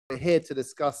Here to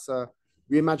discuss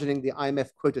reimagining the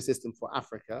IMF quota system for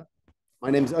Africa. My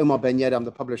name is Omar Ben-Yedder. I'm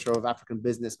the publisher of African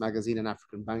Business Magazine and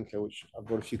African Banker, which I've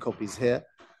brought a few copies here.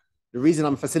 The reason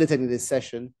I'm facilitating this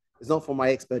session is not for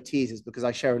my expertise, it's because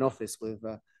I share an office with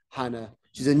Hannah.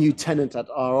 She's a new tenant at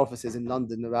our offices in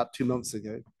London about 2 months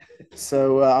ago.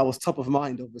 So I was top of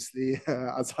mind, obviously,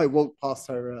 as I walked past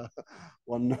her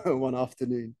one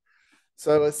afternoon.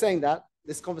 So saying that,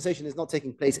 this conversation is not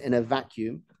taking place in a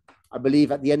vacuum. I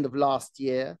believe at the end of last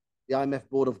year, the IMF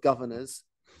Board of Governors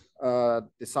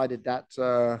decided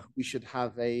that we should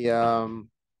have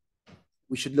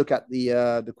we should look at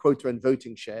the quota and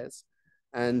voting shares,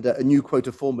 and a new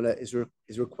quota formula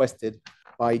is requested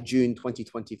by June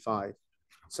 2025.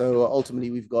 So ultimately,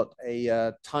 we've got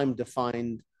a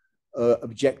time-defined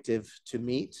objective to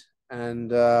meet,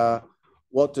 and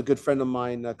what a good friend of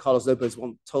mine, Carlos Lopez,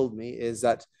 once told me is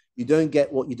that you don't get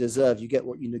what you deserve, you get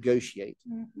what you negotiate.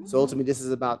 Mm-hmm. So ultimately, this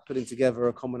is about putting together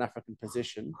a common African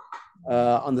position,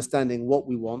 understanding what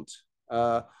we want,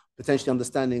 potentially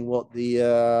understanding what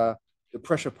the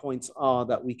pressure points are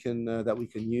that we can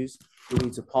use, we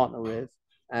need to partner with,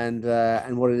 and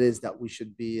what it is that we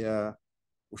should be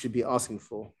asking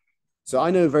for. So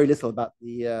I know very little about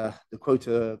the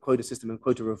quota system and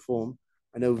quota reform.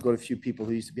 I know we've got a few people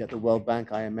who used to be at the World Bank,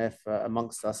 IMF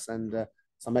amongst us, and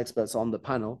some experts on the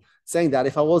panel, saying that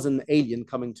if I was an alien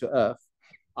coming to Earth,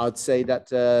 I'd say that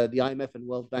the IMF and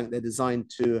World Bank, they're designed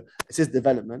to assist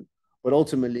development. But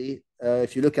ultimately,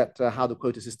 if you look at how the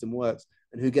quota system works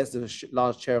and who gets the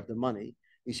large share of the money,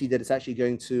 you see that it's actually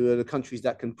going to the countries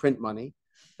that can print money,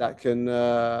 that can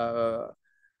that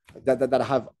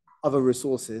have other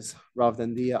resources rather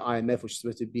than the IMF, which is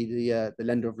supposed to be the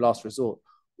lender of last resort,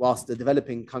 whilst the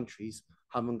developing countries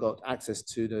haven't got access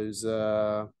to those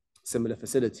similar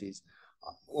facilities.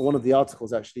 One of the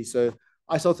articles, actually, so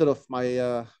I started off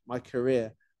my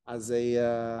career as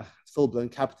a full-blown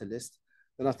capitalist.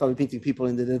 Then I started meeting people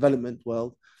in the development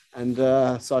world. And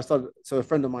so a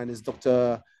friend of mine is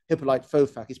Dr. Hippolyte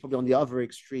Fofak. He's probably on the other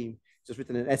extreme. He's just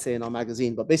written an essay in our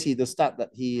magazine. But basically, the stat that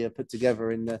he put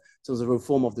together in terms of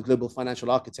reform of the global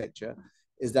financial architecture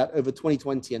is that over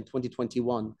 2020 and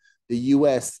 2021, the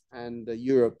US and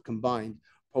Europe combined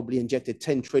probably injected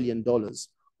 $10 trillion,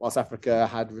 whilst Africa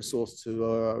had recourse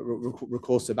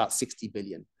to about 60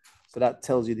 billion. So that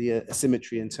tells you the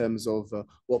asymmetry in terms of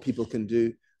what people can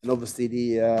do. And obviously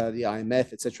the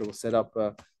IMF, et cetera, was set up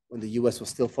when the US was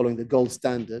still following the gold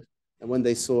standard. And when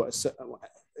they saw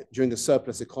during a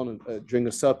surplus economy, during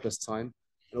a surplus time,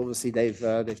 and obviously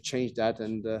they've changed that,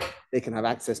 and they can have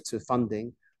access to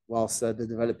funding whilst the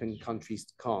developing countries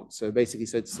can't. So basically,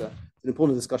 it's an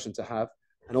important discussion to have.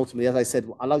 And ultimately, as I said,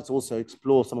 I'd like to also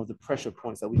explore some of the pressure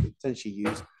points that we could potentially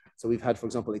use. So we've had, for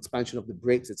example, expansion of the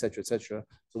BRICS, et cetera, et cetera.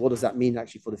 So what does that mean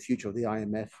actually for the future of the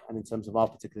IMF and in terms of our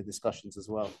particular discussions as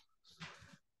well?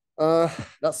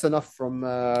 That's enough from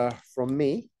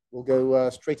me. We'll go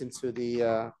straight into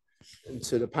the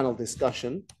panel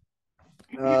discussion.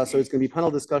 So it's going to be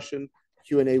panel discussion,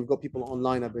 Q&A. We've got people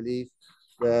online, I believe.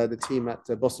 The team at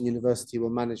Boston University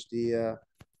will manage the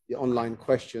online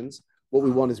questions. What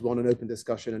we want is we want an open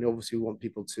discussion, and obviously we want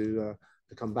people to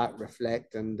come back,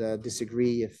 reflect, and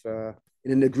disagree if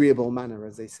in an agreeable manner,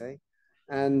 as they say.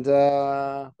 And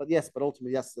but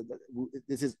ultimately, yes,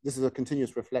 this is a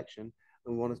continuous reflection,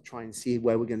 and we want to try and see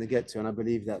where we're going to get to. And I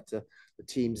believe that the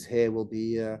teams here will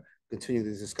be continuing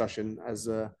this discussion as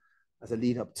a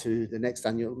lead up to the next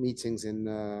annual meetings in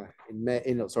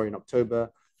October,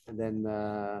 and then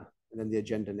the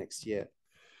agenda next year.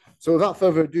 So without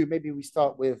further ado, maybe we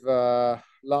start with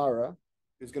Lara,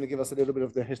 who's going to give us a little bit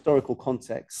of the historical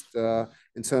context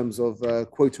in terms of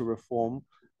quota reform,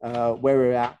 where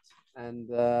we're at, and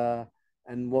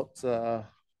what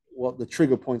the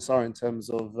trigger points are in terms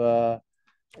of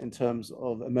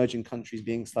emerging countries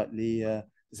being slightly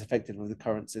disaffected with the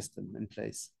current system in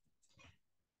place.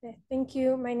 Okay, thank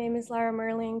you. My name is Lara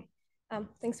Merling.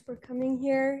 Thanks for coming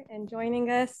here and joining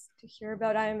us to hear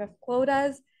about IMF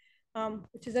quotas.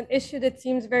 Which is an issue that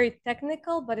seems very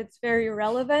technical, but it's very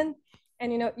relevant.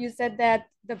 And you said that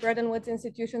the Bretton Woods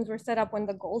institutions were set up when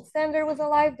the gold standard was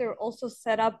alive. They were also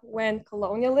set up when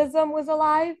colonialism was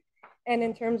alive. And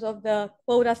in terms of the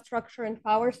quota structure and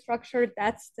power structure,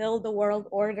 that's still the world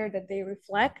order that they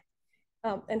reflect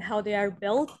and how they are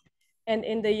built. And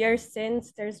in the years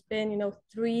since, there's been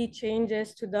 3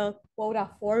 changes to the quota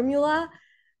formula.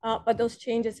 But those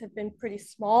changes have been pretty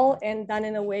small and done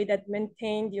in a way that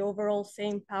maintain the overall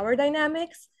same power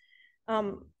dynamics,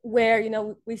 where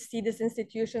we see these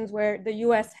institutions where the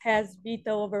US has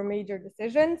veto over major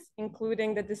decisions,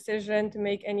 including the decision to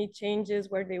make any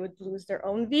changes where they would lose their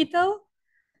own veto.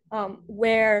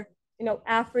 where,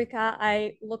 Africa,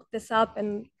 I looked this up,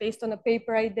 and based on a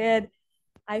paper I did,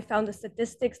 I found the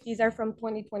statistics. These are from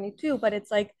 2022, but it's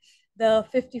like the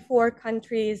 54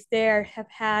 countries there have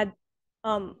had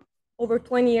over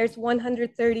 20 years,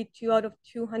 132 out of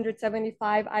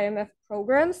 275 IMF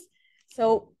programs.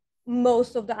 So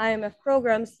most of the IMF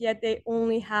programs, yet they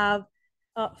only have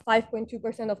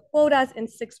 5.2% of quotas and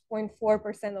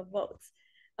 6.4% of votes.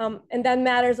 And that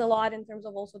matters a lot in terms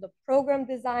of also the program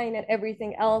design and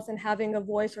everything else, and having a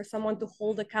voice or someone to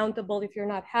hold accountable if you're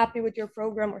not happy with your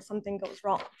program or something goes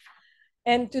wrong.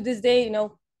 And to this day,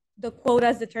 the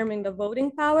quotas determine the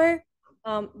voting power.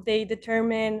 They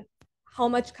determine how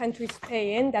much countries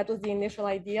pay in. That was the initial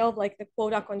idea of like the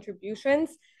quota contributions.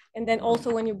 And then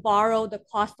also when you borrow, the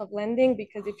cost of lending,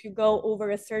 because if you go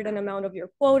over a certain amount of your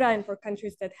quota, and for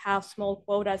countries that have small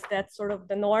quotas, that's sort of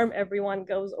the norm. Everyone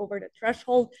goes over the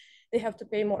threshold. They have to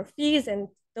pay more fees, and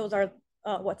those are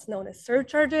what's known as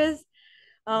surcharges.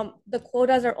 The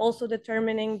quotas are also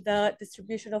determining the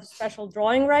distribution of special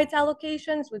drawing rights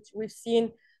allocations, which we've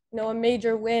seen, a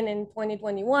major win in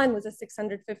 2021 was a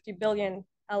 650 billion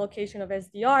allocation of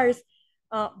SDRs.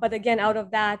 But again, out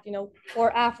of that,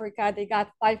 for Africa, they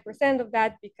got 5% of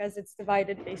that because it's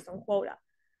divided based on quota.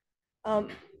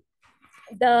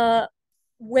 The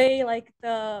way like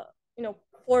the,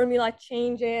 formula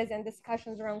changes and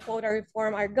discussions around quota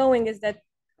reform are going is that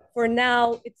for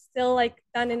now, it's still like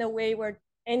done in a way where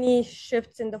any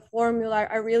shifts in the formula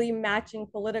are really matching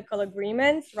political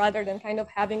agreements rather than kind of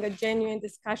having a genuine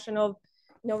discussion of,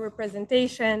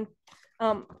 representation.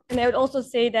 And I would also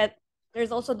say that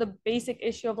there's also the basic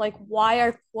issue of like, why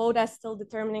are quotas still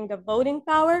determining the voting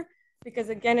power? Because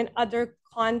again, in other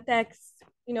contexts,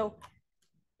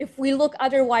 if we look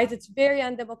otherwise, it's very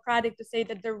undemocratic to say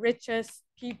that the richest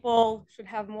people should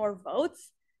have more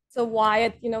votes. So why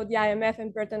at, the IMF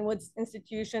and Bretton Woods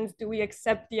institutions do we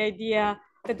accept the idea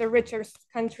that the richest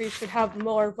countries should have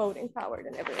more voting power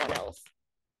than everyone else?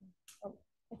 So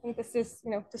I think this is,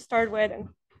 to start with. And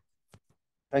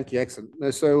thank you.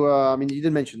 Excellent. So, I mean, you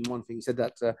did mention one thing. You said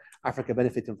that Africa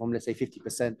benefited from, let's say,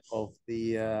 50% of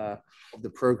the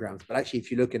programs. But actually,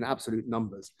 if you look in absolute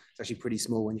numbers, it's actually pretty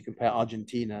small when you compare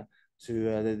Argentina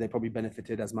to they probably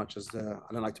benefited as much as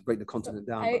I don't like to break the continent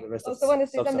down, but the rest of. I also want to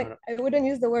say something. I wouldn't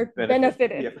use the word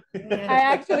benefited. Yeah. I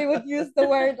actually would use the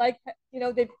word like,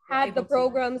 they've had the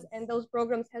programs, and those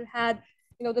programs have had,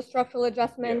 the structural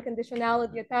adjustment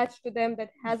conditionality attached to them that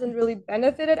hasn't really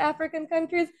benefited African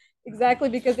countries, exactly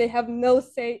because they have no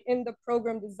say in the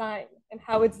program design and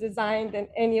how it's designed and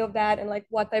any of that, and like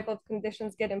what type of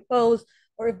conditions get imposed,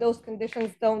 or if those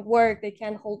conditions don't work, they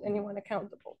can't hold anyone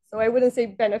accountable. So I wouldn't say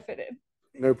benefited.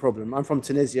 No problem. I'm from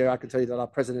Tunisia. I can tell you that our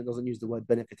president doesn't use the word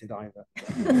benefited either.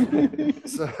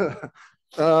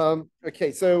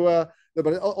 Okay, so no,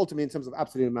 but ultimately, in terms of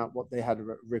absolute amount, what they had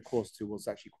recourse to was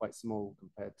actually quite small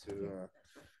compared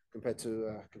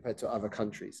to other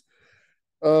countries.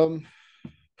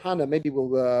 Hannah, maybe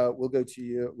we'll go to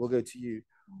you. We'll go to you.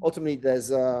 Ultimately,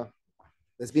 there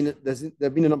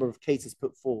have been a number of cases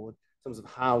put forward in terms of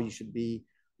how you should be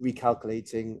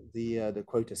recalculating the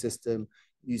quota system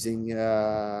using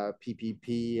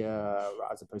PPP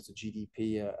as opposed to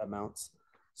GDP amounts.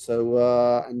 So,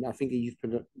 and I think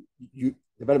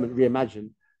Development Reimagined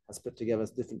has put together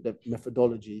different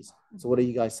methodologies. So, what are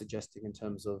you guys suggesting in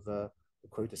terms of the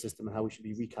quota system and how we should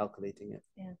be recalculating it?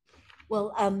 Yeah.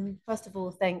 Well, first of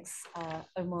all, thanks,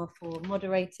 Omar, for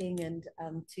moderating, and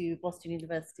to Boston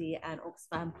University and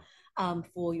Oxfam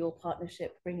for your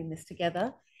partnership bringing this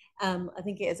together. I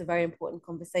think it is a very important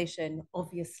conversation,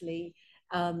 obviously,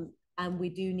 and we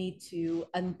do need to,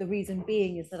 and the reason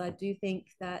being is that I do think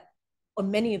that on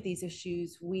many of these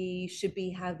issues, we should be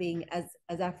having, as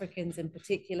Africans in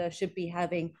particular, should be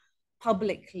having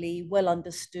publicly well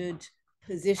understood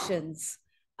positions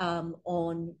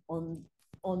on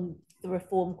the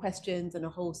reform questions and a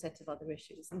whole set of other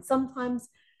issues. And sometimes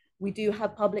we do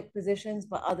have public positions,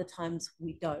 but other times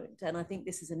we don't. And I think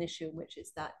this is an issue in which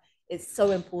it's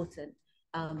so important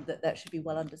that should be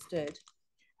well understood.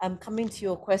 Coming to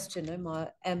your question,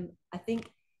 Omar, I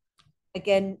think,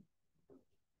 again,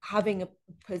 having a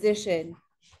position,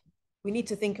 we need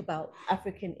to think about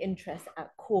African interests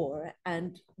at core,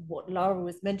 and what Lara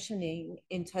was mentioning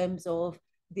in terms of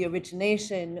the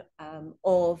origination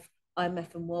of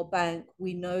IMF and World Bank.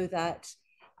 We know that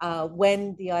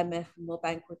when the IMF and World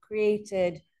Bank were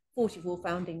created, 44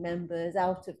 founding members,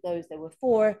 out of those there were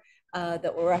 4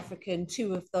 that were African.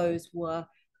 2 of those were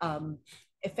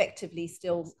effectively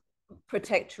still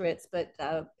protectorates, but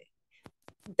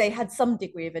they had some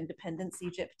degree of independence,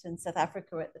 Egypt and South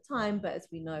Africa at the time, but as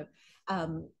we know,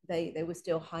 they were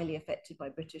still highly affected by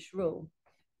British rule.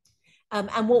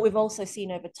 And what we've also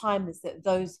seen over time is that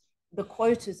the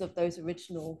quotas of those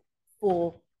original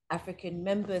 4 African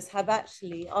members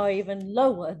are even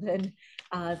lower than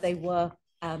they were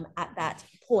at that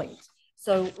point.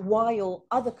 So while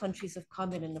other countries have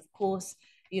come in, and of course,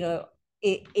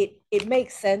 it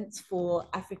makes sense for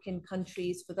African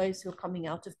countries, for those who are coming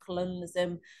out of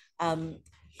colonialism.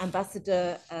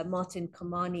 Ambassador Martin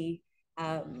Kamani,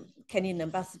 Kenyan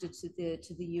ambassador to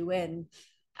the UN,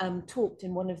 talked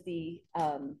in one of the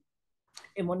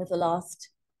last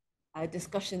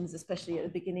discussions, especially at the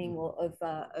beginning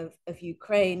of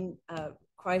Ukraine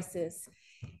crisis.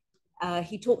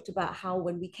 He talked about how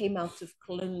when we came out of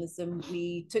colonialism,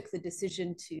 we took the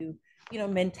decision to,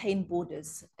 maintain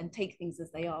borders and take things as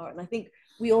they are. And I think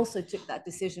we also took that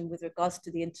decision with regards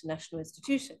to the international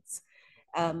institutions,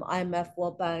 IMF,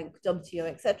 World Bank, WTO,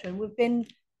 etc. And we've been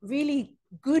really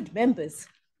good members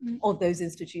of those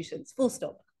institutions, full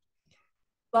stop.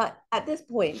 But at this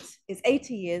point, it's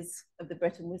 80 years of the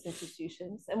Bretton Woods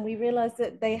institutions, and we realize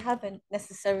that they haven't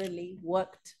necessarily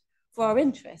worked for our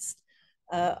interest.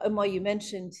 Omar, you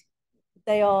mentioned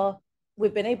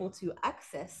we've been able to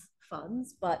access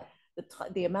funds, but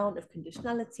the amount of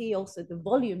conditionality, also the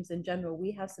volumes in general, we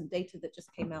have some data that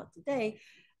just came out today,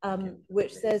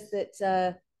 which says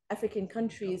that African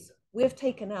countries, we've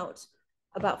taken out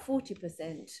about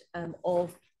 40%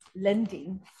 of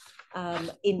lending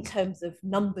in terms of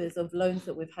numbers of loans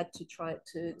that we've had to try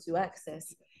to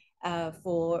access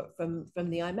from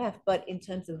the IMF, but in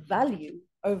terms of value,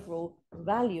 overall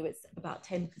value, it's about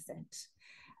 10%.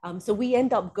 So we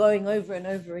end up going over and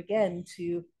over again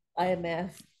to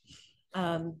IMF,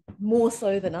 more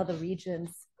so than other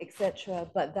regions, etc.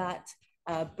 But that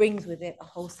brings with it a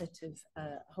whole set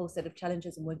of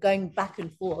challenges, and we're going back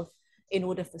and forth in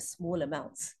order for small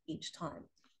amounts each time.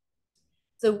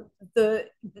 So there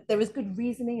is good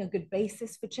reasoning, a good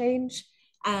basis for change.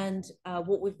 And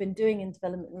what we've been doing in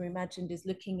Development Reimagined is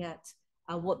looking at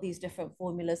what these different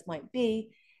formulas might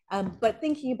be, but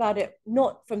thinking about it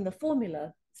not from the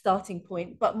formula starting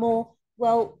point, but more,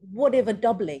 well, what if a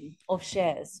doubling of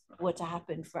shares were to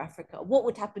happen for Africa? What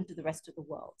would happen to the rest of the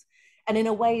world? And in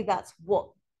a way, that's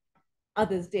what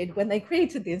others did when they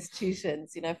created the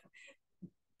institutions.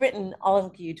 Britain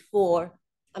argued for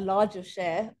a larger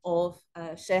share of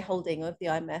shareholding of the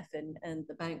IMF and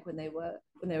the bank when they were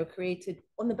created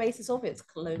on the basis of its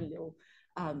colonial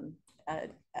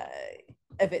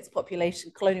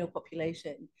colonial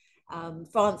population.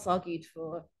 France argued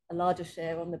for a larger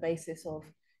share on the basis of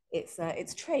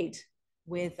its trade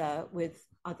with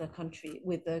other countries,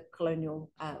 with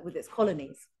its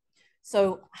colonies.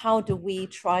 So how do we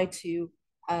try to,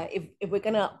 if we're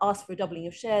going to ask for a doubling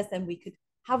of shares, then we could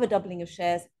have a doubling of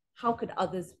shares. How could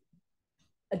others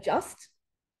adjust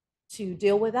to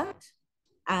deal with that?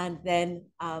 And then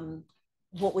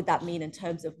what would that mean in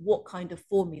terms of what kind of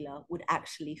formula would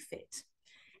actually fit?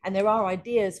 And there are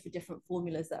ideas for different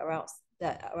formulas that are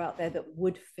out there that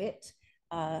would fit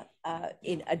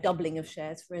in a doubling of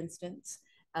shares, for instance.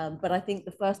 But I think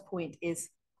the first point is,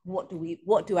 what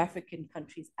do African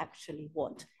countries actually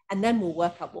want? And then we'll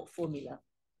work out what formula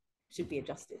should be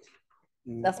adjusted.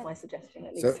 That's my suggestion,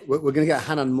 at least. So we're going to get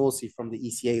Hanan Morsi from the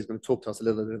ECA, who's going to talk to us a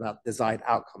little bit about desired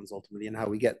outcomes ultimately and how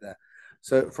we get there.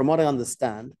 So from what I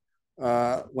understand,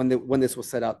 when this was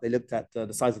set up, they looked at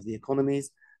the size of the economies,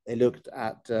 they looked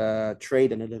at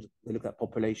trade, and they looked at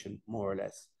population, more or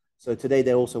less. So today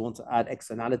they also want to add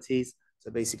externalities,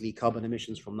 so basically carbon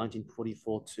emissions from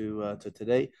 1944 to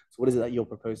today. So what is it that you're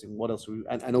proposing? What else?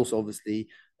 And also obviously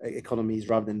economies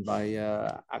rather than by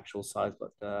actual size,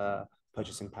 but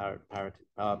purchasing power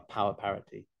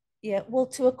parity. Yeah, well,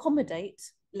 to accommodate,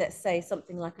 let's say,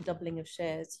 something like a doubling of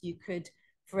shares, you could,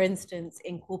 for instance,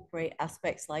 incorporate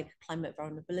aspects like climate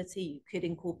vulnerability. You could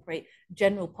incorporate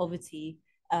general poverty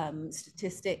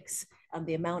statistics, and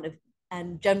the amount of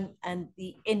and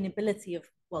the inability of,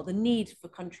 well, the need for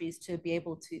countries to be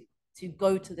able to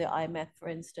go to the IMF, for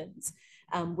instance,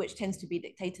 which tends to be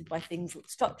dictated by things like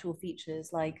structural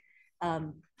features like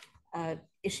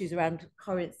issues around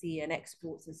currency and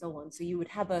exports and so on. So you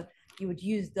would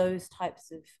use those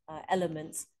types of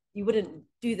elements. You wouldn't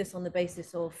do this on the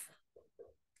basis of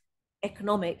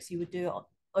economics. You would do it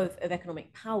of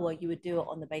economic power. You would do it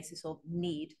on the basis of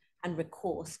need and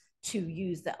recourse to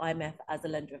use the IMF as a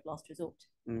lender of last resort.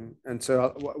 And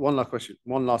so one last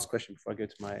question before I go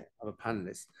to my other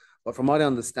panelists. But from what I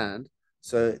understand,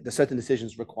 so the certain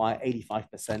decisions require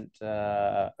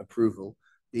 85% approval.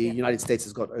 The United States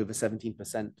has got over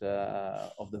 17%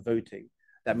 of the voting.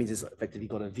 that means it's effectively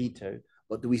got a veto.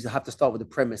 But do we have to start with the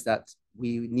premise that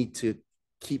we need to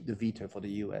keep the veto for the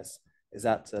US? Is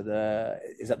that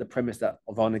the premise that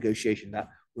of our negotiation, that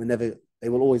they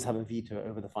will always have a veto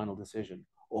over the final decision,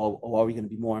 or are we going to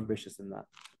be more ambitious than that?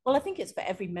 Well, I think it's for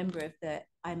every member of the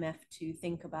IMF to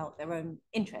think about their own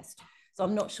interest. So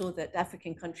I'm not sure that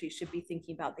African countries should be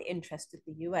thinking about the interest of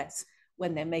the US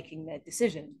when they're making their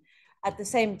decision. At the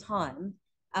same time,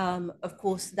 of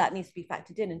course, that needs to be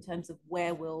factored in terms of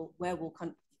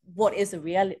what is the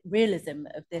realism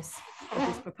of this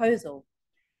proposal.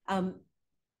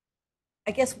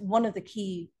 I guess one of the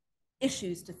key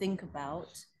issues to think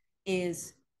about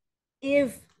is,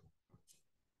 if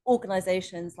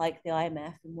organizations like the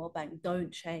IMF and World Bank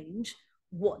don't change,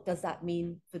 what does that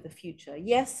mean for the future?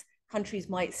 Yes, countries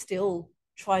might still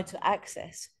try to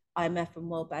access IMF and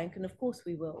World Bank, and of course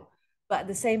we will. But at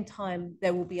the same time,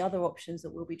 there will be other options that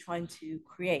we'll be trying to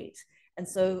create. And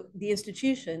so the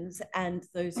institutions and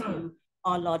those who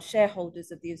are large shareholders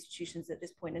of the institutions at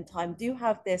this point in time do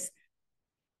have this,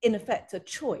 in effect, a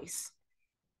choice.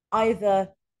 Either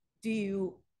do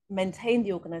you maintain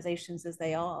the organizations as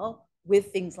they are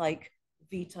with things like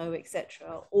veto,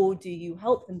 etc., or do you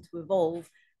help them to evolve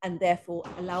and therefore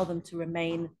allow them to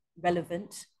remain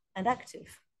relevant and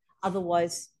active?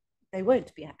 Otherwise, they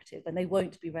won't be active and they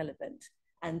won't be relevant,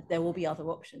 and there will be other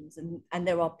options. And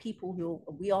there are people who,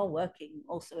 we are working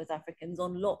also as Africans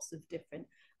on lots of different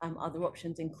other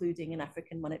options, including an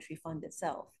African Monetary Fund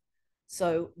itself.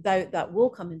 So that will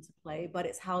come into play, but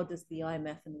it's how does the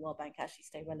IMF and the World Bank actually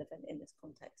stay relevant in this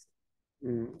context?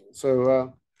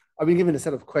 So I've been given a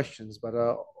set of questions, but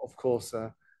of course,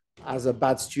 as a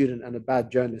bad student and a bad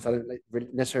journalist, I don't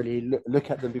necessarily look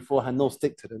at them beforehand nor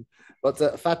stick to them. But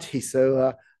Fatih,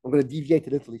 so I'm going to deviate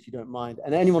a little if you don't mind,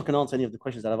 and anyone can answer any of the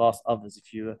questions that I've asked others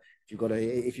if you've got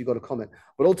a comment.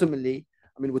 But ultimately,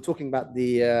 I mean, we're talking about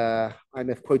the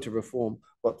IMF quota reform,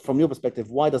 but from your perspective,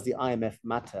 why does the IMF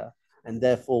matter? And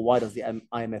therefore, why does the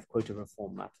IMF quota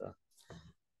reform matter?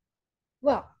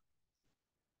 Well,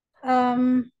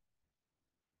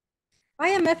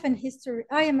 IMF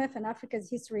and Africa's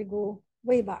history go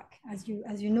way back, as you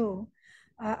know.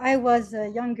 I was a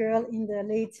young girl in the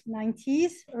late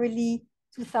 90s, early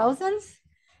 2000s,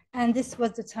 and this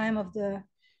was the time of the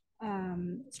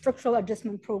structural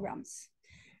adjustment programs.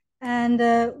 And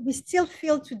we still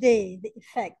feel today the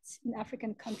effects in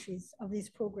African countries of these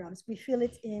programs. We feel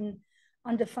it in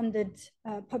underfunded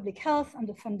public health,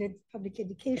 underfunded public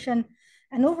education,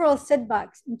 and overall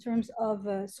setbacks in terms of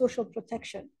social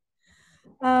protection.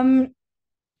 And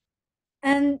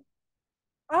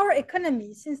our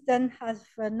economy since then has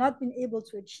not been able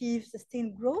to achieve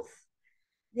sustained growth.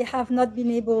 They have not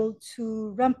been able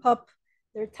to ramp up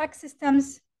their tax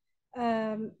systems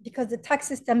because the tax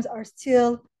systems are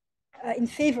still in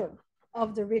favor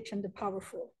of the rich and the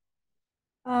powerful.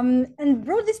 And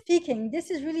broadly speaking,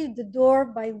 this is really the door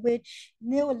by which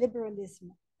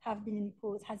neoliberalism has been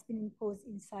imposed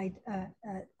inside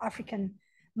African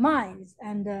minds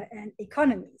and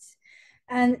economies.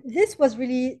 And this was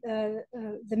really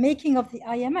the making of the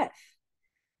IMF.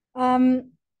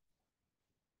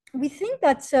 We think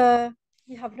that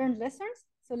we have learned lessons.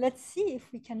 So let's see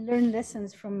if we can learn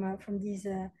lessons from these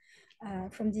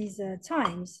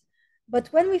times. But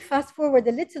when we fast forward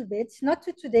a little bit, not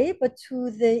to today, but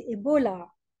to the Ebola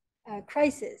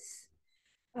crisis,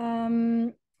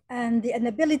 and the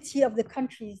inability of the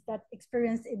countries that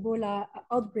experienced Ebola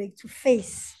outbreak to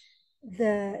face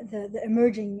the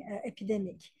emerging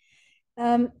epidemic.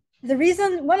 One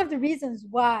of the reasons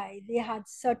why they had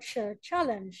such a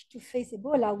challenge to face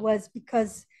Ebola was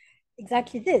because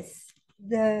exactly this: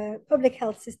 the public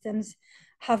health systems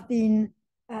have been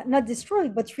not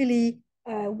destroyed, but really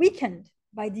weakened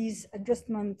by these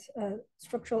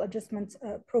structural adjustment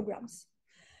programs.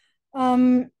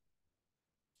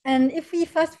 And if we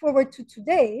fast forward to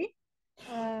today,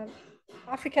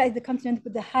 Africa is the continent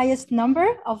with the highest number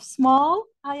of small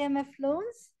IMF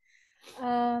loans.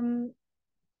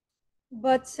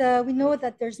 But we know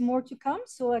that there's more to come.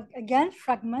 So again,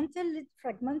 fragmented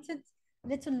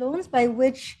little loans by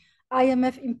which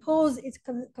IMF impose its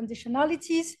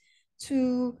conditionalities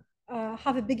to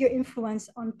have a bigger influence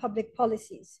on public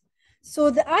policies.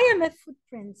 So the IMF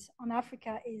footprint on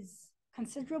Africa is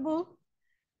considerable.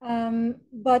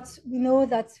 But we know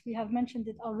that we have mentioned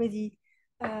it already,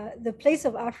 the place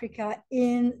of Africa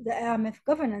in the IMF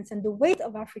governance and the weight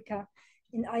of Africa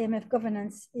in IMF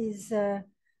governance is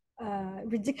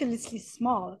ridiculously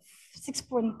small,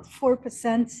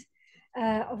 6.4%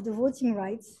 of the voting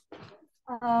rights.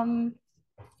 And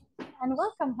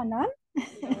welcome, Hanan.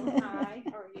 Hi,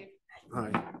 how are you? Hi.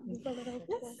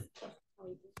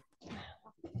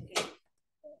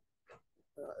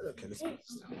 Good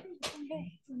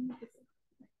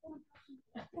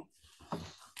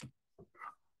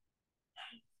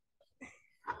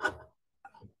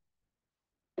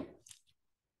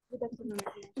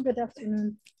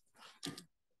afternoon.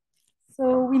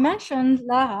 So we mentioned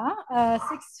Lara,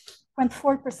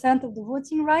 6.4% of the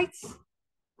voting rights,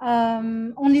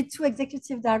 only 2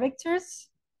 executive directors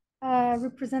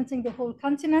representing the whole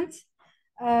continent.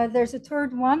 There's a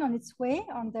third one on its way,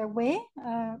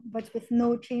 but with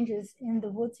no changes in the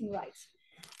voting rights.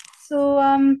 So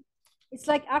it's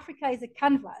like Africa is a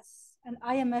canvas and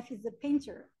IMF is a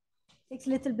painter. Takes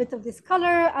a little bit of this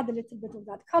color, add a little bit of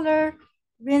that color,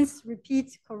 rinse,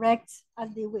 repeat, correct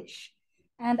as they wish.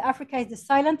 And Africa is the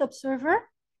silent observer,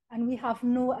 and we have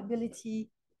no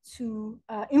ability to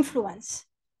influence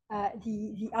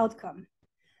the outcome.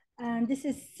 And this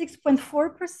is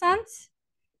 6.4%,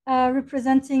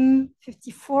 representing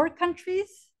 54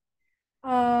 countries.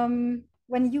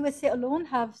 When USA alone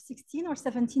have 16 or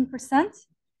 17%,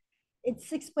 it's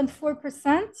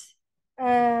 6.4%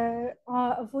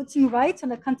 voting rights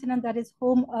on a continent that is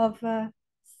home of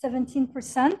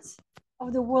 17%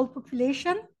 of the world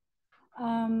population.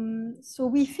 So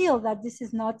we feel that this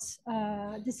is not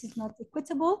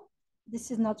equitable, this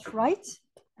is not right,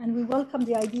 and we welcome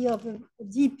the idea of a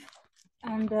deep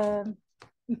and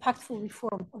impactful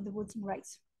reform of the voting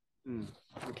rights.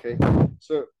 Okay,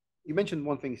 so you mentioned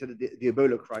one thing. You said the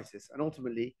Ebola crisis, and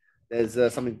ultimately there's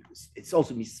something. It's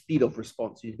also the speed of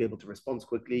response. You need to be able to respond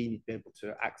quickly. You need to be able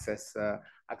to access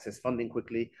funding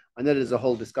quickly. I know there's a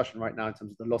whole discussion right now in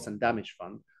terms of the loss and damage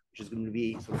fund, which is going to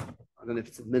be sort of, I don't know if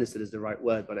it's administered is the right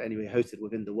word, but anyway, hosted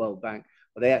within the World Bank.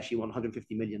 But they actually want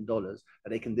 $150 million that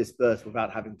they can disperse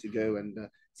without having to go and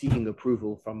seeking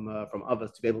approval from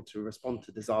others to be able to respond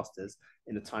to disasters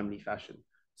in a timely fashion.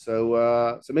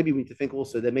 So maybe we need to think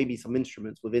also there may be some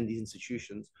instruments within these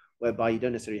institutions whereby you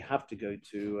don't necessarily have to go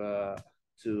to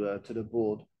the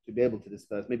board to be able to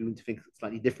disperse. Maybe we need to think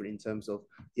slightly differently in terms of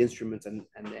the instruments and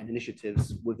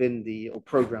initiatives within or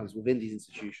programs within these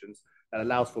institutions that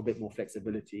allows for a bit more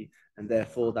flexibility, and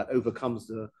therefore that overcomes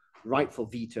the right for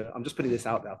veto. I'm just putting this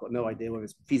out there. I've got no idea whether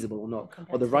it's feasible or not,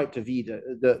 or the right to veto,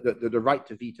 the right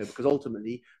to veto, because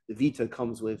ultimately the veto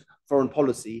comes with foreign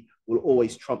policy will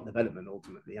always trump development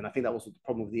ultimately. And I think that was the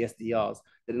problem with the SDRs.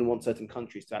 They didn't want certain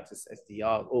countries to access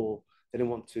SDR, or they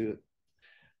didn't want to.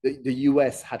 The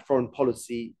US had foreign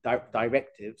policy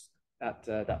directives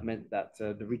that meant that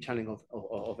the rechanneling of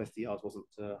SDRs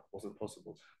wasn't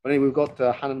possible. But anyway, we've got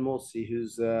Hanan Morsi,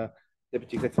 who's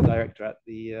Deputy Executive Director at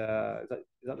the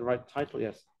is that the right title?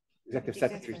 Yes,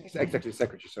 Executive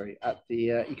Secretary. Sorry, at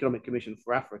the Economic Commission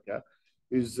for Africa,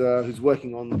 who's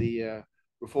working on the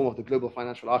reform of the global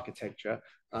financial architecture.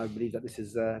 I believe that this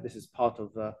is part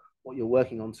of what you're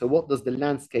working on. So, what does the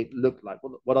landscape look like?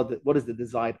 What is the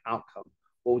desired outcome?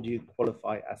 What would you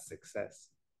qualify as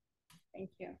success? Thank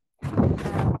you.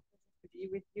 To be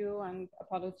with you, and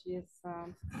apologies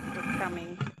for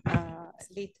coming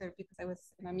later because I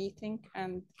was in a meeting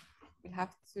and we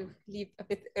have to leave a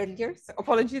bit earlier. So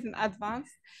apologies in advance.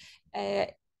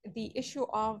 The issue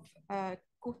of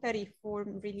quota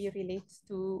reform really relates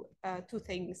to 2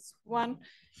 things. One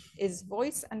is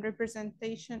voice and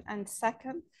representation, and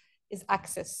second is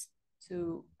access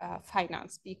to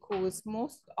finance, because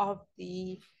most of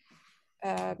the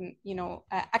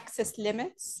access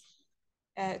limits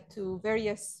to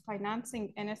various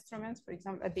financing instruments, for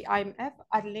example, at the IMF,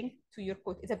 are linked to your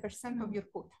quota. It's a percent of your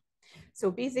quota.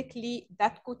 So basically,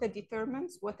 that quota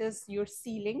determines what is your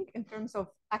ceiling in terms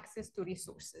of access to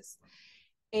resources.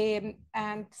 And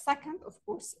second, of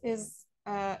course, is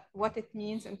what it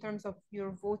means in terms of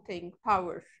your voting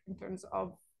power, in terms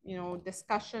of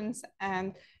discussions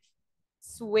and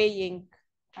swaying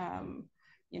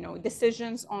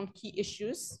decisions on key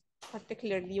issues,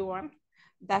 particularly one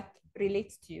that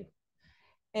relates to you.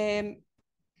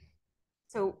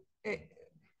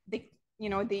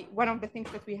 One of the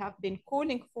things that we have been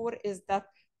calling for is that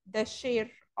the share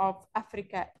of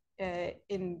Africa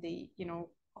in the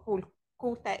whole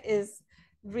quota is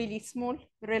really small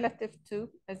relative to,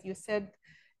 as you said,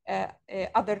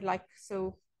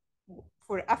 so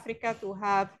for Africa to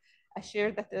have a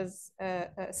share that is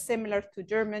similar to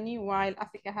Germany, while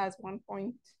Africa has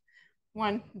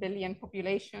 1.1 billion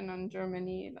population and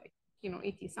Germany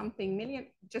 80 something million,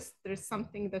 just there's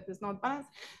something that is not balanced.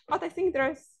 But I think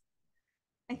a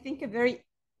very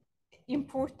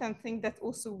important thing that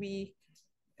also we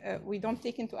don't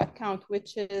take into account,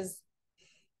 which is,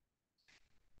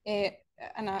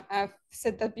 and I've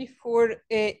said that before,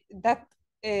 that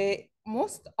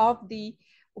most of the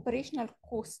operational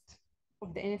cost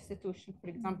of the institution, for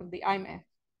example, the IMF,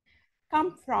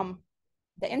 come from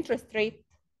the interest rate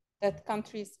that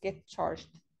countries get charged.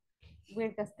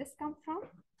 Where does this come from?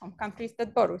 From countries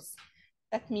that borrows.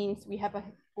 That means we have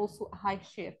also a high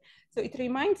share. So it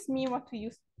reminds me what we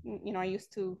used, I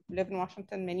used to live in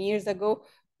Washington many years ago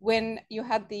when you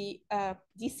had the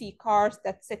DC cars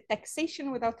that said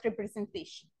taxation without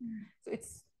representation. So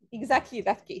it's exactly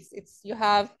that case. It's you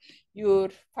have your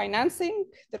financing,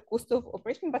 the cost of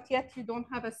operation, but yet you don't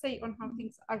have a say on how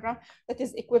things are run that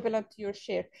is equivalent to your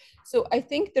share. So I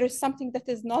think there is something that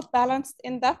is not balanced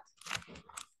in that.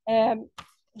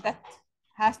 That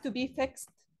has to be fixed.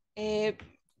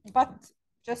 But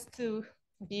just to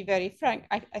be very frank,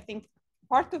 I think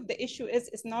part of the issue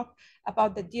is not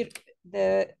about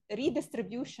the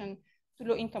redistribution to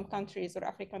low-income countries or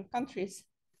African countries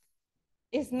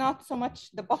is not so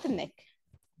much the bottleneck.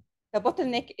 The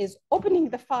bottleneck is opening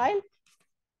the file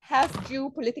has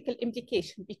geopolitical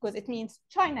implication because it means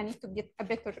China needs to get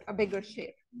a bigger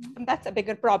share. And that's a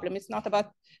bigger problem. It's not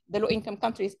about the low-income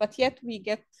countries, but yet we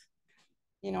get,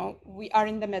 we are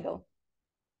in the middle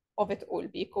of it all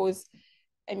because,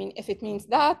 I mean, if it means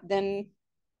that, then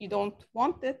you don't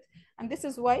want it. And this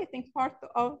is why I think part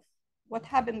of what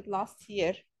happened last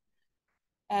year,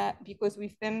 because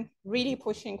we've been really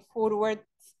pushing forward,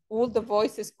 all the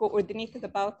voices coordinated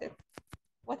about it.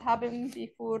 What happened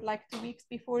before, like 2 weeks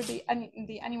before the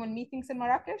annual meetings in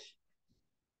Marrakesh?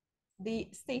 The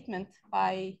statement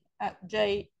by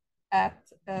Jay at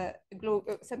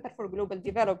Center for Global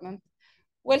Development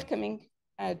welcoming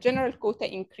a general quota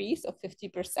increase of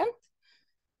 50%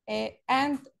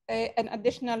 and an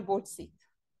additional board seat.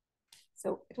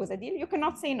 So it was a deal. You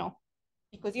cannot say no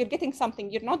because you're getting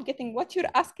something. You're not getting what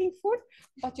you're asking for,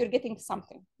 but you're getting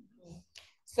something.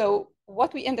 So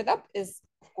what we ended up is,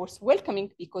 of course,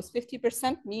 welcoming because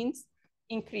 50% means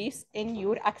increase in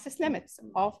your access limits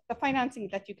of the financing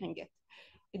that you can get.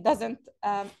 It doesn't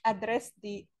address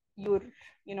your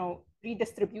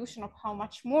redistribution of how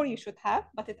much more you should have,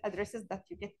 but it addresses that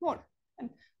you get more. And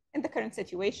in the current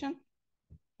situation,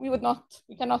 we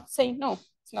cannot say no.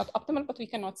 It's not optimal, but we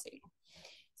cannot say no.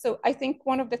 So I think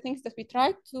one of the things that we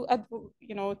try to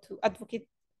advocate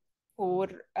for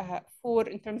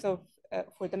in terms of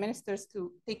for the ministers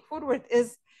to take forward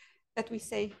is that we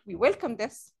say we welcome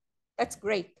this. That's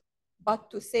great, but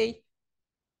to say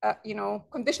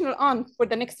conditional on for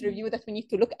the next review that we need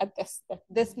to look at this, that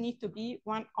this need to be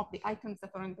one of the items that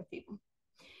are on the table.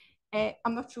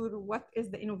 I'm not sure what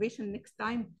is the innovation next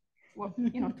time,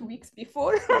 2 weeks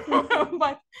before,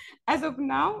 but as of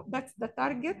now, that's the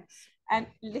target. And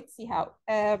let's see how.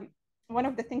 One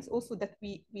of the things also that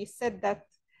we said that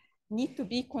need to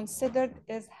be considered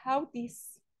is how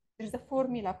there's a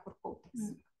formula for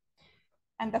quotas.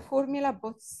 And the formula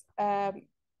puts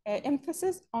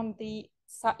emphasis on the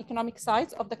economic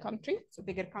size of the country. So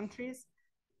bigger countries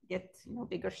get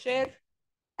bigger share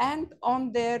and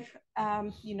on their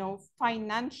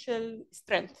financial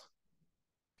strength.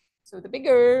 So the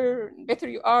better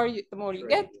you are, the more you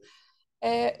get.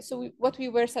 So what we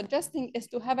were suggesting is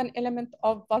to have an element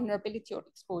of vulnerability or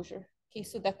exposure, okay,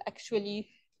 so that actually,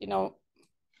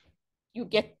 you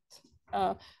get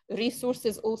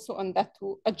resources also on that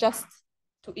to adjust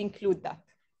to include that.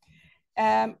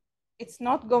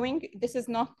 This is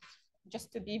not,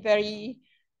 just to be very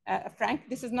frank,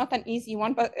 this is not an easy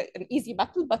one, but an easy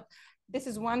battle, but this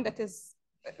is one that is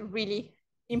really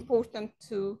important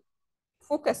to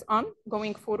focus on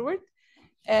going forward.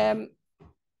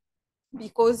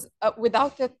 Because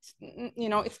without it,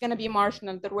 it's going to be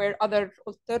marginal. There were other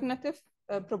alternative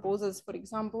proposals, for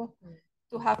example,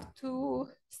 to have two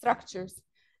structures.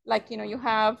 Like, you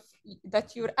have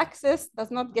that your access does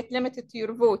not get limited to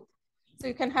your vote. So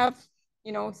you can have,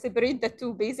 separate the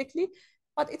two basically,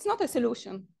 but it's not a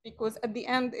solution because at the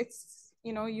end, it's,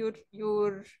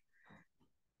 your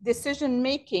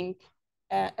decision-making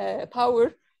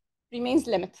power remains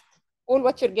limited. All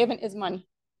what you're given is money.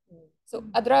 So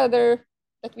I'd rather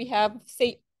that we have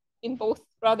say in both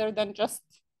rather than just,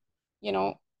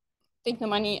 take the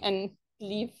money and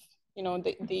leave,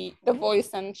 the voice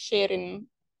and share in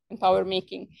power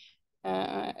making.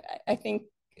 I think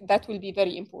that will be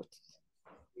very important.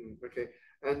 Okay,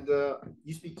 and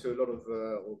you speak to a lot of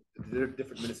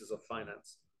different ministers of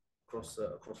finance across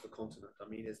the continent. I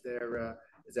mean, is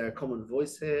there a common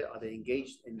voice here? Are they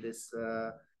engaged in this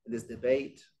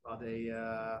debate? Are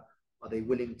they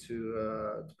willing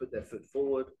to put their foot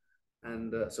forward?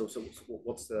 And so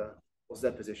what's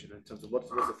their position in terms of what's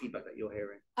the feedback that you're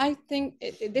hearing? I think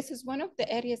this is one of the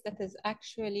areas that is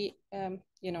actually,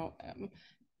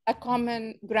 a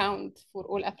common ground for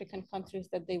all African countries,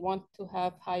 that they want to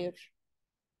have higher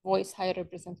voice, higher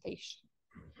representation.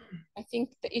 I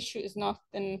think the issue is not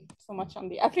so much on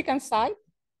the African side,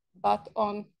 but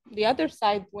on the other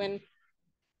side, when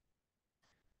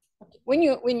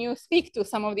you speak to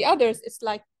some of the others, it's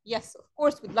like, yes, of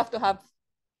course, we'd love to have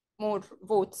more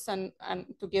votes and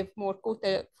to give more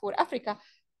quota for Africa,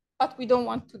 but we don't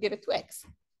want to give it to X.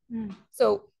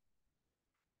 So,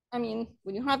 I mean,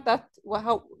 when you have that, well,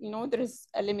 how, you know, there is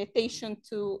a limitation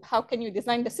to how can you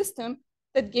design the system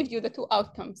that gives you the two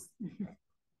outcomes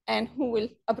and who will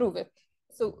approve it.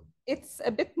 So it's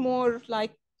a bit more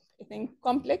like, I think,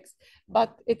 complex,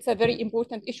 but it's a very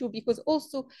important issue because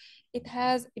also it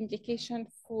has implication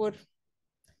for,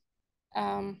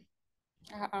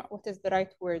 what is the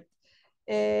right word?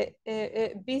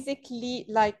 Basically,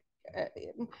 like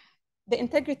the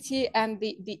integrity and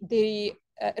the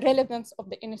relevance of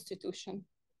the institution.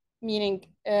 Meaning,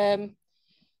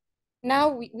 now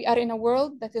we are in a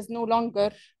world that is no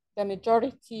longer the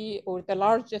majority or the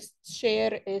largest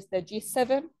share is the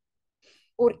G7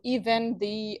 or even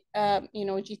the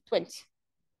G20.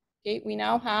 Okay, we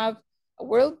now have a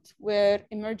world where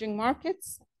emerging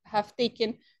markets have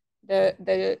taken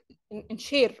the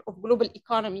share of global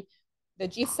economy, the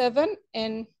G7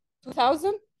 in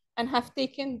 2000, and have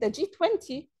taken the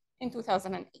G20 in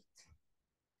 2008.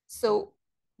 So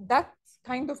that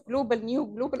kind of new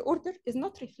global order is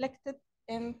not reflected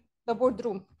in the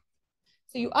boardroom.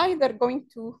 So you either going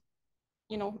to,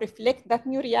 reflect that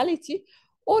new reality,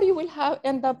 or you will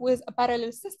end up with a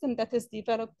parallel system that is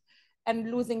developed and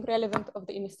losing relevance of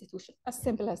the institution, as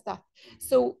simple as that.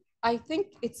 So I think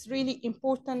it's really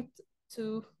important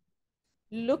to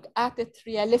look at it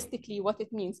realistically, what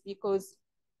it means, because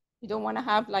you don't want to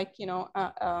have like,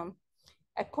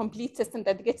 a complete system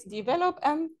that gets developed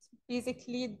and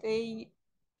basically they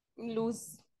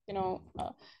lose,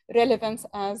 relevance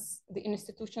as the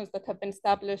institutions that have been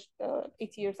established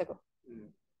 80 years ago.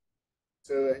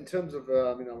 So in terms of,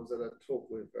 I was at a talk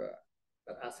with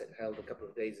an asset held a couple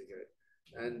of days ago,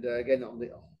 and again on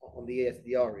the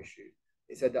ASDR issue,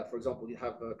 they said that, for example, you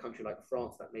have a country like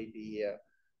France that may be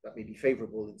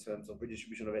favorable in terms of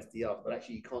redistribution of SDR, but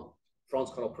actually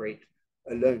France can't operate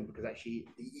alone because actually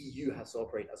the EU has to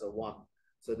operate as a one.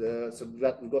 So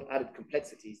we've got added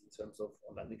complexities in terms of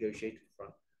on that negotiating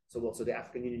front. So the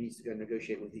African Union needs to go and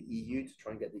negotiate with the EU to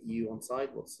try and get the EU on side.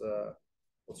 What's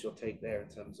your take there in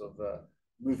terms of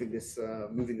moving this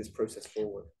process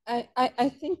forward? I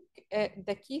think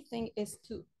the key thing is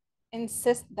to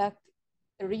insist that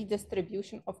the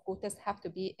redistribution of quotas have to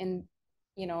be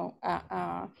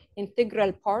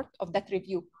integral part of that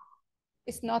review.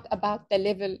 It's not about the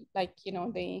level, like,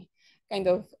 the kind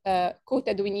of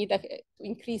quota, do we need to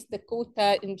increase the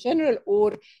quota in general,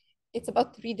 or it's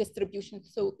about redistribution.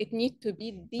 So it needs to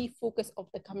be the focus of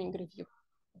the coming review,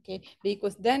 okay?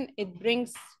 Because then it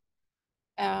brings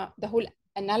the whole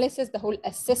analysis, the whole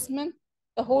assessment,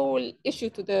 the whole issue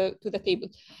to the table.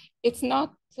 It's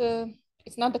not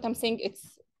that I'm saying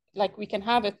it's like we can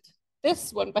have it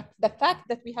this one, but the fact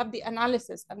that we have the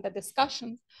analysis and the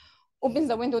discussions opens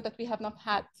a window that we have not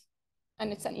had.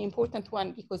 And it's an important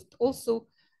one because it also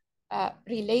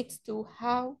relates to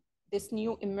how this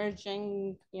new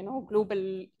emerging,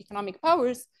 global economic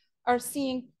powers are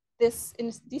seeing these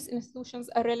institutions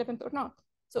are relevant or not.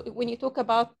 So when you talk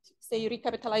about, say,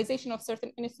 recapitalization of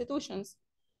certain institutions,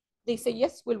 they say,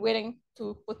 yes, we're willing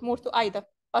to put more to IDA,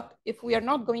 but if we are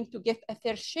not going to get a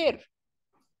fair share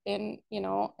in,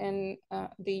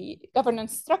 the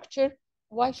governance structure,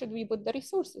 why should we put the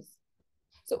resources?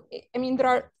 So, I mean, there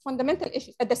are fundamental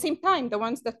issues. At the same time, the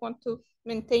ones that want to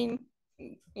maintain,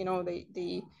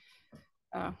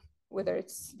 whether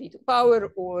it's veto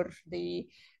power or the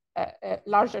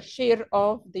larger share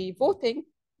of the voting,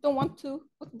 don't want to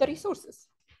put the resources.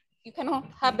 You cannot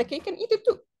have the cake and eat it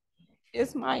too.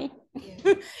 Is my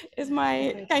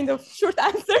kind of short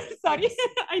answer. Sorry,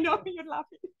 I know you're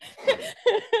laughing.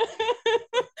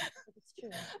 It's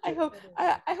true. I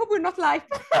hope we're not live.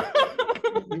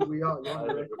 We are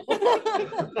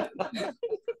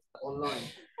online.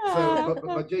 So,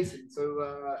 but Jason,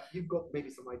 you've got maybe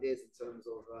some ideas in terms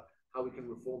of how we can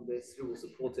reform this, who will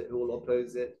support it, who will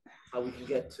oppose it, how we can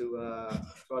get to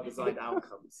our desired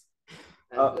outcomes,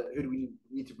 and who do we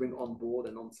need to bring on board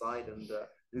and on side, and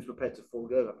who's prepared to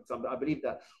forego. I believe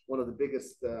that one of the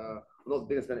biggest, not the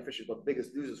biggest beneficiaries, but the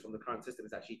biggest losers from the current system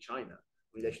is actually China.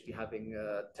 I mean, they should be having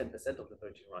 10% of the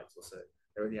voting rights or so.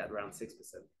 They're only at around 6%.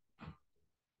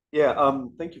 Yeah,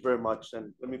 thank you very much.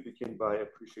 And let me begin by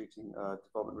appreciating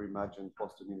Development Reimagined,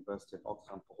 Boston University, and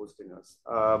Oxfam for hosting us.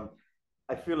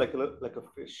 I feel like a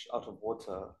fish out of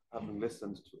water, having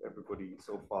listened to everybody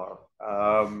so far,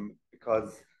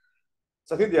 because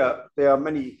I think there are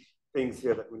many things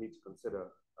here that we need to consider.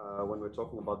 when we're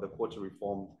talking about the quota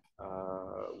reform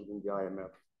within the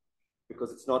IMF,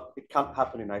 because it can't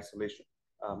happen in isolation.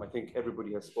 I think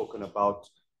everybody has spoken about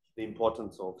the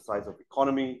importance of size of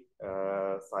economy,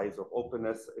 size of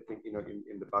openness, I think,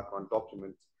 in the background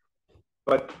document.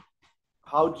 But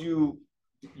how do you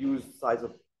use size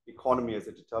of economy as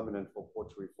a determinant for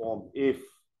quota reform if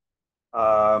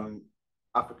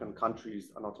African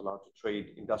countries are not allowed to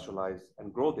trade, industrialize,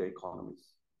 and grow their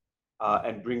economies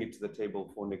and bring it to the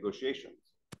table for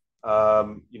negotiations?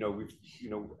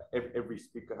 Every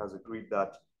speaker has agreed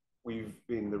that we've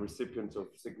been the recipients of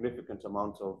significant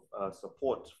amounts of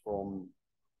support from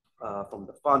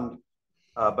the fund,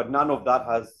 but none of that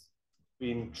has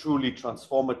been truly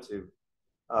transformative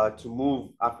to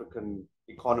move African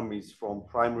economies from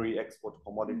primary export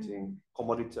commodity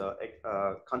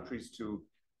countries to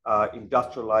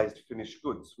industrialized finished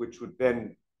goods, which would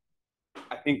then,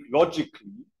 I think,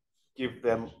 logically give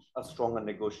them a stronger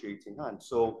negotiating hand.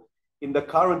 So in the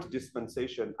current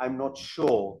dispensation, I'm not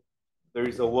sure there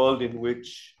is a world in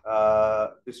which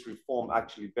this reform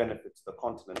actually benefits the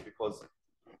continent, because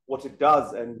what it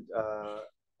does, and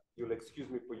you'll excuse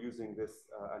me for using this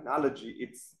analogy,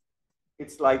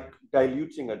 it's like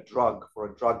diluting a drug for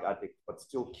a drug addict, but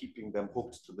still keeping them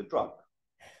hooked to the drug,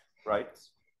 right?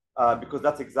 Because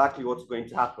that's exactly what's going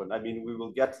to happen. I mean, we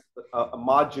will get a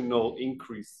marginal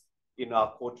increase in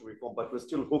our quota reform, but we're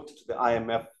still hooked to the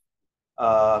IMF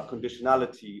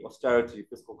conditionality, austerity,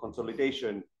 fiscal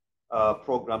consolidation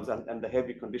programs, and the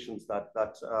heavy conditions that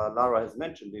Lara has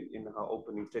mentioned in her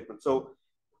opening statement. So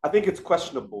I think it's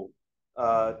questionable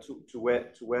to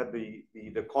where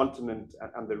the continent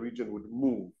and the region would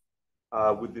move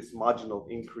with this marginal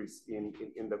increase in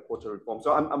the quota reform.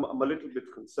 So I'm a little bit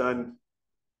concerned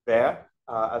there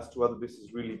as to whether this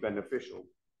is really beneficial.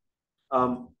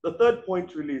 The third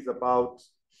point really is about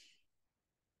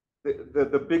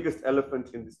the biggest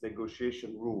elephant in this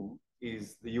negotiation room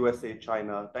is the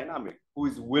USA-China dynamic. Who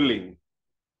is willing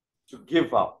to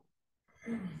give up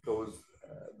those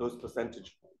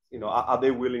percentage points? Are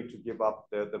they willing to give up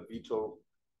the veto?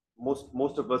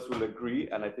 Most of us will agree,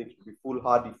 and I think it would be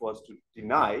foolhardy for us to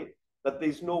deny that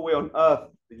there's no way on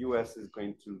earth the US is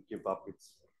going to give up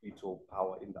its veto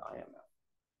power in the IMF,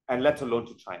 and let alone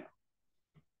to China.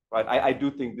 Right? I do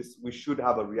think we should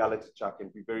have a reality check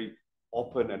and be very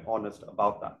open and honest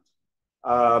about that.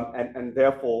 And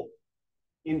therefore,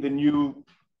 in the new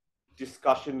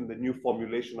discussion, the new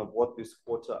formulation of what this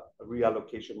quota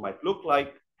reallocation might look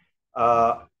like,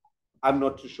 I'm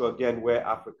not too sure, again, where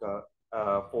Africa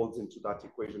falls into that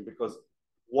equation, because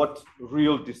what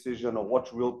real decision or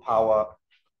what real power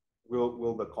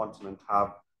will the continent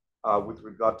have with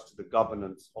regards to the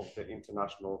governance of the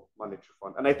International Monetary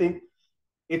Fund? And I think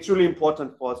it's really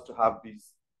important for us to have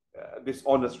this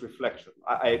honest reflection.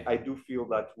 I do feel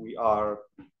that we are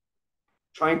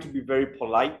trying to be very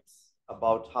polite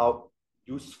about how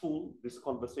useful this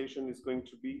conversation is going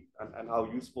to be, and how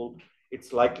useful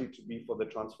it's likely to be for the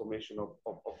transformation of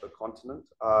the continent.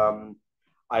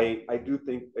 I do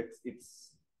think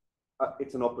it's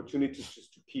an opportunity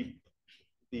just to keep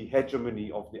the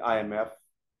hegemony of the IMF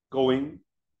going,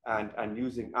 and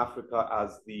using Africa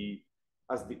as the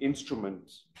instrument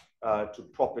to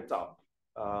prop it up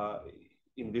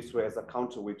in this way as a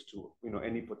counterweight to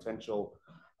any potential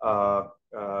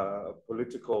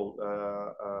political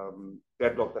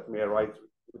deadlock that may arise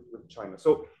with China.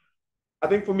 So I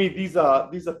think for me, these are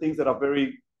things that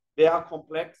are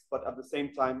complex, but at the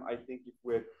same time, I think if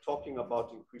we're talking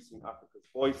about increasing Africa's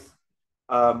voice,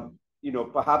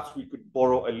 perhaps we could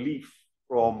borrow a leaf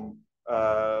from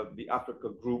the Africa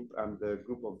Group and the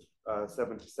Group of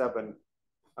 77,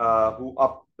 who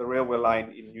up the railway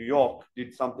line in New York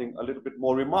did something a little bit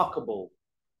more remarkable,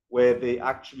 where they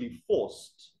actually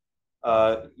forced,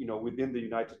 within the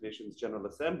United Nations General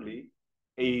Assembly,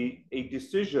 a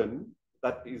decision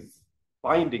that is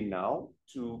binding now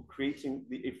to creating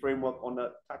a framework on a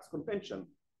tax convention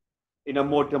in a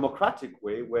more democratic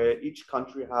way, where each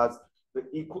country has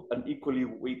an equally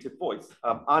weighted voice,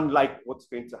 unlike what's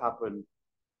going to happen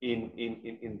in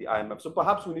the IMF. So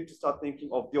perhaps we need to start thinking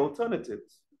of the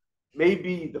alternatives.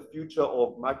 Maybe the future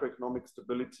of macroeconomic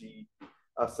stability,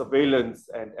 surveillance,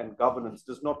 and governance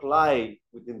does not lie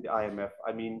within the IMF.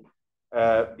 I mean,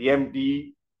 the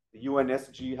MD, the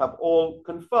UNSG have all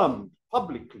confirmed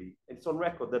publicly, it's on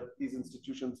record, that these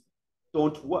institutions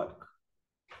don't work,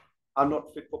 are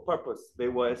not fit for purpose. They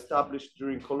were established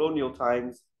during colonial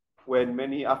times when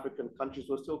many African countries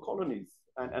were still colonies,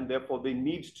 and therefore they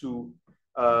need to,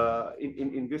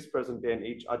 in this present day and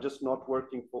age, are just not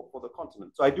working for the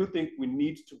continent. So I do think we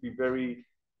need to be very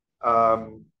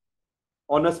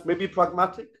honest, maybe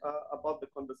pragmatic about the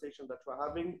conversation that we're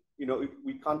having. You know, if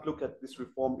we can't look at this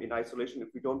reform in isolation if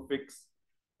we don't fix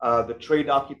the trade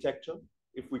architecture,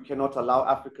 if we cannot allow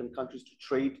African countries to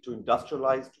trade, to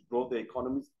industrialize, to grow their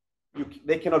economies,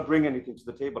 they cannot bring anything to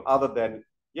the table other than,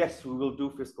 yes, we will do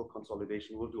fiscal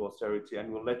consolidation, we'll do austerity,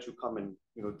 and we'll let you come and,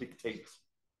 you know, dictate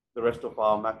the rest of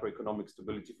our macroeconomic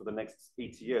stability for the next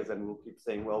 80 years. And we'll keep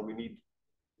saying, well, we need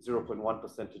 0.1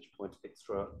 percentage point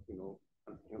extra, you know,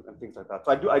 and things like that.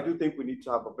 So I do think we need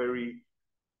to have a very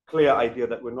clear idea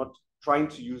that we're not trying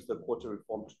to use the quota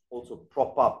reform to also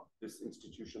prop up this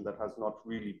institution that has not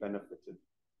really benefited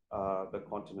the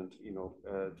continent, you know,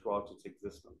 throughout its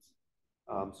existence.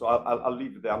 So I'll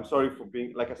leave it there. I'm sorry for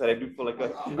being, like I said, I do feel like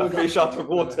a fish out of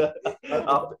water.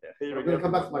 I'm going to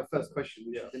come back to my first question,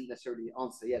 which I didn't necessarily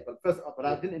answer yet. But first,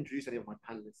 I didn't introduce any of my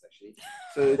panelists, actually.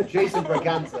 So Jason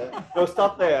Braganza. No,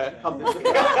 stop there.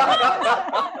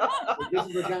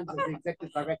 Jason Braganza is the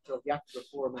Executive Director of the Africa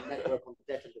Forum and Network on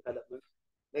Debt and Development.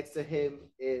 Next to him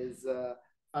is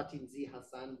Fatin Z.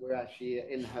 Hassan. We're actually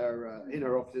in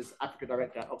her office, Africa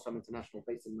Director at Oxfam International,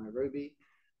 based in Nairobi.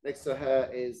 Next to her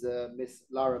is Miss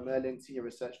Lara Merling, Senior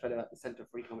Research Fellow at the Center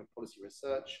for Economic Policy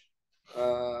Research.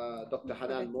 Dr.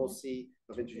 Hanan Morsi,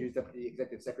 I've introduced, Deputy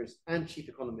Executive Secretary and Chief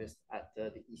Economist at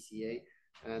the ECA.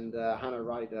 And Hannah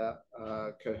Ryder,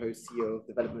 co-host, CEO of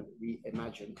Development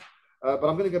Reimagined. But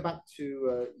I'm going to go back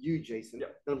to you, Jason. Yeah.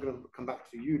 Then I'm going to come back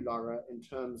to you, Lara, in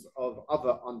terms of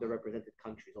other underrepresented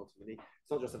countries, ultimately. It's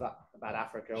not just about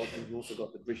Africa. Ultimately, we've also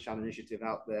got the Bridgetown Initiative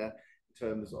out there in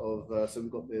terms of, so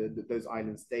we've got those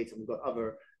island states, and we've got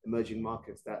other emerging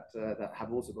markets that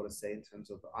have also got a say in terms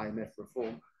of IMF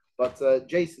reform. But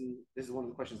Jason, this is one of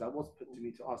the questions that was put to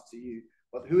me to ask to you,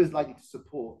 but who is likely to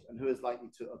support and who is likely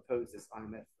to oppose this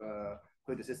IMF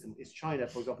quota system? Is China,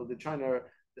 for example, the China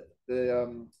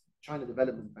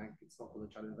Development Bank, it's not called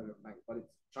the China Development Bank, but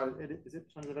it's China, is it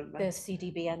China Development Bank? The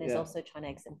CDBN is also China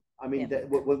Exim. I mean,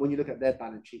 when you look at their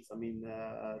balance sheets, I mean,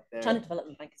 China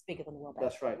Development Bank is bigger than the World Bank.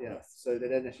 That's right, yeah. Yes. So they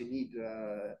don't actually need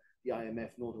the IMF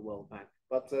nor the World Bank.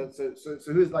 But so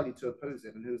who is likely to oppose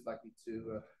it and who is likely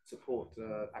to support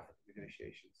African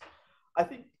negotiations? I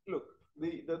think, look,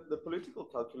 the political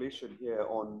calculation here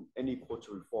on any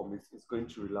quota reform is going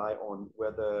to rely on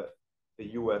whether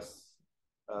the US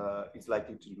is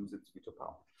likely to lose its veto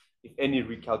power. If any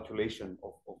recalculation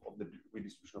of the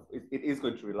redistribution of it is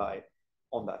going to rely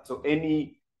on that. So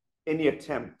any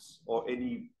attempt or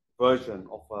any version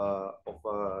of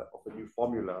a new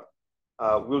formula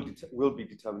will be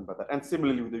determined by that. And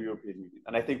similarly with the European Union.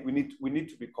 And I think we need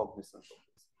to be cognizant of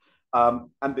this.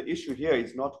 And the issue here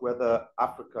is not whether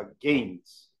Africa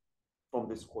gains from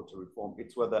this quota reform.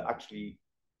 It's whether actually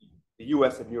the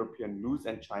US and European lose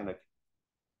and China.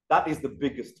 That is the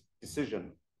biggest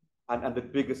decision and the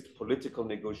biggest political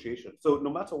negotiation. So no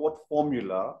matter what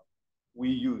formula we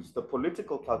use, the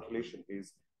political calculation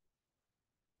is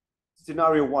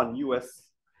scenario one,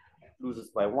 US loses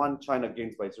by 1, China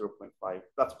gains by 0.5.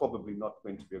 That's probably not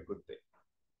going to be a good thing.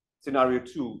 Scenario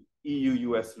 2,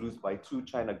 EU-US lose by 2,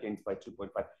 China gains by 2.5.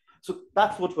 So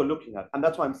that's what we're looking at. And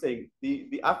that's why I'm saying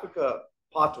the Africa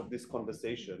part of this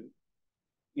conversation,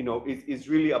 you know, is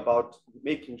really about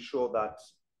making sure that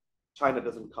China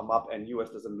doesn't come up and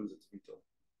US doesn't lose its veto.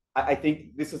 I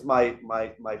think this is my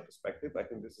perspective. I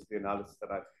think this is the analysis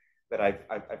that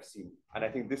I've seen. And I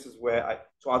think this is where,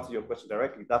 to answer your question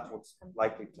directly, that's what's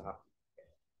likely to happen.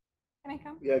 Can I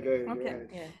come? Yeah, go. Okay.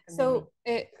 Yeah. So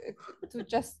to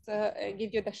just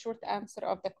give you the short answer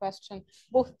of the question,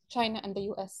 both China and the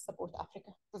US support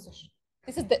Africa position.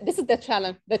 This is the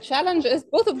challenge. The challenge is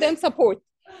both of them support.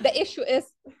 The issue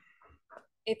is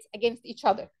it's against each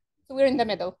other. So we're in the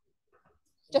middle.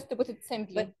 Just to put it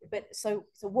simply. But so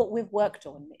what we've worked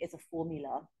on is a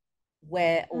formula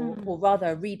where, or rather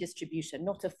a redistribution,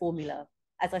 not a formula.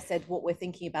 As I said, what we're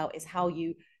thinking about is how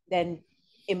you then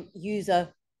use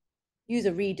a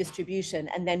redistribution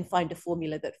and then find a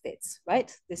formula that fits,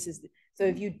 right? So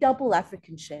if you double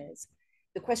African shares,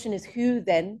 the question is who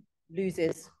then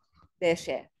loses their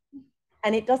share?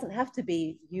 And it doesn't have to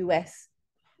be US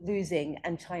losing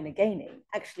and China gaining.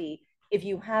 Actually, if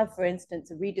you have, for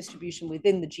instance, a redistribution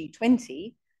within the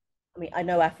G20, I mean, I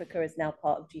know Africa is now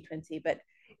part of G20, but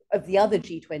of the other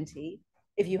G20,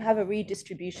 if you have a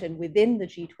redistribution within the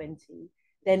G20,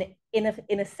 then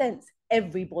in a sense,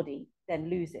 everybody then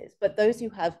loses. But those who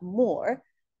have more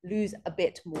lose a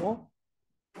bit more.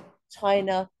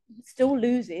 China still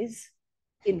loses,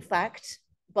 in fact,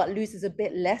 but loses a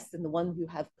bit less than the one who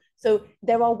have. So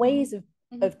there are ways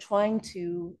of trying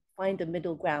to find a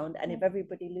middle ground, and if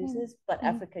everybody loses but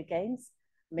Africa gains,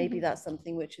 maybe that's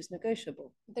something which is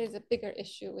negotiable. There's a bigger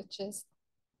issue, which is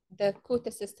the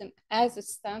quota system as it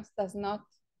stands does not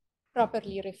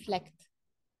properly reflect,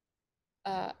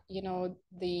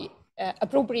 the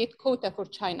appropriate quota for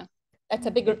China. That's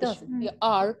a bigger issue. They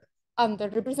are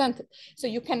underrepresented. So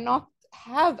you cannot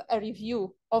have a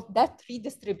review of that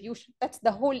redistribution. That's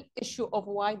the whole issue of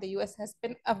why the US has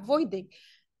been avoiding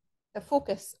the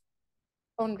focus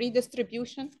on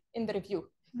redistribution in the review,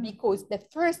 because the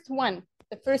first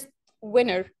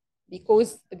winner,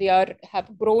 because they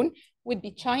have grown, would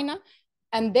be China,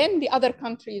 and then the other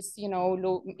countries,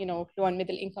 low and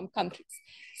middle income countries.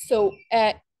 So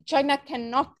China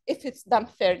cannot, if it's done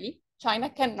fairly, China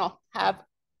cannot have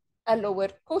a lower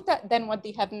quota than what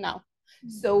they have now.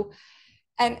 So,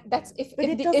 and that's if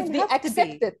they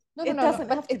accept it. It doesn't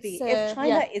have to be. If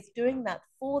China is doing that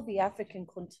for the African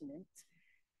continent,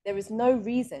 there is no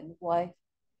reason why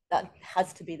that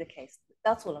has to be the case.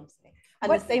 That's all I'm saying.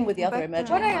 And the same with the other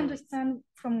emerging What I economies. understand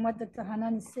from what Dr.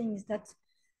 Hanan is saying is that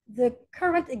the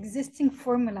current existing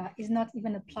formula is not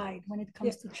even applied when it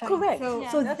comes to China. Correct.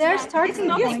 So their starting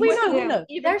point, yes, we know.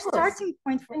 Their starting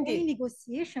point for any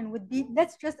negotiation would be,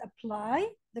 let's just apply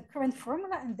the current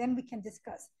formula and then we can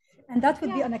discuss. And that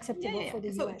would be unacceptable for the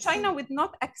US. So China would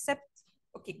not accept,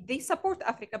 they support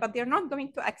Africa, but they're not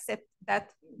going to accept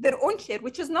that their own share,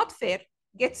 which is not fair,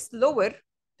 gets lower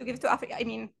to give to Africa. I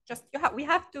mean, we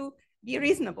have to be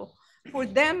reasonable. For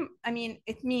them, I mean,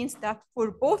 it means that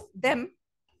for both them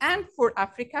and for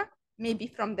Africa, maybe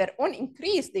from their own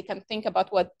increase, they can think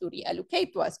about what to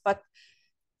reallocate to us. But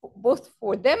both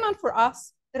for them and for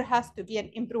us, there has to be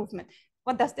an improvement.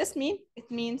 What does this mean?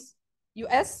 It means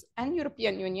US and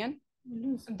European Union,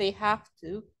 they have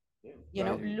to,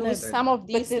 lose some of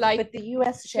these. But the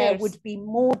US share would be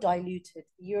more diluted.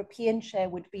 The European share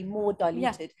would be more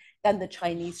diluted than the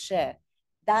Chinese share.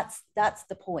 That's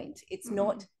the point. It's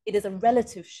not. It is a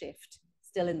relative shift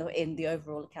still in the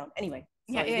overall account. Anyway.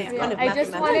 Kind of I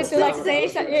just wanted to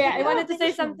I wanted to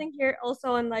say something here also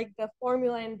on like the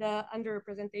formula and the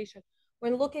underrepresentation.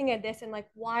 When looking at this and like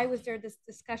why was there this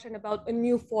discussion about a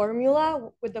new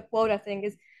formula with the quota thing,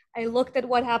 is I looked at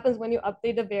what happens when you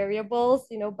update the variables,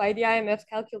 by the IMF's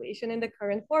calculation in the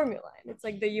current formula. And it's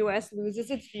like the US loses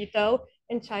its veto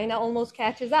and China almost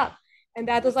catches up. And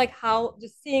that was like how,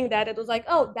 just seeing that, it was like,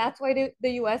 oh, that's why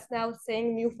the US now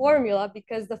saying new formula,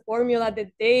 because the formula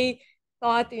that they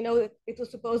thought, it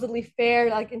was supposedly fair,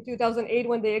 like in 2008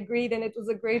 when they agreed and it was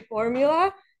a great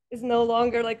formula, is no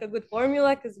longer like a good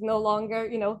formula because no longer,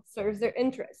 serves their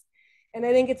interest. And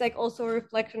I think it's like also a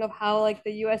reflection of how like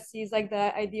the US sees like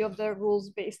the idea of the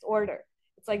rules-based order.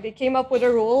 It's like they came up with a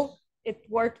rule, it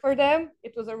worked for them,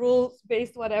 it was a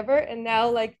rules-based whatever, and now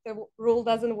like the rule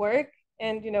doesn't work,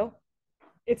 and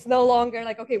it's no longer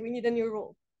like, okay, we need a new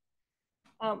rule.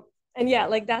 And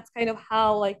like that's kind of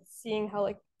how like seeing how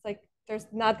like it's like there's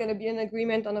not going to be an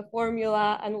agreement on a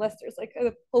formula unless there's like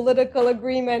a political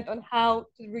agreement on how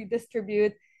to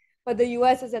redistribute. But the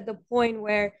US is at the point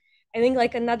where I think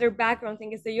like another background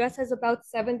thing is the US has about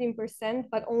 17%,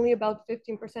 but only about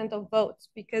 15% of votes,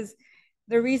 because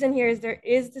the reason here is there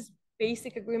is this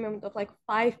basic agreement of like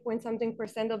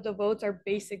 5-point-something% of the votes are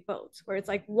basic votes, where it's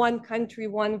like one country,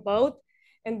 one vote,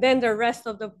 and then the rest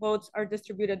of the votes are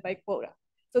distributed by quota.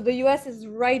 So the US is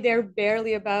right there,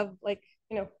 barely above like,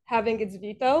 having its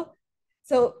veto.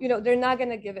 So, they're not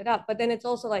going to give it up. But then it's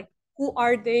also like, who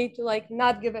are they to like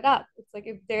not give it up? It's like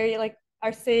if they like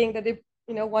are saying that they,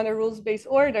 want a rules-based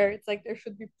order, it's like there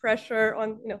should be pressure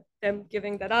on, them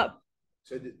giving that up.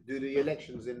 So do the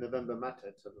elections in November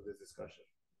matter to some of this discussion?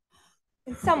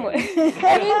 In some way.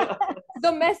 I mean,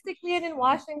 domestically and in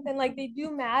Washington, like they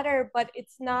do matter, but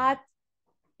it's not,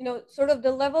 sort of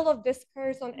the level of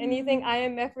discourse on anything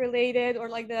IMF related or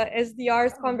like the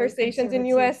SDR's conversations in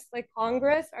US like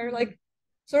Congress are like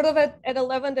sort of at a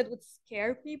level that would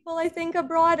scare people, I think,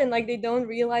 abroad. And like they don't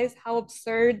realize how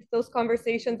absurd those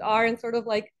conversations are, and sort of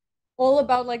like all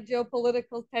about like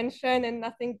geopolitical tension and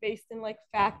nothing based in like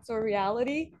facts or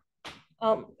reality.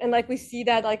 And like we see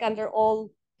that like under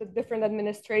all the different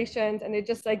administrations, and it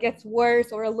just like gets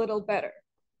worse or a little better.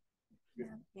 So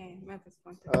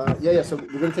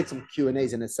we're going to take some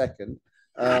Q&As in a second.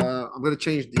 I'm going to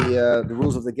change the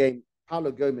rules of the game.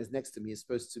 Paulo Gomez next to me is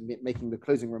supposed to be making the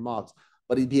closing remarks,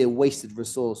 but it'd be a wasted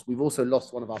resource. We've also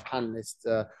lost one of our panelists,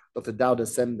 Dr. Dauda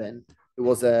Semben, who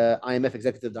was an IMF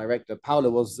executive director. Paulo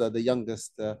was the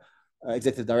youngest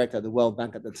executive director at the World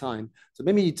Bank at the time. So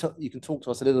maybe you can talk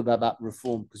to us a little bit about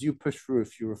reform, because you pushed through a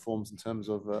few reforms in terms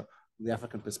of the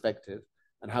African perspective,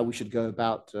 and how we should go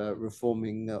about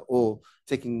reforming or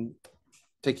taking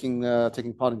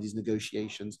part in these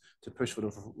negotiations to push for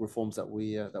the reforms that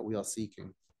we are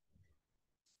seeking.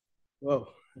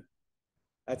 Well,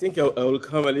 I think I will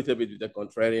come a little bit with a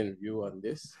contrarian view on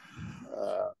this.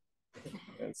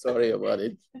 And sorry about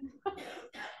it.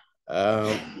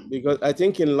 Because I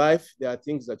think in life, there are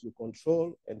things that you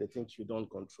control and the things you don't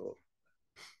control.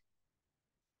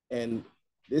 And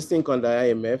this thing on the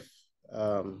IMF,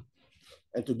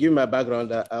 and to give my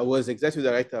background, I was executive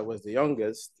director, I was the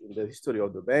youngest in the history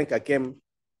of the bank. I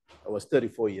was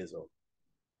 34 years old.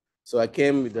 So I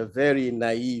came with a very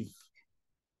naive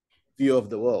view of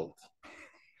the world.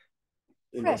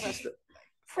 Fresh.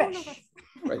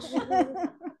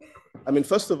 I mean,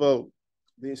 first of all,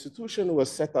 the institution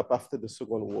was set up after the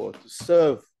Second War to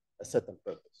serve a certain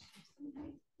purpose.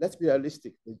 Let's be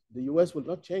realistic. The US will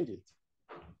not change it.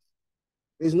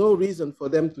 There's no reason for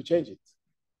them to change it.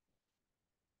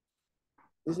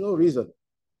 There's no reason.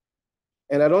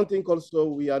 And I don't think also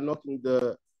we are knocking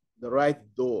the right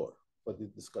door for this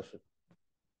discussion.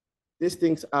 These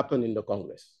things happen in the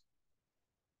Congress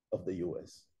of the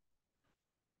US.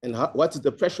 And what's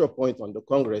the pressure point on the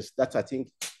Congress? That I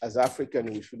think as African,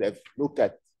 we should have looked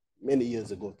at many years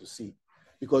ago to see.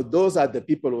 Because those are the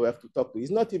people we have to talk to.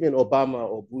 It's not even Obama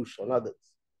or Bush or others.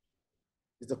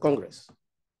 It's the Congress.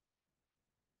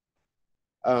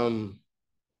 And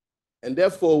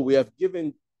therefore, we have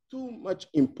given too much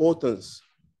importance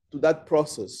to that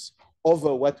process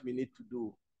over what we need to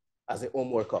do as a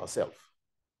homework ourselves.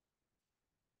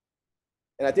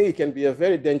 And I think it can be a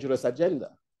very dangerous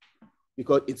agenda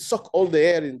because it sucks all the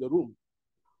air in the room,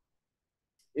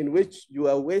 in which you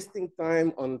are wasting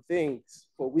time on things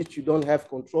for which you don't have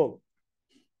control.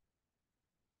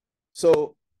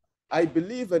 So I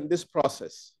believe in this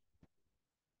process.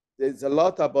 There's a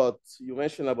lot about, you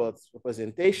mentioned about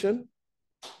representation,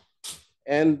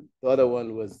 and the other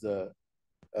one was the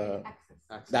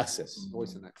access.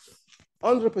 Voice and access.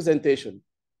 On representation,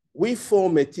 we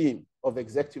formed a team of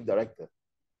executive directors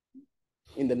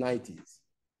in the 90s,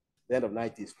 the end of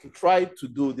 90s, to try to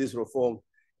do this reform.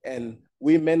 And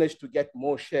we managed to get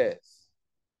more shares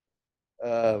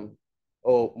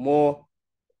or more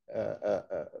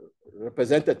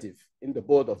representative in the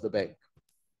board of the bank.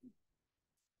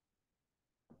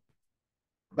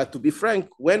 But to be frank,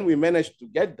 when we managed to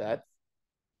get that,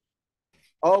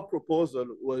 our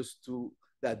proposal was to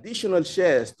the additional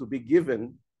shares to be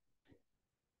given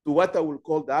to what I will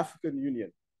call the African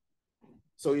Union.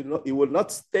 So it will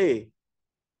not stay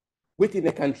within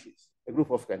a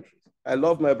group of countries. I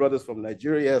love my brothers from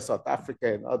Nigeria, South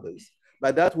Africa, and others,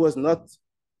 but that was not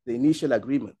the initial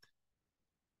agreement.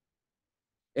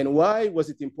 And why was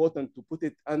it important to put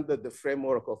it under the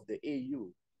framework of the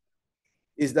AU?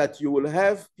 Is that you will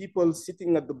have people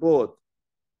sitting at the board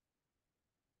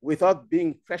without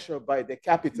being pressured by the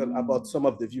capital about some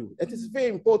of the view. It is very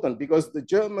important because the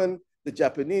German, the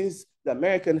Japanese, the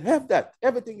American have that.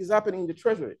 Everything is happening in the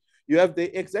treasury. You have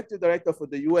the executive director for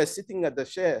the US sitting at the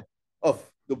chair of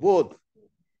the board,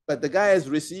 but the guy has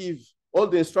received all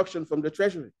the instruction from the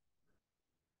treasury.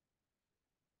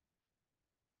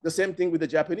 The same thing with the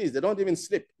Japanese. They don't even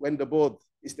sleep when the board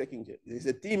is taking it. There's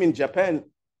a team in Japan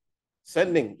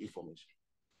sending information.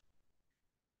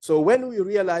 So when we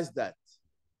realized that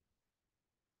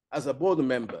as a board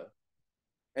member,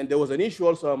 and there was an issue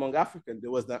also among Africans, there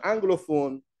was the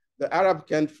Anglophone, the Arab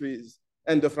countries,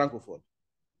 and the Francophone.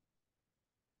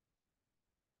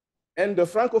 And the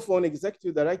Francophone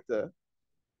executive director,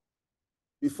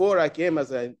 before I came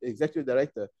as an executive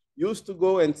director, used to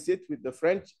go and sit with the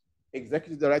French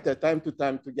executive director time to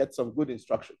time to get some good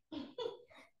instruction.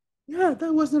 Yeah,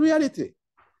 that was the reality.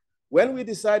 When we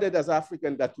decided as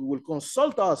Africans that we will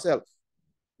consult ourselves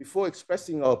before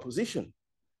expressing our position,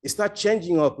 it started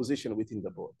changing our position within the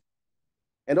board.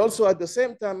 And also at the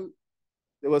same time,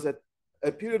 there was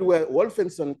a period where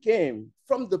Wolfenson came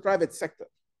from the private sector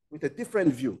with a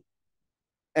different view,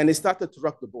 and he started to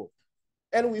rock the boat.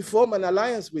 And we formed an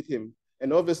alliance with him.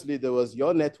 And obviously there was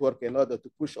your network in order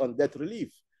to push on debt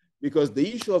relief, because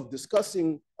the issue of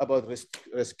discussing about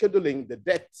rescheduling the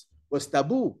debt was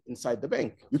taboo inside the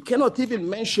bank. You cannot even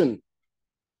mention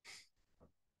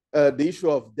the issue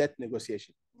of debt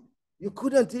negotiation. You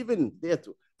couldn't even dare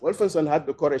to. Wolfenson had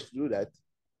the courage to do that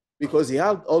because he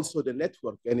had also the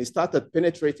network, and he started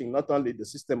penetrating not only the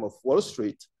system of Wall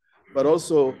Street, but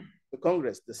also the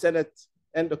Congress, the Senate,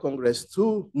 and the Congress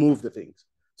to move the things.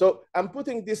 So I'm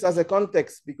putting this as a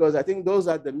context because I think those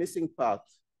are the missing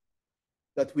parts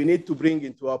that we need to bring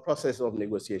into our process of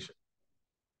negotiation.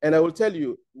 And I will tell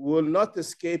you, we will not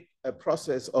escape a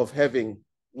process of having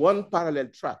one parallel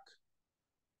track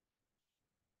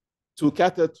to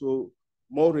cater to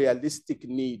more realistic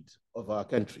need of our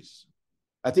countries.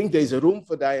 I think there's a room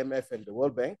for the IMF and the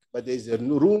World Bank, but there's a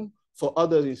room for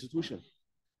other institutions.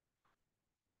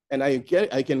 And I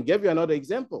can give you another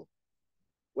example.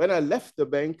 When I left the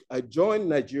bank, I joined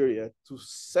Nigeria to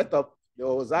set up, I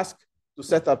was asked to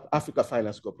set up Africa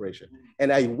Finance Corporation.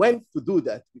 And I went to do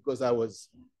that because I was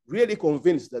really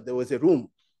convinced that there was a room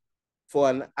for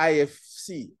an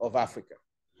IFC of Africa.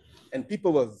 And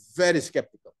people were very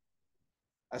skeptical.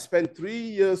 I spent 3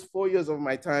 years, 4 years of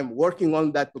my time working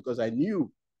on that because I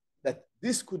knew that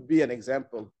this could be an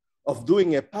example of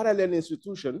doing a parallel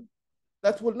institution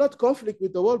that will not conflict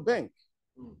with the World Bank.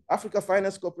 Africa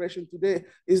Finance Corporation today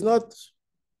is not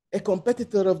a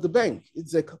competitor of the bank.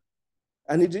 It's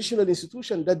an additional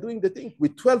institution that's doing the thing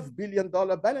with $12 billion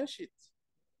balance sheet.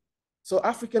 So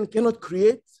African cannot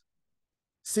create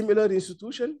similar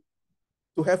institution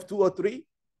to have 2 or 3.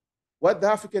 What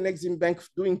the African Exim Bank is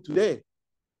doing today,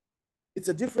 it's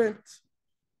a different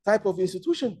type of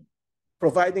institution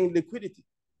providing liquidity.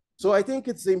 So I think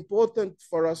it's important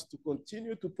for us to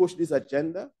continue to push this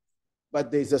agenda, but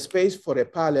there's a space for a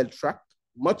parallel track,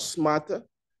 much smarter,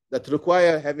 that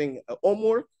require having a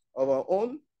homework of our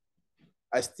own.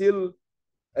 I still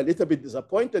a little bit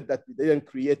disappointed that we didn't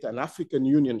create an African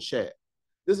Union share.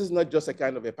 This is not just a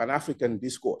kind of a Pan-African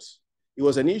discourse. It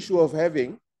was an issue of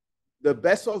having the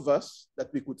best of us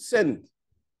that we could send,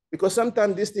 because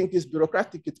sometimes this thing is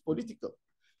bureaucratic, it's political.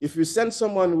 If you send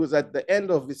someone who's at the end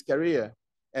of his career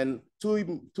and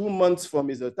two months from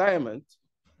his retirement,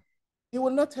 he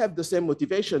will not have the same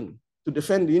motivation to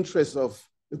defend the interests of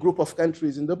the group of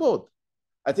countries in the board.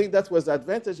 I think that was the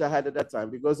advantage I had at that time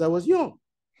because I was young.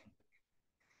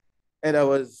 And I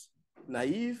was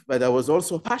naive, but I was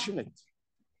also passionate.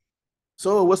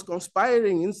 So I was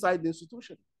conspiring inside the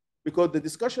institution because the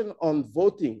discussion on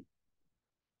voting,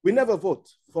 we never vote.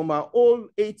 From our all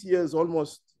 8 years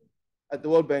almost at the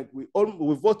World Bank, we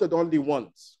voted only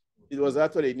once. It was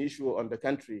actually an issue on the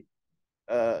country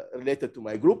related to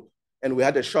my group. And we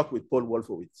had a shock with Paul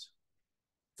Wolfowitz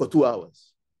for 2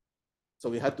 hours. So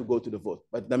we had to go to the vote.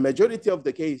 But the majority of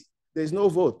the case, there's no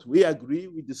vote. We agree,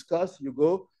 we discuss, you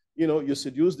go, you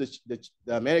seduce the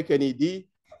American ED,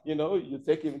 you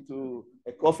take him to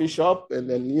a coffee shop, and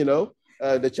then,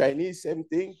 the Chinese, same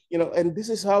thing, and this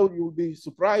is how you'll be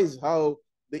surprised how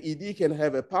the ED can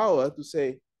have a power to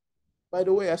say, by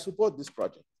the way, I support this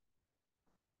project.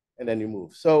 And then you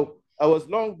move. So I was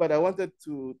long, but I wanted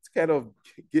to kind of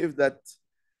give that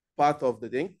part of the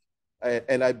thing.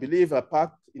 And I believe a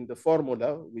part in the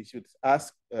formula, we should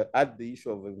add the issue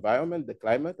of environment, the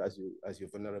climate as your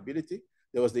vulnerability.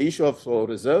 There was the issue of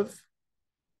reserve.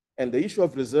 And the issue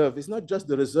of reserve is not just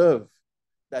the reserve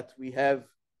that we have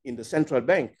in the central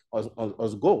bank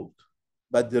as gold,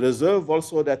 but the reserve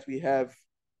also that we have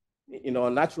in our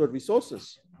natural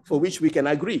resources for which we can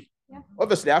agree. Yeah.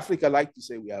 Obviously, Africa like to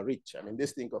say we are rich. I mean,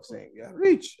 this thing of saying we are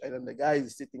rich, and then the guy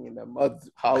is sitting in a mud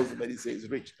house, but he says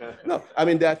rich. No, I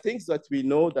mean, there are things that we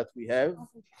know that we have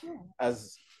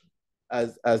as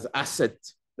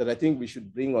assets that I think we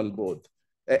should bring on board.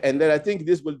 And then I think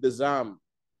this will disarm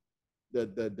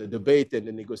the debate and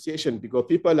the negotiation, because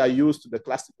people are used to the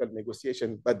classical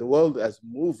negotiation, but the world has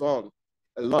moved on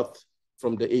a lot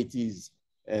from the 80s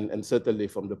and certainly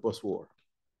from the post-war.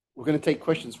 We're going to take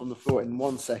questions from the floor in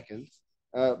 1 second,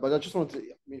 but I just wanted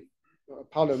to,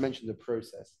 Paolo mentioned the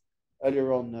process.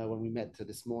 Earlier on when we met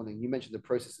this morning, you mentioned the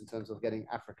process in terms of getting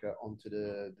Africa onto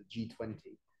the G20.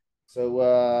 So,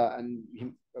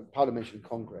 Paolo mentioned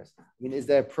Congress. I mean, is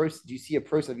there a process? Do you see a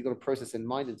process? Have you got a process in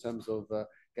mind in terms of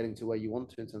getting to where you want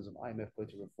to, in terms of IMF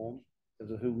quota reform, in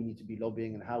terms of who we need to be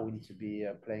lobbying and how we need to be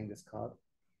playing this card?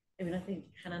 I mean, I think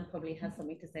Hanan probably has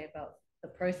something to say about the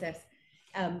process.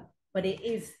 But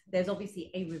there's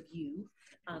obviously a review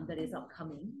that is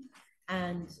upcoming.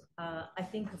 And I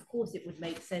think, of course, it would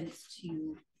make sense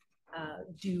to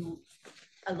do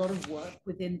a lot of work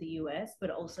within the US, but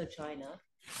also China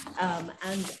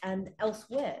and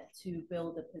elsewhere to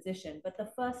build a position. But the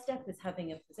first step is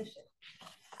having a position.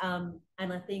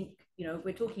 And I think,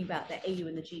 we're talking about the AU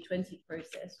and the G20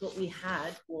 process. What we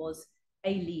had was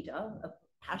a leader, a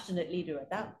passionate leader at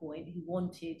that point, who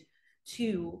wanted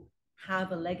to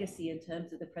have a legacy in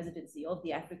terms of the presidency of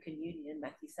the African Union,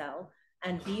 Macky Sall,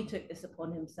 and he took this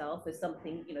upon himself as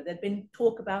something, there'd been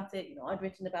talk about it, I'd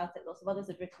written about it, lots of others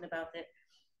had written about it,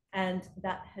 and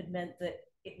that had meant that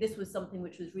this was something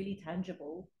which was really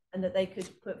tangible and that they could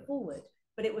put forward.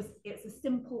 But it's a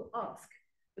simple ask.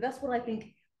 But that's what I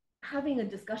think, having a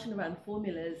discussion around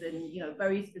formulas and,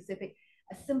 very specific,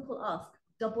 a simple ask,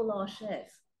 double our shares,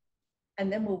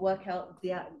 and then we'll work out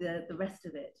the rest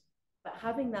of it. But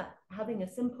having a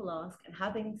simple ask and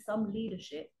having some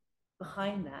leadership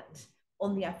behind that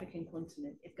on the African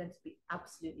continent is going to be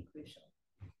absolutely crucial.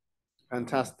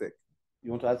 Fantastic. You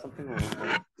want to add something?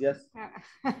 Yes?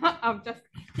 I'm just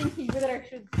thinking whether I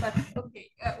should, but okay.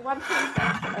 One thing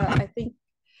that I think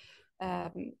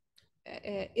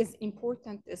is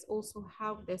important is also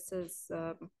how this is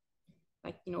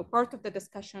like, you know, part of the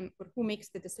discussion, or who makes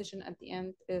the decision at the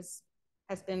end has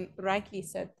been rightly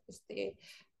said, is the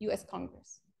US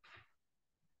Congress.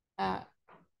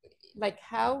 Like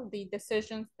how the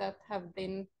decisions that have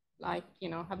been, like, you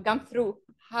know, have gone through,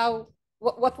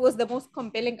 what was the most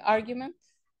compelling argument?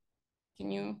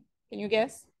 Can you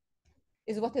guess?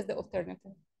 Is what is the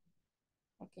alternative?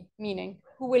 Okay, meaning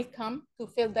who will come to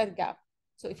fill that gap?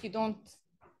 So if you don't,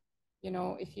 you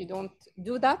know, if you don't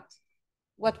do that,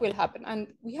 what will happen? And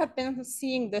we have been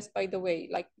seeing this, by the way,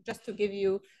 like just to give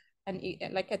you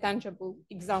like a tangible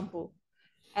example.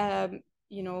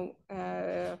 You know,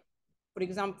 for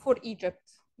example, for Egypt,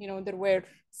 you know, there were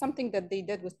something that they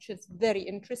did which is very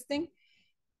interesting.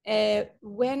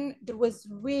 When there was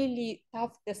really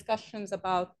tough discussions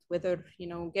about whether, you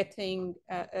know, getting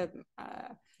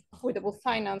affordable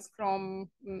finance from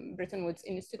Bretton Woods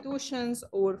institutions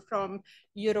or from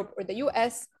Europe or the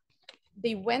US,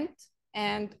 they went,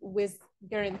 and with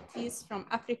guarantees from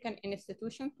African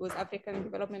institutions, was African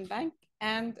Development Bank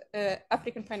and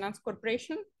African Finance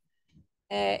Corporation,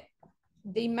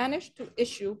 they managed to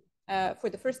issue for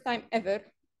the first time ever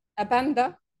a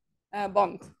Banda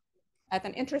bond at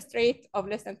an interest rate of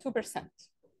less than 2%,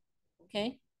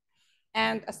 okay?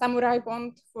 And a Samurai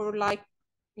bond for like,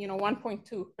 you know,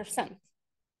 1.2%.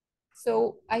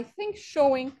 So I think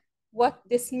showing what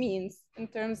this means in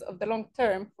terms of the long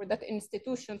term for that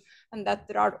institution, and that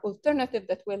there are alternatives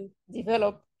that will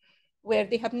develop where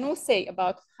they have no say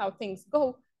about how things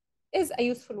go, is a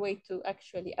useful way to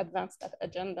actually advance that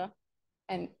agenda.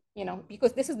 And, you know,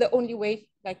 because this is the only way,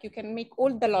 like, you can make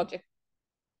all the logic,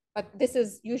 but this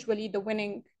is usually the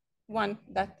winning one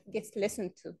that gets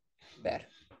listened to there.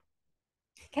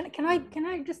 Can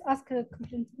I just ask a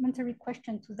complementary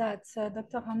question to that,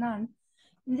 Dr. Hanan?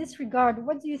 In this regard,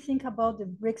 what do you think about the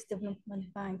BRICS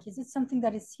Development Bank? Is it something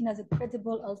that is seen as a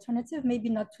credible alternative? Maybe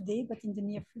not today, but in the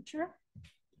near future?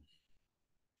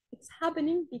 It's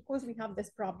happening because we have this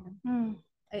problem.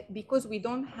 Because we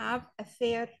don't have a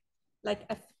fair, like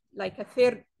a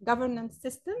fair governance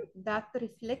system that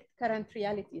reflect current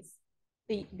realities.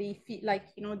 They feel like,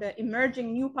 you know, the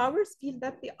emerging new powers feel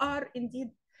that they are indeed,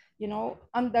 you know,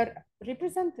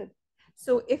 underrepresented.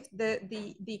 So if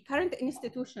the current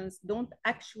institutions don't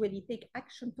actually take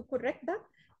action to correct that,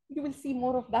 you will see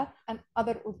more of that and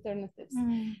other alternatives.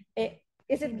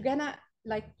 Is it gonna,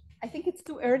 like, I think it's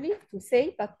too early to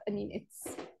say, but I mean,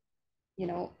 it's, you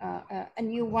know, a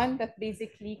new one that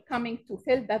basically coming to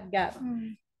fill that gap.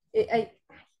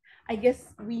 I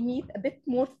guess we need a bit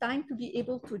more time to be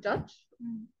able to judge.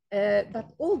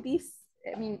 But all these,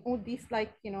 I mean, all these,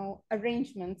 like, you know,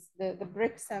 arrangements, the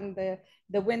BRICS and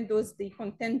the windows, the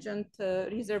contingent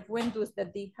reserve windows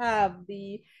that they have,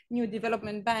 the new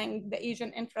development bank, the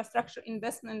Asian Infrastructure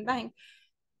Investment Bank.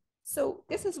 So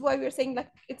this is why we're saying,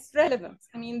 like, it's relevant.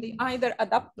 I mean, they either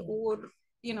adapt or,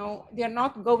 you know, they're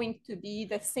not going to be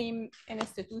the same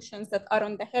institutions that are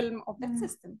on the helm of that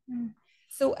system.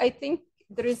 So I think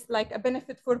there is like a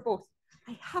benefit for both.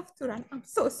 I have to run. I'm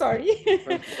so sorry.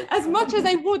 As much as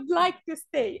I would like to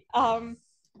stay.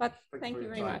 But thank you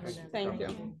very much. Thank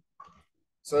you.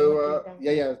 So,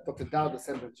 Dr. Dao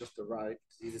December just arrived.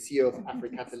 He's the CEO of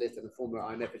AfriCatalyst and a former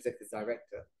IMF Executive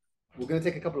Director. We're going to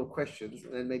take a couple of questions,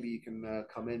 and then maybe you can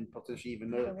come in, potentially even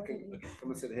know,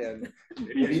 come and sit here. And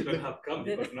you shouldn't have come,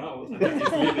 because now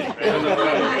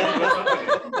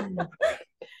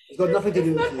it's got nothing to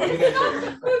do with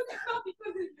you.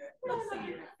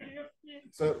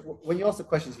 So when you ask the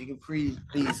questions, you can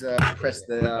please press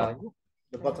the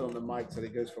button on the mic so that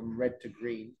it goes from red to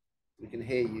green. We can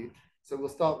hear you. So we'll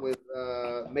start with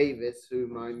Mavis,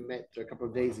 whom I met a couple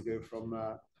of days ago from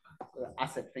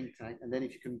Asset Think Tank. And then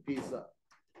if you can please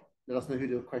let us know who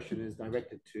the question is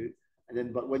directed to. And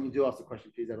then, but when you do ask the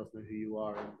question, please let us know who you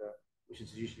are and which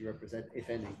institution you represent, if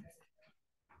any.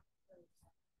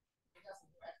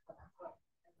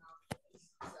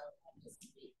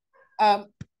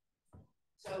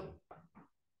 So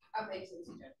I'm Mason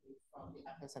from the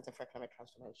African Center for Economic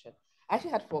Transformation. I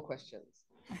actually had 4 questions,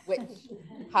 which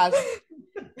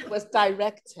was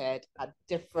directed at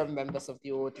different members of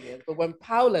the audience. But when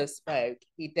Paolo spoke,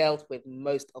 he dealt with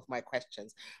most of my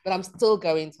questions. But I'm still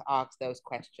going to ask those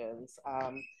questions.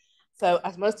 So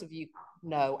as most of you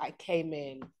know, I came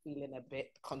in feeling a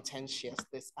bit contentious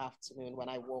this afternoon when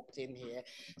I walked in here.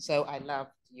 So I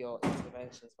loved your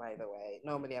interventions, by the way.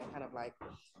 Normally I'm kind of like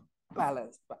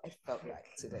balanced, but I felt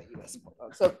like today you were spot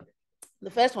on. So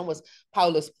The first one was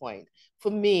Paula's point. For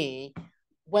me,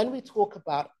 when we talk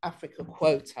about Africa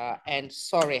Quota, and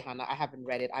sorry, Hannah, I haven't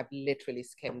read it, I've literally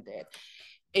skimmed it.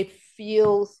 It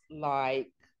feels like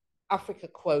Africa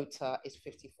Quota is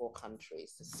 54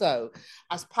 countries. So,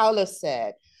 as Paula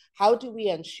said, how do we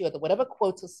ensure that whatever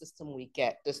quota system we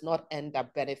get does not end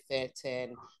up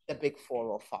benefiting the big 4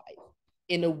 or 5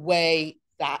 in a way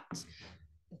that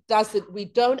we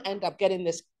don't end up getting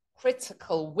this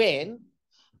critical win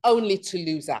only to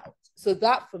lose out. So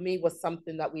that for me was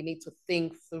something that we need to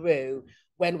think through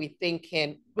when we're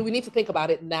thinking, but we need to think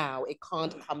about it now. It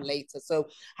can't come later. So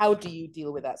how do you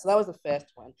deal with that? So that was the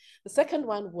first one. The second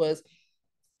one was,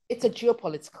 it's a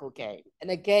geopolitical game.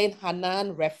 And again,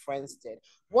 Hanan referenced it.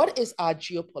 What is our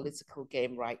geopolitical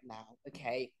game right now?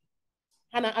 Okay.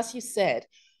 Hannah, as you said,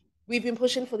 we've been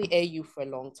pushing for the AU for a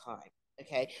long time.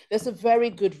 Okay. There's a very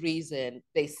good reason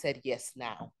they said yes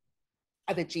now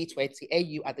at the G20,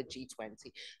 AU at the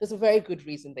G20. There's a very good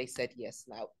reason they said yes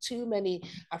now. Too many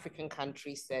African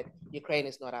countries said Ukraine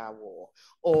is not our war,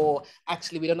 or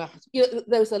actually we don't have to,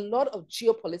 there's a lot of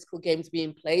geopolitical games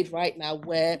being played right now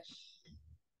where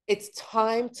it's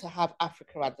time to have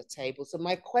Africa at the table. So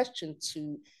my question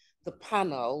to the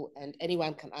panel, and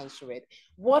anyone can answer it,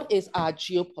 what is our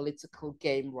geopolitical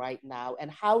game right now, and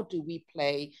how do we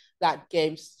play that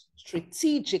game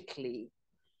strategically,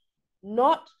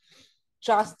 not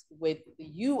just with the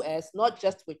US, not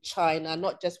just with China,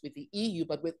 not just with the EU,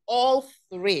 but with all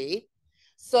three,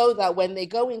 so that when they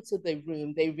go into the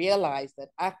room, they realize that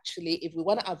actually, if we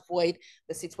want to avoid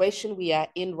the situation we are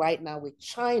in right now with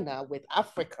China, with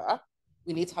Africa,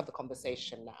 we need to have the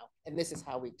conversation now. And this is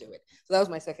how we do it. So that was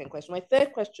my second question. My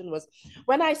third question was,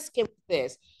 when I skipped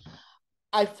this,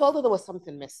 I felt that there was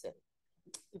something missing.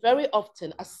 Very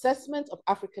often, assessment of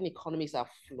African economies are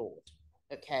flawed.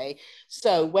 Okay,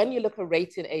 so when you look at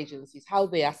rating agencies, how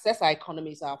they assess our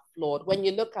economies are flawed. When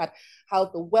you look at how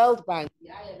the World Bank, the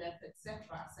IMF, etc.,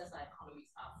 assess our economies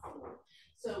are flawed.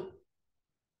 So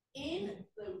in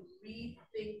the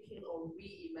rethinking or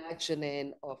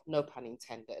reimagining of, no pun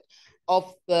intended,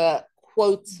 of the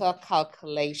quota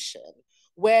calculation,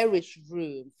 where is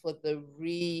room for the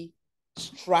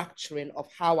restructuring of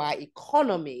how our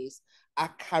economies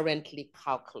are currently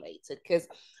calculated? Because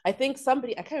I think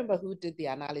somebody, I can't remember who did the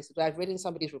analysis, but I've read in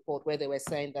somebody's report where they were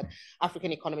saying that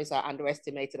African economies are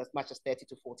underestimated as much as 30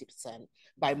 to 40%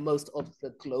 by most of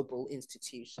the global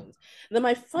institutions. And then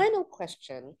my final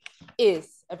question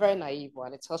is a very naive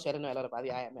one. It tells you I don't know a lot about the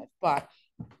IMF, but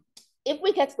if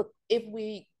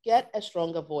we get a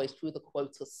stronger voice through the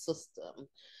quota system,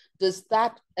 does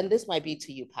that, and this might be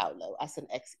to you, Paolo, as an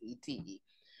ex-ED,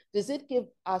 does it give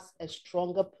us a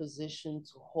stronger position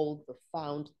to hold the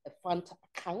fund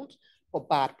account for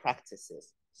bad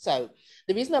practices? So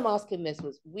the reason I'm asking this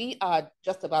was, we are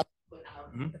just about to put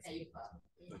out the paper,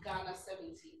 Ghana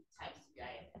 17 times the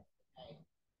IMF. Okay?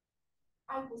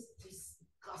 I was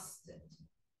disgusted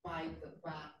by the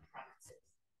bad practice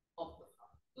of the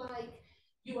fund. Like,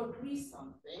 you agree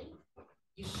something,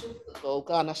 you shift the goal,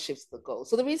 Ghana shifts the goal.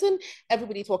 So the reason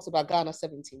everybody talks about Ghana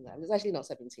 17 times, it's actually not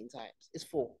 17 times, it's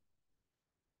 4.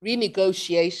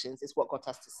 Renegotiations is what got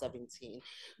us to 17.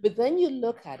 But then you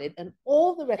look at it and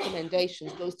all the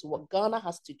recommendations goes to what Ghana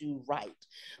has to do right.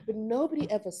 But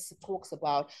nobody ever talks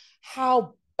about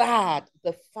how bad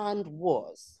the fund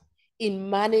was in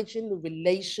managing the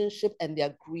relationship and the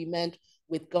agreement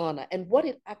with Ghana, and what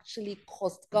it actually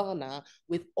cost Ghana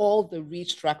with all the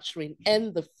restructuring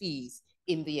and the fees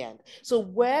in the end. So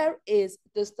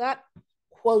does that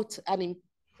quote, an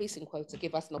increasing quota,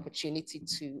 give us an opportunity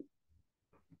to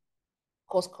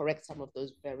course correct some of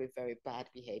those very, very bad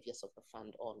behaviors of the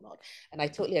fund or not? And I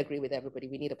totally agree with everybody.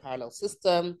 We need a parallel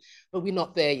system, but we're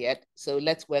not there yet. So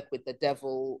let's work with the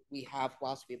devil we have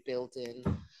whilst we're building,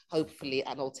 hopefully,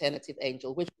 an alternative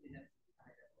angel, which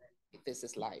if this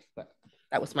is life. But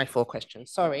that was my 4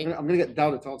 questions. Sorry. I'm going to get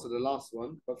Dowda to answer the last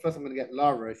one, but first I'm going to get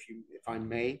Lara, if I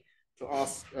may, to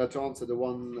answer the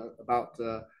one about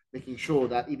making sure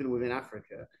that even within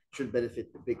Africa should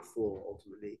benefit the big 4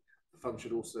 ultimately. The fund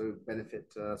should also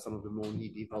benefit some of the more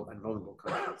needy and vulnerable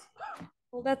countries.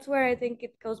 Well, that's where I think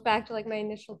it goes back to like my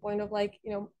initial point of like,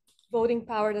 voting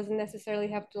power doesn't necessarily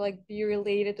have to like be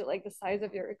related to like the size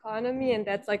of your economy, and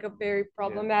that's like a very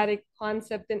problematic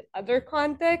concept in other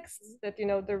contexts, that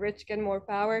the rich get more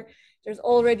power. There's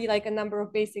already like a number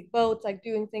of basic votes, like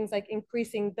doing things like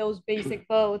increasing those basic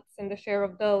votes and the share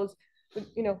of those would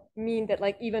mean that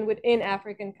like even within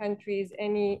African countries,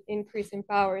 any increase in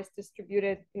power is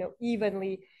distributed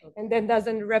evenly, and then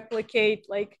doesn't replicate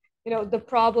like the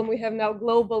problem we have now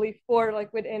globally for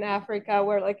like within Africa,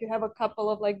 where like you have a couple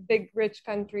of like big rich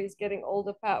countries getting all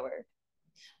the power.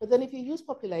 But then if you use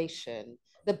population,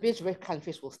 the rich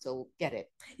countries will still get it.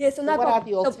 Yeah, so, What are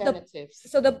the alternatives?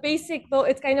 So the basic vote,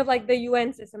 it's kind of like the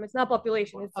UN system. It's not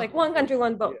population. It's like one country,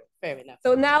 one vote. Fair enough.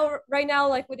 So now, right now,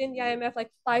 like within the IMF,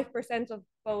 like 5% of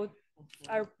votes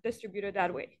are distributed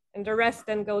that way. And the rest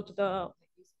then go to the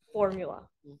formula.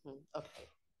 Okay.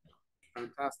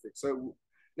 Fantastic. So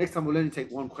next time we'll only take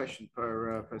one question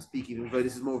per speaking, although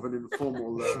this is more of an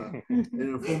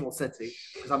informal setting,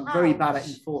 because I'm very bad at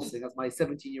enforcing. As my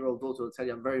 17-year-old daughter will tell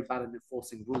you, I'm very bad at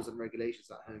enforcing rules and regulations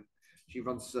at home. She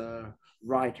runs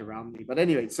riot around me. But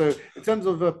anyway, so in terms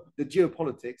of the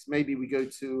geopolitics, maybe we go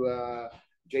to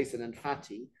Jason and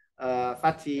Fatih.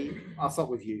 Fatih, I'll start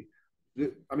with you.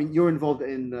 I mean, you're involved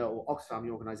in, or Oxfam,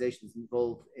 your organization is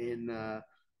involved in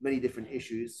many different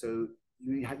issues. So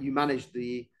you manage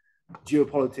the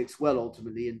geopolitics well,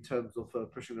 ultimately, in terms of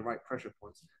pushing the right pressure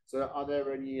points. So are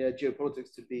there any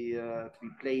geopolitics to be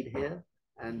played here?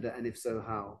 And if so,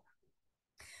 how?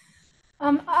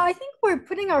 I think we're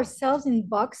putting ourselves in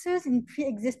boxes, in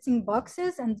pre-existing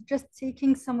boxes, and just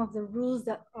taking some of the rules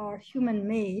that are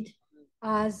human-made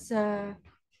as,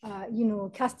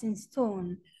 cast in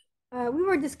stone. We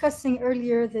were discussing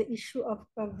earlier the issue of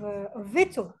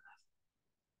veto,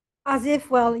 as if,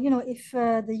 well, if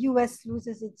the US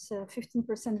loses its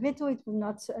 15% veto, it will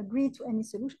not agree to any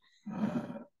solution.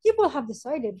 People have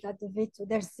decided that the veto,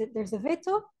 there's a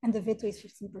veto, and the veto is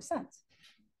 15%.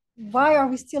 Why are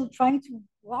we still trying to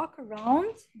walk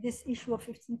around this issue of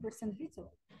 15% veto?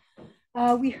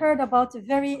 We heard about a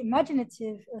very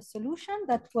imaginative solution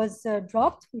that was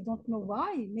dropped. We don't know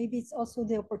why. Maybe it's also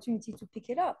the opportunity to pick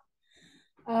it up.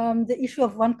 The issue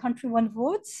of one country, one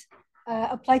vote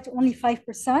applied to only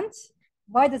 5%.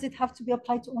 Why does it have to be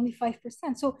applied to only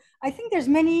 5%? So I think there's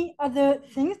many other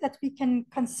things that we can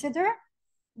consider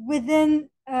within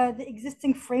the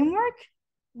existing framework,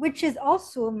 which is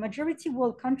also majority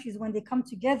world countries, when they come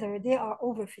together, they are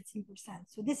over 15%.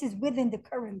 So this is within the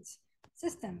current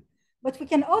system. But we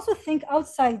can also think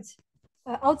outside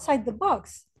the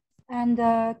box and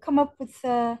come up with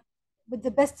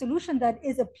the best solution that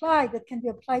is applied, that can be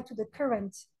applied to the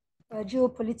current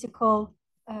geopolitical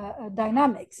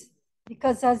dynamics.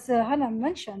 Because as Hannah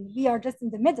mentioned, we are just in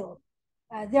the middle.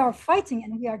 They are fighting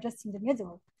and we are just in the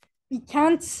middle.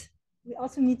 We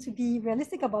also need to be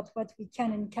realistic about what we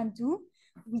can and can't do.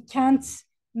 We can't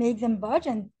make them budge,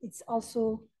 and it's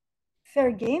also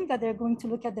fair game that they're going to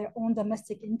look at their own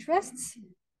domestic interests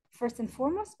first and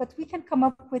foremost, but we can come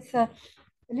up with a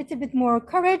little bit more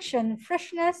courage and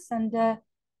freshness and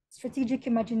strategic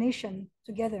imagination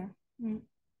together.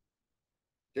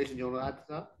 Jason, you want to add to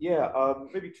that? Yeah,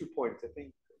 maybe 2 points. I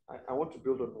think I want to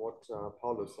build on what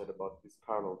Paulo said about these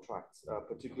parallel tracks,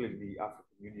 particularly in the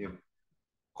African Union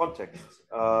context.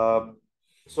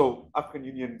 So African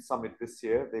Union Summit this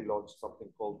year, they launched something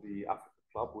called the Africa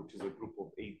Club, which is a group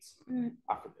of 8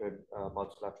 African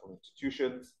multilateral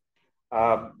institutions.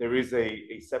 There is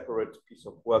a separate piece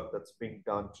of work that's being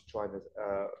done to try and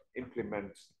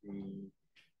implement the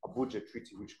Abuja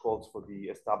Treaty, which calls for the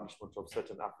establishment of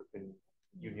certain African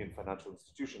Union financial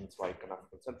institutions like an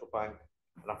African Central Bank,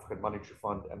 an African Monetary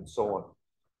Fund, and so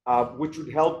on, which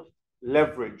would help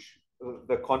leverage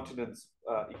the continent's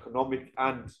economic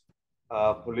and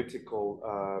political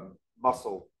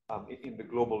muscle in the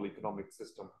global economic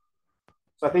system.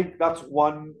 So I think that's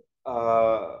one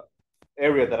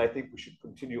area that I think we should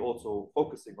continue also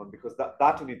focusing on, because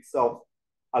that in itself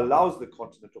allows the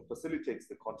continent, or facilitates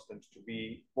the continent, to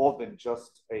be more than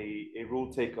just a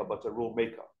rule taker, but a rule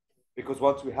maker. Because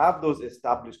once we have those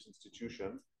established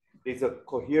institutions, there's a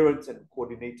coherent and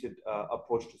coordinated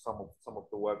approach to some of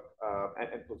the work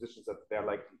and positions that they're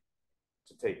likely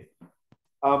to take.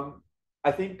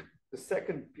 I think the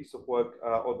second piece of work,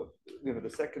 or the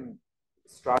second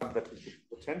strand that we could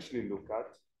potentially look at,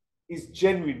 is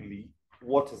genuinely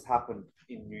what has happened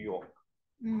in New York.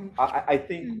 I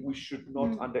think we should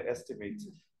not underestimate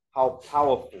how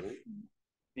powerful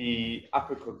the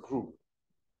Africa group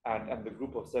and the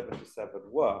group of 77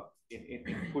 were in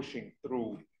pushing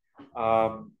through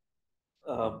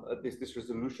this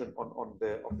resolution on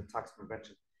the tax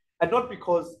convention, and not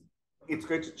because it's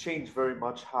going to change very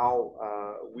much how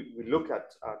we look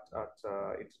at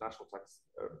international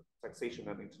taxation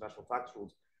and international tax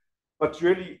rules, but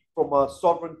really from a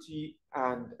sovereignty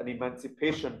and an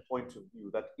emancipation point of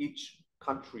view, that each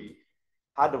country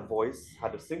had a voice,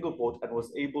 had a single vote, and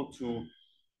was able to,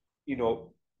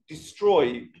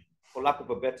 destroy, for lack of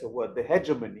a better word, the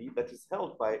hegemony that is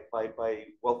held by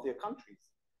wealthier countries.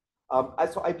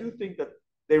 So I do think that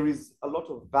there is a lot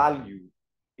of value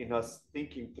in us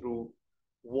thinking through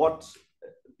what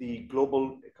the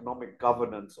global economic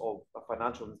governance of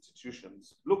financial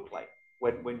institutions look like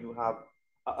when you have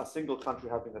a single country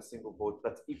having a single vote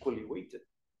that's equally weighted.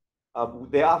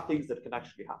 There are things that can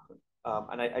actually happen.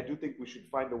 And I do think we should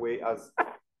find a way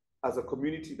as a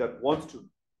community that wants to,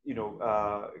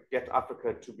 get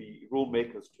Africa to be rule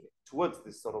makers towards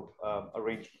this sort of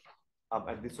arrangement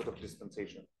and this sort of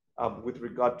dispensation with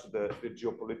regard to the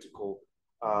geopolitical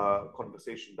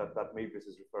conversation that Mavis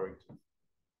is referring to.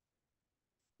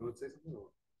 You want to say something? Or?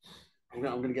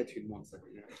 I'm going to get to you in 1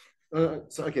 second.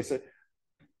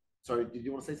 Sorry, did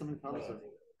you want to say something, Paula?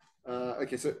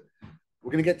 Okay, so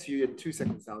we're going to get to you in 2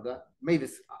 seconds, Sauda.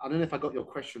 Mavis, I don't know if I got your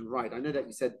question right. I know that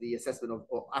you said the assessment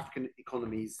of African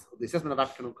economies, the assessment of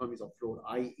African economies are flawed,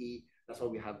 i.e., that's why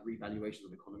we have revaluation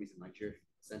of economies in Nigeria,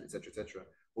 et cetera.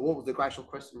 But what was the actual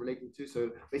question relating to?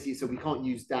 So basically, so we can't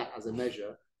use that as a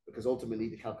measure because ultimately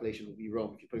the calculation will be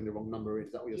wrong if you're putting the wrong number in.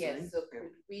 Is that what you're saying? Yes, so could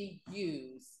we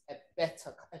use a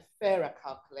fairer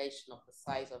calculation of the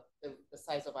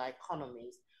size of our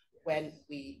economies when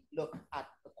we look at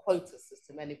the quota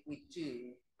system, and if we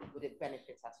do, would it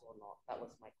benefit us or not? That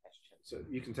was my question. So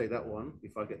you can take that one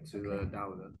if I get to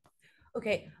Dawda.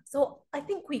 Okay, so I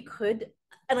think we could,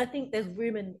 and I think there's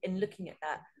room in looking at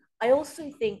that. I also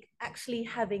think actually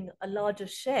having a larger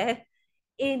share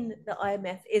in the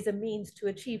IMF is a means to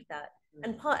achieve that,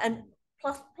 and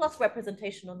plus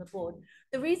representation on the board.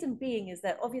 The reason being is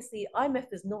that obviously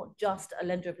IMF is not just a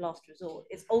lender of last resort;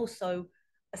 it's also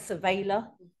a surveiller,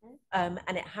 and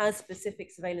it has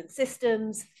specific surveillance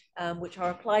systems which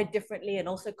are applied differently and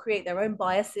also create their own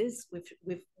biases.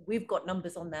 We've got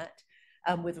numbers on that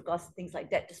with regards to things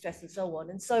like debt distress and so on.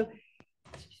 And so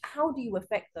how do you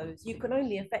affect those? You can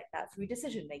only affect that through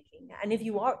decision making. And if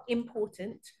you are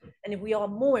important, and if we are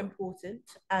more important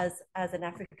as an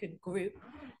African group,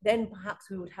 then perhaps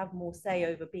we would have more say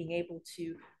over being able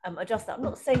to adjust that. I'm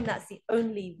not saying that's the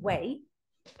only way,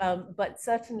 but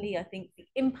certainly I think the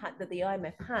impact that the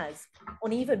IMF has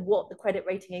on even what the credit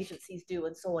rating agencies do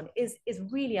and so on is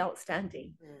really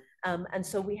outstanding. And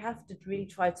so we have to really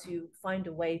try to find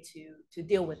a way to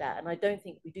deal with that. And I don't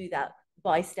think we do that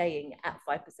by staying at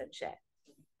 5% share.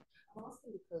 I'm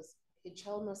asking because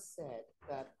Hichelma said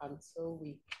that until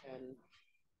we can,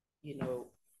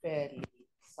 fairly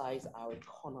size our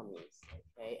economies,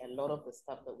 okay, a lot of the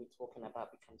stuff that we're talking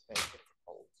about becomes very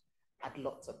difficult at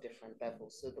lots of different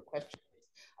levels. So the question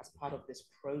is, as part of this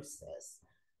process,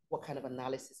 what kind of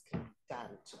analysis can be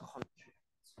done to contribute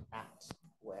to that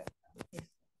work?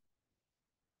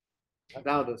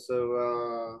 Dawda,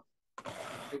 so I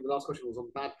think the last question was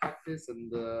on bad practice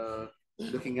and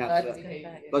looking at,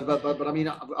 but I mean,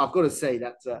 I've got to say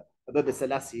that Abebe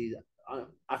Selassie,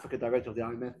 Africa director of the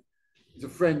IMF, is a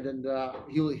friend, and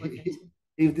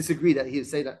he'll disagree that he'll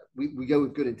say that we go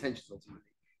with good intentions ultimately,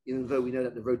 even though we know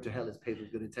that the road to hell is paved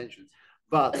with good intentions.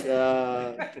 But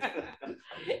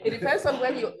it depends on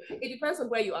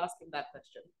where you ask him that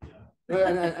question.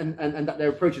 And that their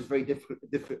approach is very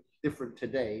different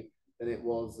today than it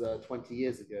was 20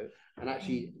 years ago. And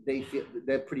actually,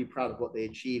 they're pretty proud of what they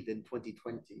achieved in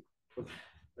 2020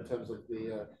 in terms of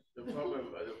the. The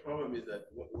problem is that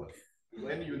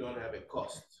when you don't have a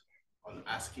cost on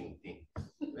asking things,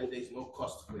 when there's no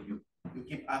cost for you, you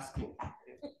keep asking.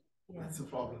 Yeah. That's the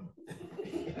problem.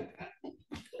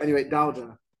 Anyway,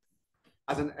 Dawda,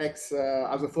 as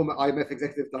a former IMF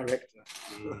executive director.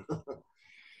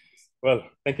 Well,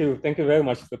 thank you very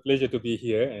much. It's a pleasure to be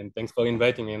here, and thanks for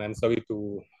inviting me. And I'm sorry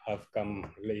to have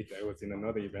come late. I was in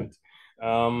another event.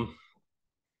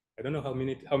 I don't know how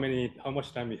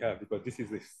much time we have, because this is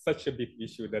such a big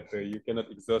issue that you cannot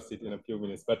exhaust it in a few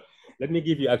minutes. But let me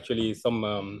give you actually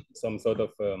some sort of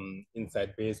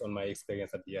insight based on my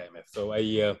experience at the IMF. So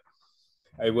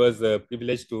I was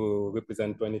privileged to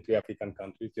represent 23 African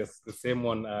countries, just the same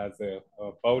one as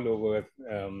Paulo was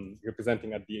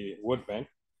representing at the World Bank.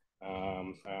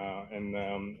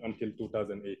 Until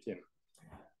 2018.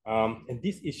 And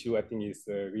this issue, I think, is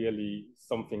really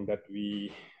something that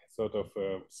we sort of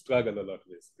struggle a lot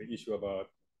with, the issue about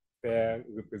fair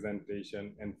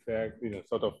representation and fair,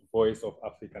 sort of voice of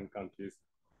African countries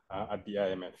at the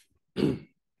IMF.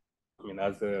 I mean,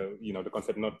 as the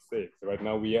concept not says, right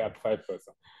now we are at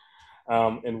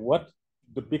 5%. And what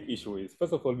the big issue is,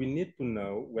 first of all, we need to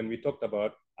know, when we talked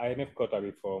about IMF quota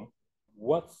reform,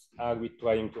 what are we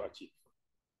trying to achieve?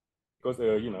 Because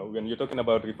when you're talking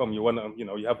about reform, you wanna,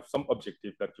 you have some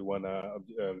objective that you wanna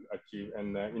achieve.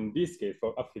 And in this case,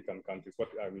 for African countries, what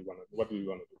do we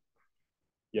wanna do?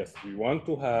 Yes, we want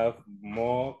to have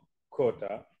more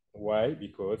quota. Why?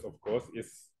 Because of course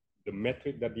it's the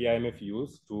metric that the IMF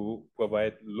used to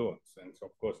provide loans, and so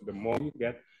of course the more you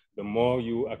get, the more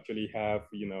you actually have,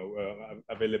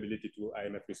 availability to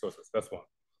IMF resources. That's one.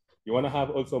 You want to have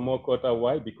also more quota.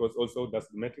 Why? Because also that's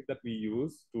the metric that we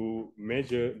use to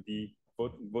measure the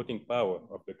voting power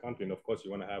of the country. And of course,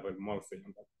 you want to have a more say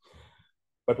on that.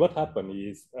 But what happened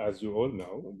is, as you all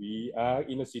know, we are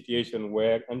in a situation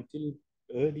where until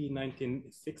early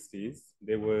 1960s,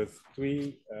 there was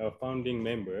three founding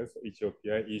members: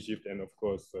 Ethiopia, Egypt, and of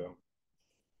course,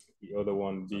 the other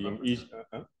one being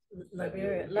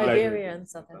Liberia and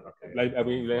South Africa.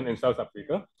 Liberia and South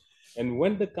Africa. And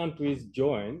when the countries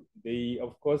joined, they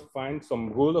of course find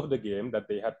some rule of the game that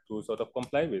they had to sort of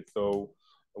comply with. So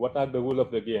what are the rule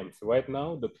of the games? Right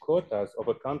now, the quotas of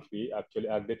a country actually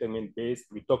are determined based,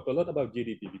 we talked a lot about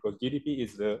GDP because GDP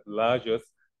is the largest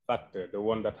factor, the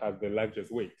one that has the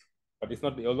largest weight, but it's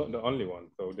not the only one.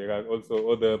 So there are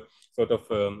also other sort of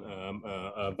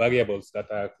variables that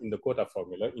are in the quota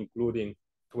formula, including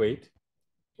trade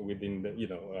within the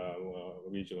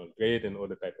regional trade and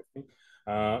other type of thing.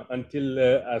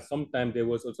 Until sometime there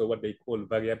was also what they call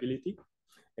variability.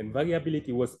 And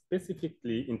variability was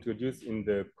specifically introduced in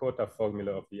the quota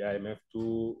formula of the IMF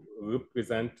to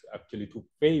represent, actually to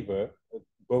favor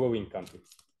borrowing countries.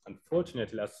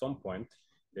 Unfortunately, at some point,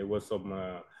 there was some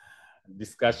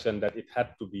discussion that it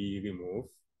had to be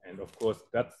removed. And of course,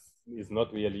 that is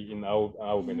not really in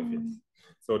our benefits.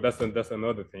 So that's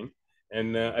another thing.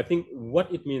 And I think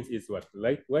what it means is what,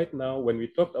 like right now, when we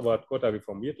talked about quota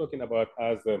reform, we're talking about,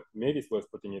 as Mavis was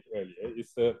putting it earlier,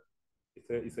 it's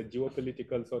a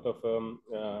geopolitical sort of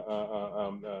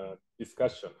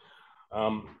discussion.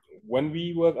 When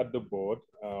we work at the board,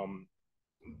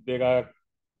 there are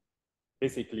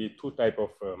basically two types of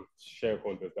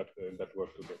shareholders that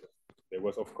work together. There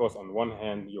was, of course, on one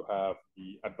hand, you have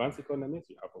the advanced economies.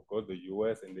 You have, of course, the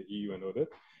US and the EU and others.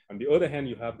 On the other hand,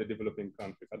 you have the developing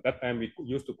countries. At that time, we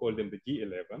used to call them the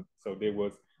G11. So there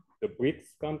was the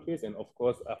BRICS countries and, of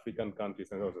course, African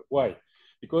countries and others. Why?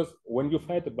 Because when you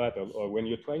fight a battle or when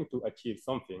you're trying to achieve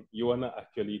something, you want to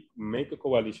actually make a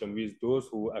coalition with those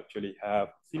who actually have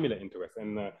similar interests.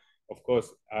 And of course,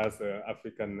 as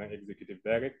African executive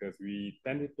directors, we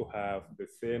tended to have the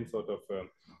same sort of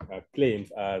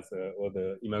claims as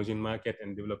other emerging market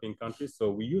and developing countries.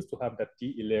 So we used to have that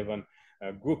G11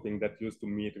 grouping that used to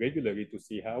meet regularly to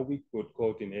see how we could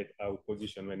coordinate our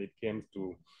position when it came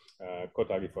to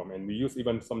quota reform. And we used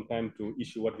even some time to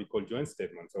issue what we call joint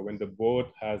statements. So when the board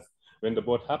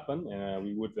happened,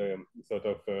 we would sort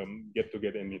of get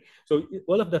together and meet. So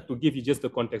all of that to give you just the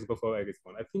context before I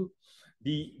respond. I think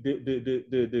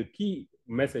the key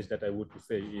message that I would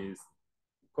say is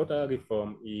quota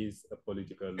reform is a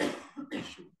political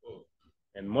issue,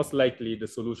 and most likely the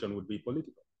solution would be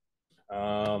political.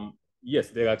 Yes,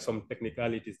 there are some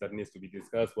technicalities that needs to be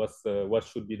discussed. What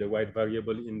should be the right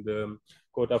variable in the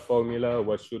quota formula?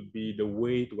 What should be the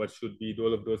weight? What should be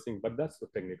all of those things? But that's so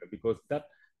technical, because that,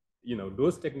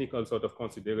 those technical sort of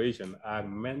considerations are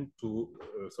meant to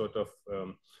sort of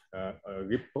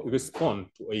respond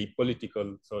to a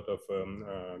political sort of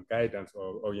guidance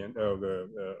or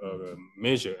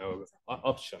measure or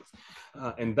options.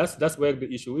 And that's where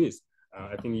the issue is.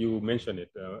 I think you mentioned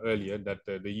it earlier that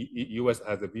the US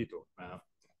has a veto.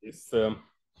 It's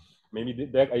maybe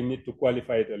there I need to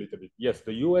qualify it a little bit. Yes,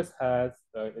 the US has,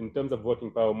 in terms of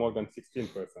voting power, more than 16%.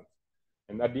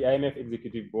 And at the IMF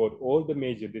Executive Board, all the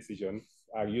major decisions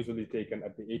are usually taken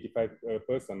at the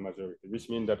 85% majority, which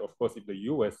means that, of course, if the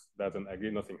US doesn't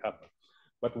agree, nothing happens.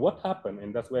 But what happened,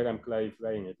 and that's where I'm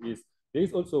clarifying it, is there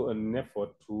is also an effort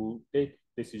to take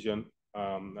decision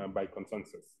by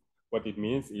consensus. What it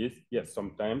means is, yes,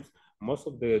 sometimes most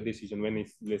of the decision, when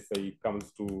it's, let's say,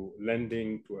 comes to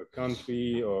lending to a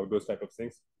country or those type of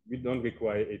things, we don't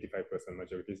require 85%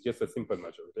 majority. It's just a simple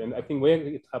majority. And I think where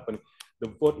it happened, the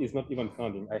vote is not even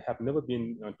counting. I have never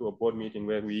been to a board meeting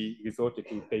where we resorted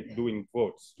to doing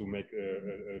votes to make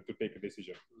to take a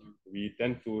decision. We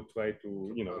tend to try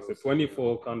to, so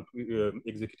 24 country,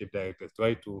 executive directors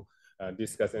try to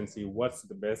discuss and see what's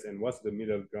the best and what's the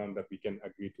middle ground that we can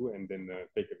agree to, and then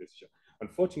take a decision.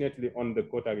 Unfortunately, on the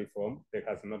quota reform, there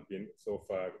has not been so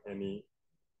far any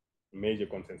major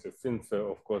consensus, since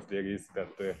of course there is that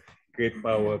great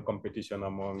power competition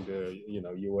among the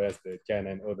US, the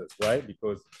China and others. Why?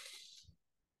 Because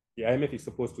the IMF is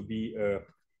supposed to be a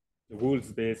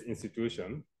rules-based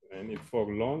institution, and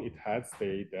for long it has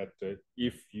said that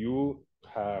if you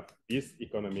have this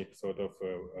economic sort of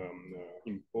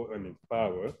important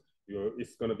power,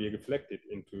 it's going to be reflected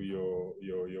into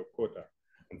your quota.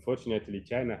 Unfortunately,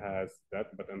 China has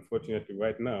that, but unfortunately,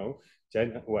 right now,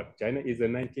 China is a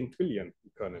 19 trillion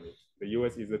economy. The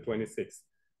US is a 26.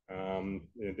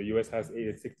 The US has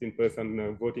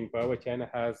 16% voting power. China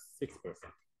has 6%.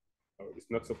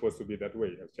 It's not supposed to be that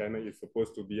way. China is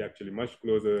supposed to be actually much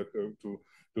closer to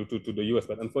the US,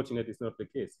 but unfortunately, it's not the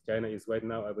case. China is right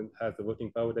now has a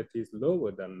voting power that is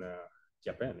lower than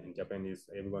Japan, and Japan is,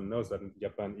 everyone knows that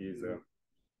Japan is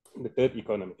the third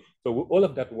economy. So all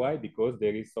of that, why? Because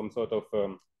there is some sort of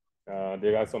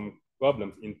there are some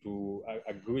problems into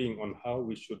agreeing on how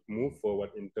we should move forward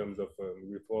in terms of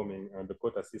reforming the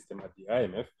quota system at the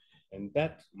IMF. And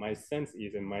that, my sense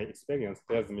is, and my experience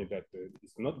tells me that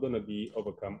it's not going to be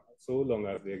overcome so long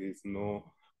as there is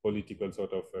no political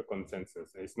sort of consensus.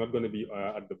 It's not going to be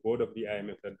at the board of the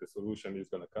IMF that the solution is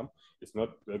going to come. It's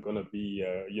not going to be,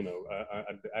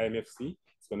 at the IMFC.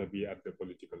 It's going to be at the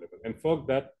political level. And for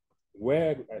that,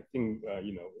 where I think,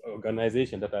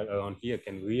 organizations that are around here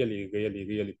can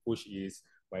really push is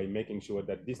by making sure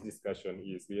that this discussion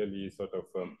is really sort of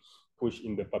pushed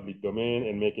in the public domain,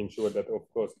 and making sure that, of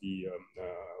course, the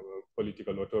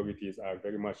political authorities are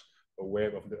very much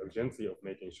aware of the urgency of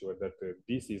making sure that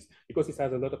this is, because it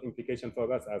has a lot of implication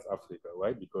for us as Africa,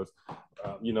 right? Because,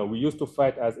 we used to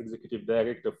fight as executive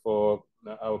director for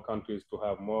our countries to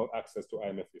have more access to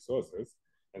IMF resources.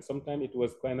 And sometimes it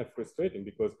was kind of frustrating,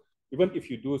 because even if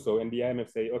you do so and the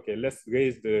IMF say, okay, let's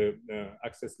raise the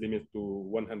access limit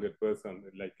to 100%,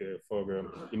 like for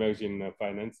emerging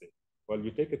financing. Well,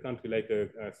 you take a country like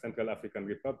Central African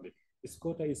Republic, its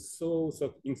quota is so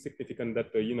insignificant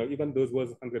that, even those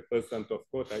was 100% of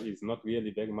quota is not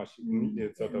really very much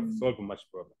sort of solve much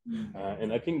problem.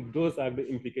 And I think those are the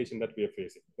implications that we are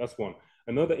facing. That's one.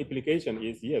 Another implication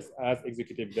is, yes, as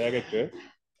executive director,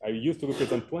 I used to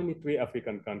represent 23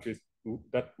 African countries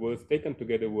that was taken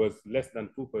together was less than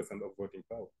 2% of voting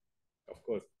power. Of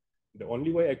course, the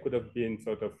only way I could have been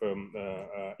sort of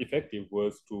effective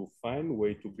was to find a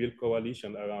way to build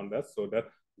coalition around us so that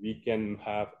we can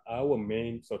have our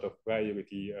main sort of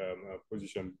priority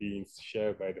position being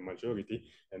shared by the majority.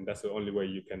 And that's the only way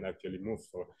you can actually move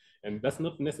forward. And that's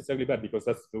not necessarily bad, because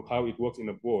that's how it works in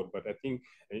a board. But I think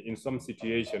in some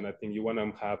situation, I think you want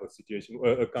to have a situation,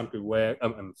 a country where,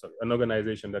 an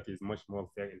organization that is much more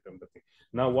fair in terms of things.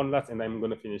 Now, one last, and I'm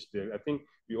going to finish there. I think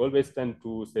we always tend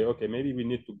to say, okay, maybe we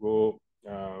need to go,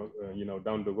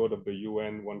 down the road of the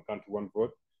UN, one country, one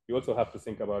vote. You also have to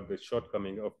think about the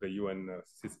shortcoming of the UN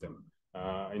system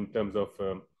in terms of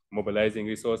mobilizing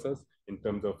resources, in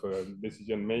terms of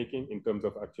decision making, in terms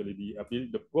of actually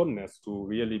the proneness to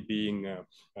really being,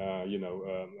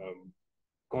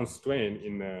 constrained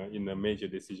in a major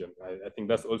decision. I think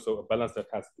that's also a balance that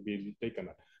has to be taken.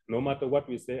 No matter what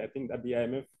we say, I think at the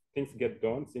IMF, things get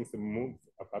done, things move,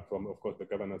 apart from, of course, the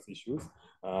governance issues.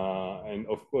 And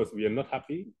of course, we are not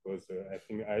happy, because I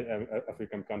think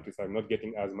African countries are not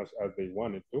getting as much as they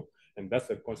wanted to. And that's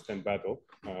a constant battle.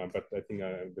 But I think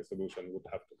the solution would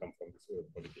have to come from this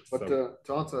politics. But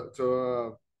so,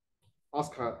 to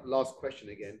ask her last question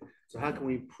again, so how can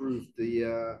we improve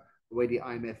the way the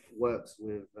IMF works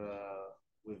with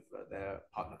their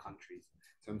partner countries?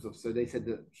 In terms of, so they said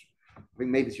that, I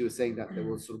think maybe she was saying that there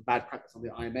was sort of bad practice on the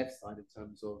IMF side in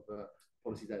terms of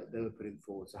policies that they were putting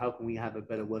forward. So how can we have a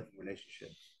better working relationship?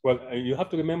 Well, you have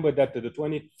to remember that the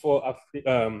 24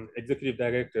 executive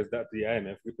directors that the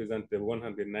IMF represent the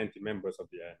 190 members of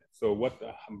the IMF. So what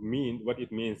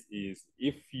it means is,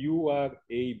 if you are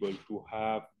able to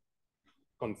have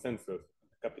consensus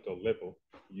capital level,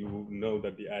 you know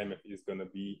that the IMF is going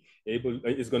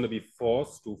to be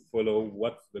forced to follow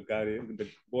what's the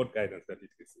board guidance that it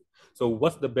receives. So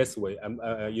what's the best way?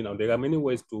 There are many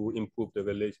ways to improve the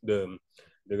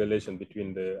relation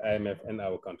between the IMF and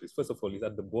our countries. First of all, is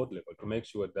at the board level, to make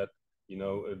sure that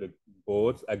the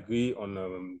boards agree on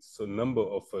a number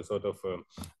of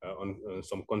on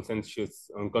some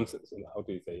consensus, how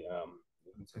do you say,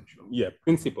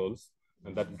 principles,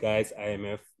 and that guides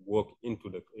IMF work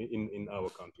into in our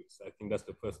countries. I think that's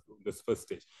the first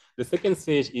stage. The second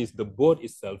stage is the board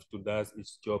itself to does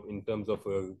its job in terms of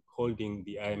holding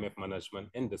the IMF management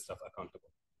and the staff accountable.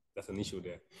 That's an issue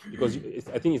there, because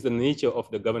I think it's the nature of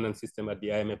the governance system at the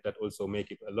IMF that also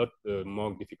make it a lot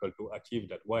more difficult to achieve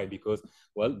that. Why? Because,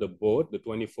 well, the board, the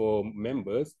 24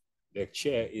 members, their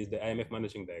chair is the IMF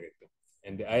managing director,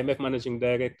 and the IMF managing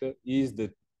director is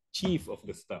the chief of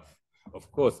the staff.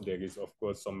 Of course, there is, of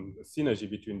course, some synergy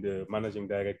between the managing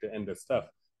director and the staff.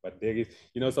 But there is,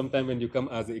 sometimes when you come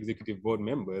as executive board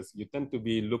members, you tend to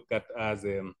be looked at as,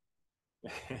 I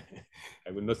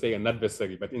would not say an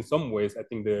adversary, but in some ways, I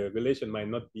think the relation might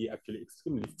not be actually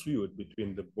extremely fluid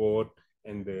between the board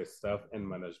and the staff and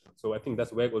management. So I think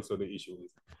that's where also the issue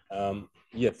is.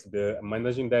 Yes, the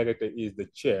managing director is the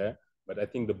chair, But I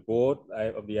think the board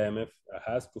of the IMF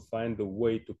has to find a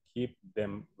way to keep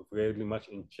them very much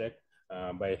in check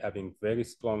by having very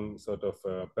strong sort of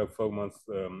performance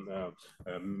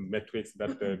metrics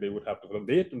that they would have to follow.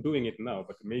 They're doing it now,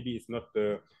 but maybe it's not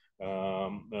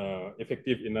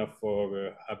effective enough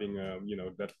for having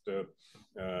that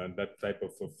type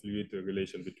of fluid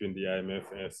relation between the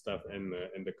IMF staff and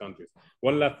the countries.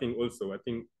 One last thing also, I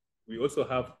think we also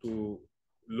have to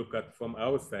look at from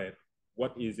our side,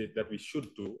 what is it that we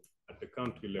should do at the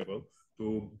country level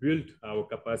to build our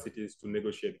capacities to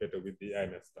negotiate better with the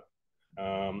IMF staff.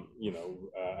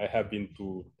 I have been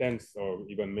to tens or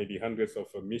even maybe hundreds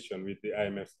of missions with the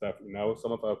IMF staff in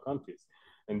some of our countries.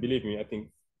 And believe me, I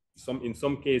think in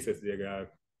some cases there are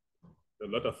a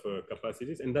lot of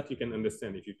capacities, and that you can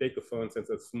understand. If you take, for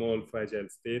instance, a small, fragile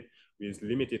state with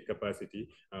limited capacity,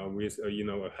 with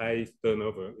a high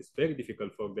turnover, it's very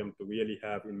difficult for them to really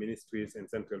have in ministries and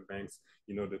central banks,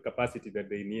 the capacity that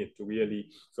they need to really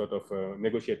sort of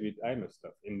negotiate with IMF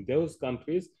stuff. In those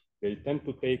countries, they tend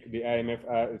to take the IMF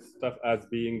stuff as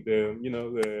being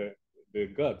the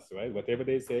gods, right? Whatever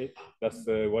they say, that's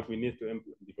what we need to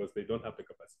implement, because they don't have the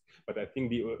capacity. But I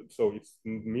think so it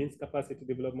means capacity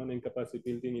development and capacity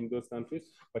building in those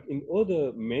countries. But in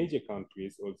other major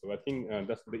countries also, I think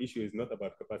that's the issue is not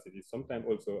about capacity. It's sometimes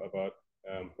also about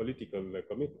political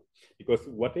commitment. Because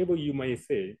whatever you may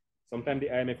say, sometimes the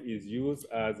IMF is used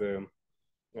as an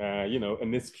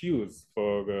excuse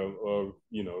for,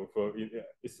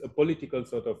 it's a political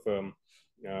sort of,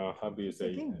 how do you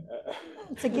say?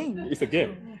 It's a game. It's a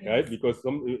game, right? Because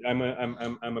I'm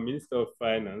a minister of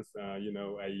finance. I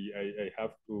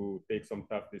have to take some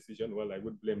tough decision. Well, I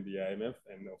would blame the IMF,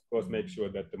 and of course make sure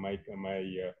that my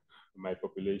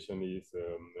population is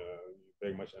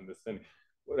very much understanding.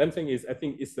 What I'm saying is, I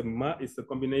think it's a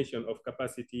combination of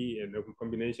capacity and a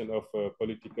combination of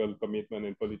political commitment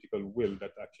and political will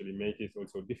that actually make it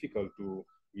also difficult to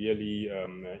really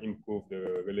improve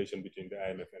the relation between the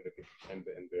IMF and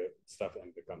the staff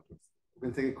and the countries. We're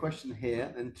going to take a question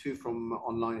here and two from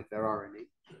online if there are any.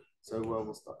 So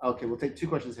we'll start. Okay, we'll take two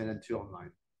questions here and two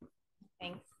online.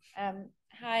 Thanks.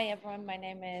 Hi, everyone. My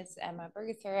name is Emma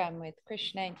Bergether. I'm with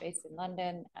Krishna, based in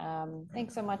London.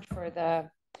 Thanks so much for the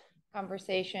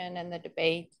conversation and the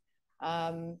debate.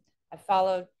 I've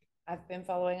been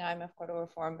following IMF Quota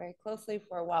reform very closely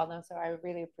for a while now, so I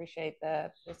really appreciate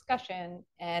the discussion.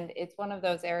 And it's one of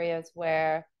those areas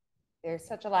where there's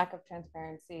such a lack of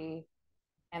transparency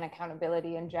and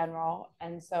accountability in general.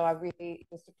 And so I really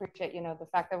just appreciate, the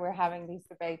fact that we're having these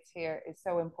debates here is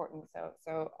so important.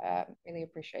 So really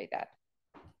appreciate that.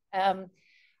 I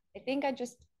think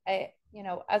as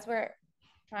we're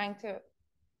trying to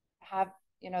have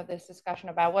this discussion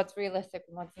about what's realistic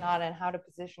and what's not, and how to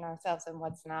position ourselves and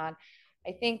what's not,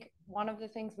 I think one of the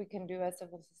things we can do as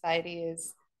civil society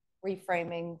is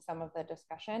reframing some of the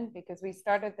discussion, because we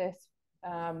started this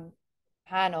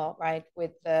panel, right,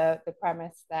 with the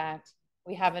premise that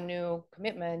we have a new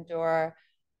commitment, or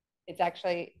it's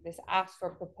actually this ask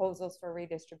for proposals for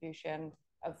redistribution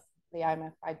of the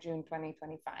IMF by June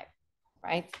 2025,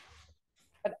 right?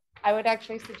 But I would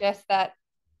actually suggest that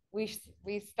we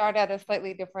start at a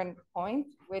slightly different point,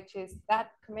 which is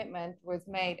that commitment was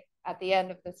made at the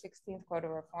end of the 16th quota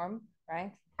reform,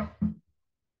 right?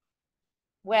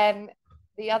 When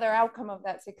the other outcome of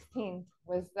that 16th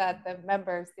was that the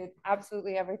members did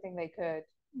absolutely everything they could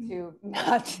to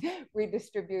not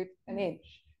redistribute an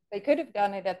inch. They could have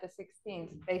done it at the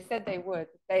 16th. They said they would.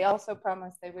 They also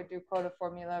promised they would do quota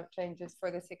formula changes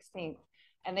for the 16th.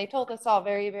 And they told us all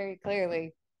very, very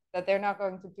clearly that they're not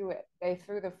going to do it. They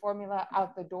threw the formula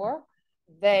out the door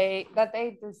that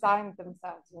they designed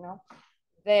themselves,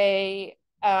 They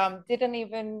didn't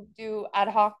even do ad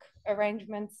hoc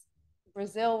arrangements.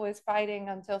 Brazil was fighting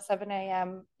until 7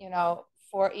 a.m.,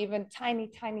 for even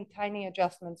tiny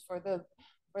adjustments for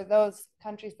those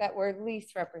countries that were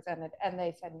least represented, and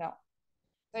they said no.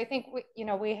 So I think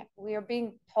we are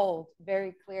being told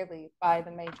very clearly by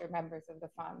the major members of the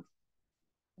fund,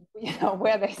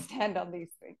 where they stand on these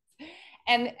things.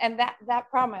 And that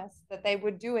promise that they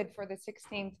would do it for the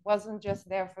 16th wasn't just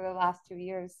there for the last 2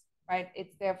 years, right?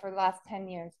 It's there for the last 10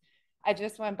 years. I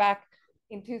just went back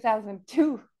in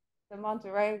 2002, the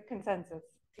Monterey Consensus.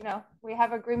 We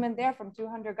have agreement there from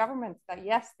 200 governments that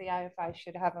yes, the IFI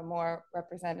should have a more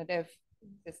representative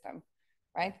system,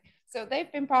 right? So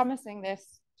they've been promising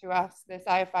this to us, this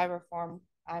IFI reform,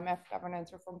 IMF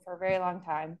governance reform, for a very long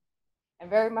time, and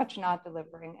very much not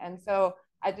delivering. And so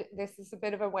this is a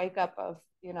bit of a wake up of,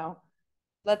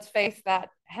 let's face that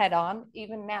head on.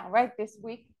 Even now, right, this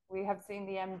week, we have seen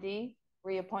the MD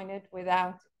reappointed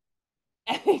without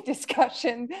any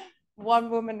discussion one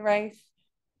woman race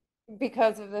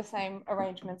because of the same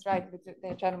arrangements, right?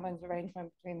 The gentleman's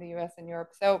arrangement between the US and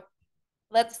Europe. So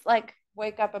let's like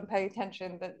wake up and pay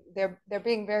attention that they're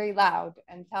being very loud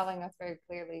and telling us very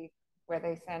clearly where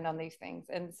they stand on these things.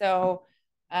 And so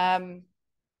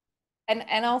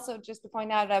and also just to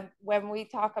point out that when we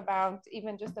talk about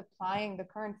even just applying the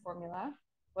current formula,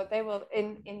 what they will,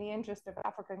 in the interest of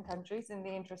African countries, in the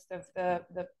interest of the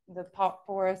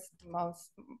poorest,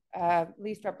 most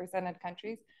least represented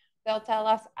countries, they'll tell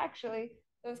us actually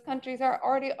those countries are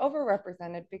already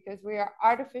overrepresented because we are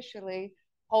artificially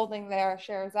holding their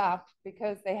shares up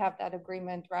because they have that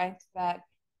agreement, right, that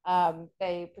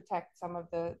they protect some of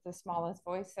the smallest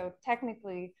voice. So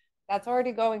technically, that's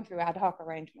already going through ad hoc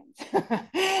arrangements.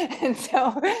 And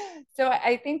so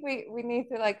I think we need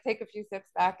to like take a few steps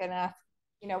back and ask,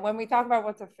 you know, when we talk about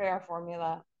what's a fair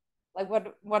formula, like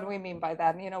what do we mean by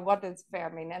that? And, you know, what does fair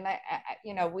mean? And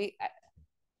you know, we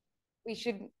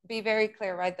should be very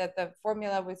clear, right, that the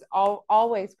formula was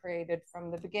always created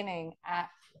from the beginning at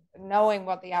knowing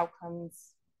what the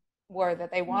outcomes were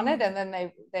that they wanted, and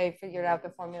then they figured out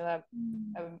the formula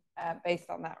based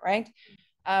on that, right?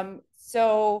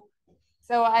 So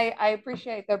I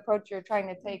appreciate the approach you're trying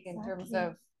to take in terms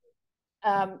of,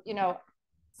 you know,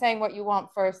 saying what you want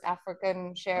first,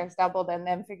 African shares doubled, and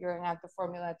then figuring out the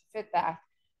formula to fit that.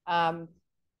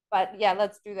 But yeah,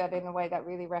 let's do that in a way that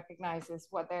really recognizes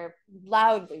what they're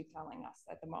loudly telling us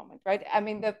at the moment, right? I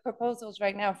mean, the proposals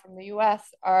right now from the US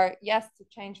are, yes, to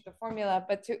change the formula,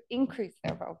 but to increase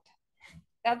their vote.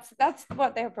 That's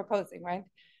what they're proposing, right?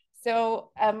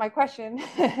 So my question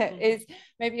is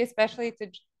maybe especially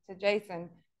to Jason.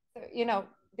 So, you know,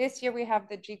 this year we have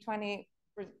the G20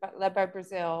 led by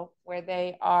Brazil, where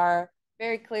they are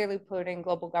very clearly putting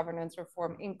global governance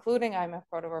reform, including IMF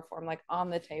quota reform, like on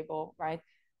the table, right?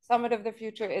 Summit of the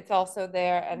Future, it's also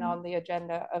there and on the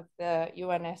agenda of the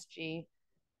UNSG.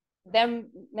 Then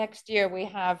next year we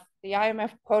have the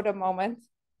IMF quota moment,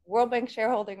 World Bank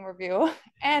shareholding review,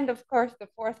 and of course the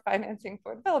fourth Financing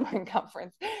for Development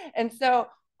conference. And so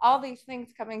all these things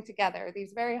coming together,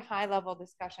 these very high level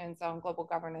discussions on global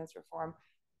governance reform,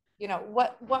 you know,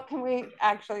 what can we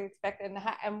actually expect,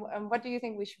 and what do you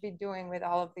think we should be doing with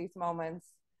all of these moments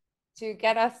to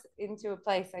get us into a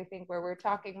place, I think, where we're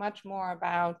talking much more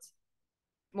about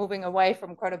moving away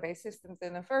from quota-based systems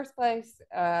in the first place,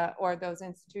 or those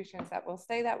institutions that will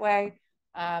stay that way,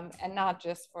 and not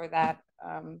just for that,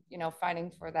 you know,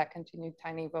 fighting for that continued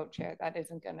tiny vote share that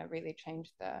isn't going to really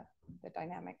change the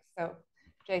dynamics. So,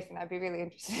 Jason, I'd be really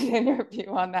interested in your view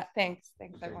on that. Thanks,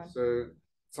 everyone. So,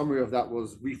 summary of that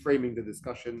was reframing the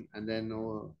discussion, and then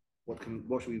what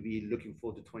should we be looking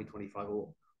forward to 2025,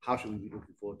 or how should we be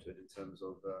looking forward to it in terms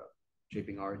of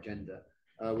shaping our agenda?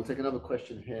 We'll take another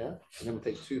question here, and then we'll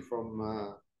take two from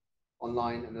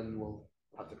online, and then we'll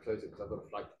have to close it because I've got a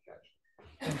flight to catch.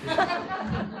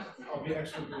 I'll be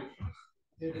extra brief.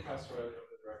 David Castro,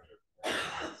 the director of the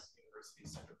University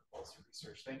Center for Policy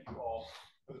Research. Thank you all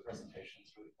for the presentation.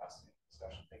 It's really fascinating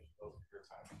discussion. Thank you both for your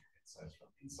time and your insights from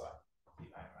inside the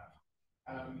IMF.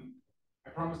 I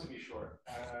promise to be short.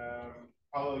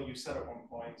 Paulo, you said at one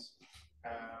point,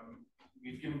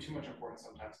 we've given too much importance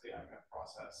sometimes to the IMF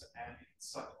process, and it can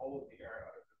suck all of the air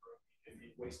out of the room. We can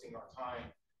be wasting our time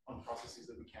on processes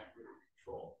that we can't really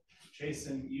control.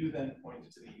 Jason, you then pointed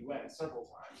to the UN several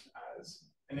times as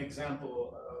an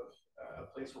example of a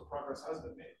place where progress has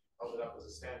been made, held it up as a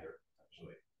standard,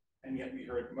 essentially. And yet we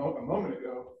heard a moment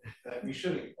ago that we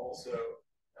shouldn't also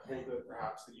hold that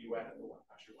perhaps the UN and the one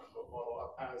country, one vote model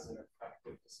up as an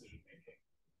effective decision-making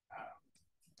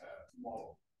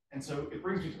model. And so it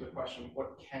brings me to the question,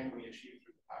 what can we achieve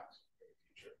through the pact for the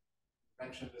future? You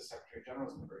mentioned the Secretary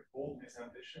General has been very bold in his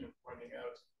ambition of pointing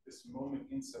out this moment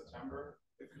in September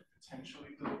that could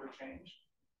potentially deliver change.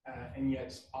 And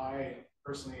yet I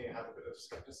personally have a bit of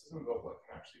skepticism about what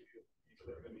can actually be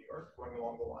delivered in New York, going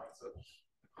along the lines of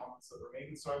the comments that were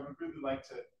made. And so I would really like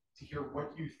to hear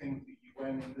what you think the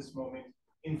UN in this moment,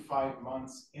 in 5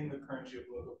 months, in the current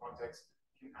geopolitical context,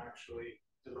 can actually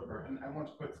deliver. And I want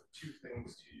to put two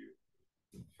things to you.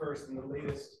 First, in the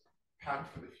latest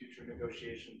Pact for the Future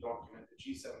negotiation document, the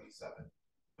G77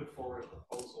 put forward a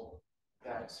proposal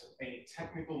that a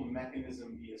technical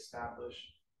mechanism be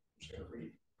established. I'm just going to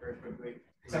read very quickly.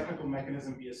 Technical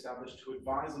mechanism be established to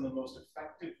advise on the most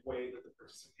effective way that the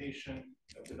participation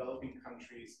of developing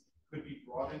countries could be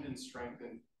broadened and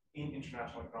strengthened in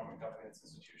international economic governance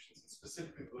institutions, and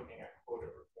specifically looking at quota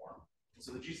reform. And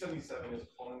so the G77 is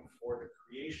calling for the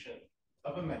creation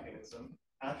of a mechanism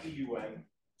at the UN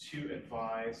to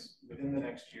advise within the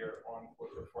next year on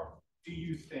quota reform. Do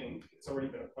you think, it's already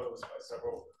been opposed by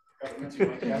several governments, you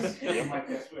might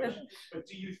guess which, but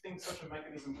do you think such a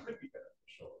mechanism could be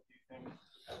beneficial? Do you think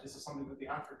this is something that the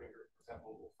African group, for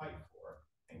example, will fight for?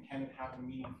 And can it have a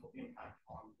meaningful impact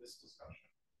on this discussion?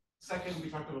 Second, we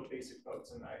talked about basic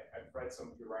votes, and I've read some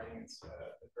of your writing. It's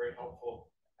very helpful.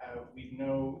 We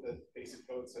know that basic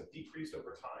votes have decreased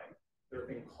over time. There have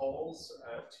been calls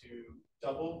to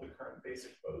double the current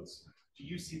basic votes. Do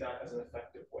you see that as an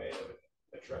effective way of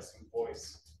addressing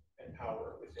voice and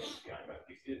power within the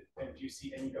IMF? And do you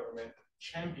see any government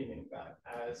championing that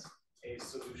as a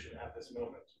solution at this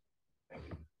moment? Thank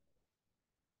you.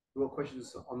 Your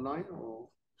questions online or?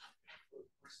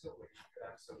 We're still waiting for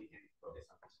that so we can focus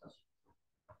on discussion.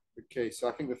 Okay, so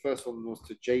I think the first one was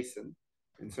to Jason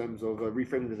in terms of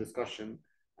reframing the discussion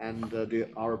and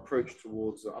our approach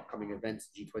towards upcoming events,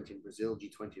 G20 in Brazil,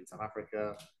 G20 in South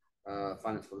Africa,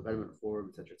 Finance for Development Forum,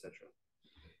 et cetera, et cetera.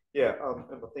 Yeah,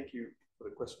 Emma, thank you for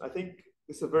the question. I think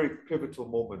it's a very pivotal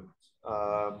moment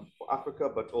for Africa,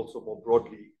 but also more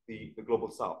broadly, the Global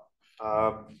South.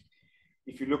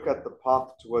 If you look at the path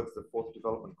towards the fourth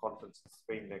development conference in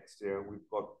Spain next year, we've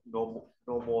got no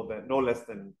less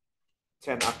than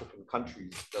 10 African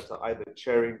countries that are either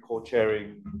chairing,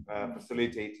 co-chairing,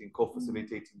 facilitating,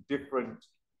 co-facilitating different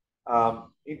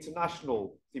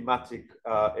international thematic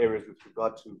areas with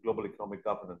regard to global economic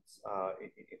governance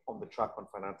on the track on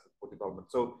finance for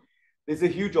development. So there's a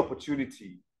huge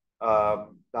opportunity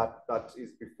that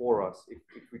is before us if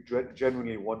we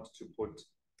genuinely want to put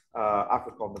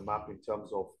Africa on the map in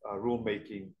terms of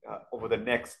rulemaking over the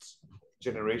next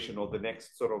generation or the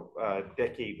next sort of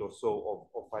decade or so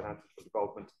of financial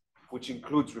development, which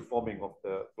includes reforming of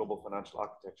the global financial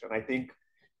architecture. And I think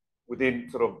within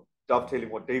sort of dovetailing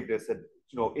what David has said,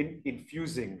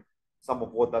 infusing some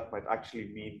of what that might actually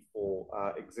mean for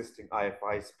existing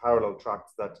IFIs, parallel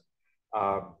tracks that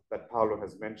Paulo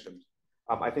has mentioned.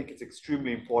 I think it's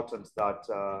extremely important that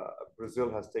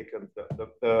Brazil has taken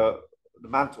the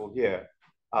mantle here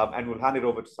and will hand it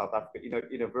over to South Africa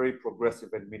in a very progressive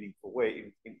and meaningful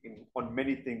way on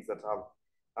many things that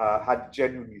have had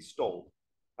genuinely stalled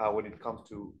when it comes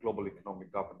to global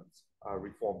economic governance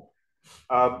reform.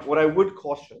 What I would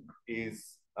caution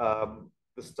is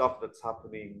the stuff that's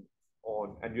happening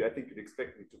I think you'd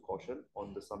expect me to caution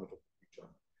on the Summit of the Future.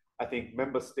 I think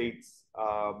member states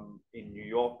in New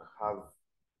York have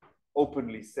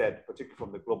openly said, particularly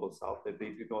from the Global South, that they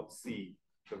do not see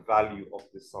the value of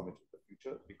this Summit of the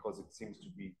Future because it seems to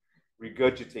be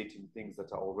regurgitating things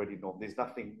that are already known. There's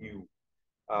nothing new,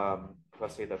 per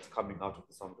se, that's coming out of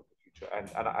the Summit of the Future.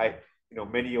 And I,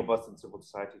 many of us in civil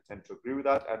society tend to agree with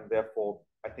that. And therefore,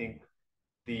 I think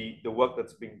the work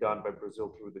that's being done by Brazil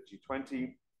through the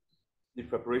G20, the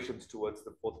preparations towards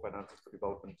the fourth Finances for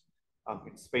Development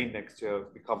in Spain next year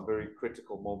become very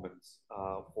critical moments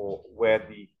for where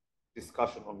the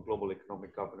discussion on global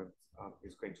economic governance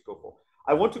is going to go for.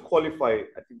 I want to qualify,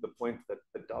 I think, the point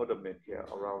that Dauda made here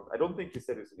around, I don't think he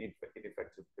said it's an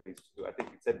ineffective place to do. I think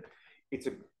he said it's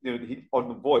on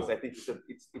the voice, I think he said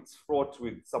it's fraught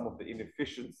with some of the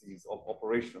inefficiencies of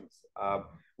operations,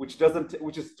 which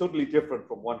is totally different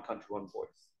from one country, one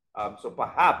voice. So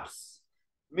perhaps,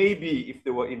 maybe if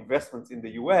there were investments in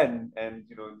the UN and,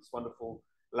 in this wonderful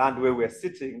land where we're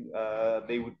sitting,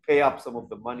 they would pay up some of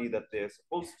the money that they're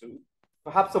supposed to.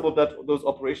 Perhaps some of those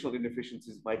operational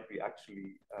inefficiencies might be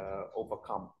actually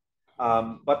overcome.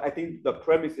 But I think the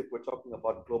premise, if we're talking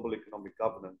about global economic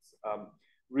governance,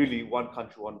 really one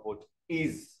country, one vote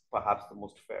is perhaps the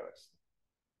most fairest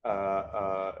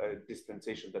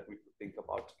dispensation that we could think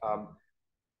about.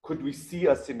 Could we see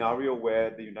a scenario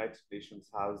where the United Nations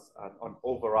has an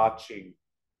overarching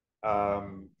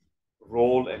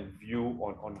role and view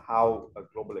on how a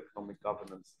global economic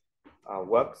governance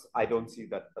works? I don't see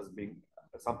that as being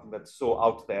something that's so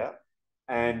out there,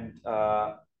 and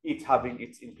it having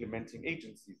its implementing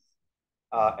agencies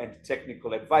and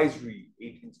technical advisory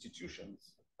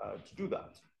institutions to do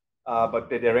that. But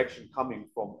the direction coming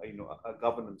from a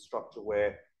governance structure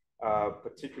where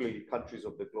particularly countries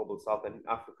of the Global South and in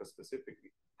Africa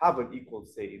specifically have an equal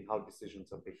say in how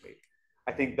decisions are being made.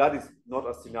 I think that is not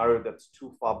a scenario that's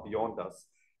too far beyond us,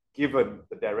 given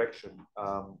the direction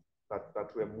that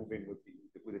we're moving with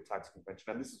the tax convention.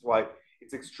 And this is why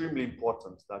it's extremely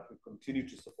important that we continue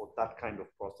to support that kind of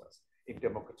process in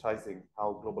democratizing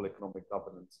how global economic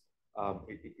governance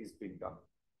is being done.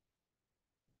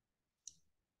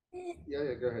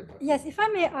 Yeah, go ahead. Yes, if I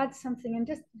may add something and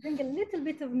just bring a little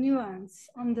bit of nuance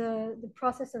on the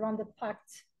process around the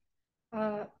pact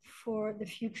for the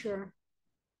future.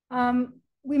 I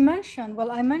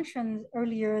mentioned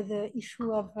earlier the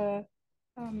issue of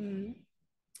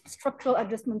structural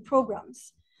adjustment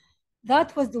programs.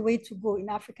 That was the way to go in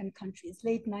African countries,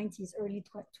 late 90s, early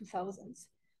 2000s.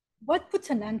 What put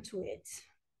an end to it?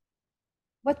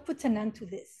 What put an end to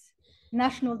this?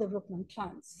 National development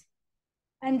plans.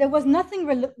 And there was nothing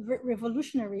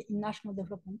revolutionary in national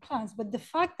development plans, but the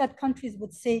fact that countries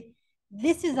would say,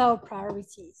 this is our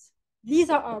priorities, these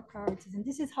are our priorities, and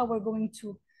this is how we're going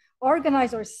to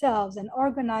organize ourselves and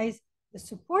organize the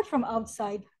support from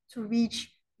outside to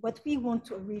reach what we want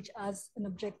to reach as an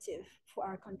objective for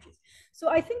our countries. So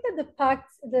I think that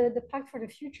the Pact for the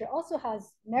Future also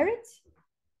has merit.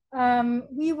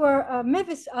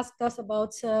 Mavis asked us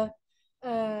about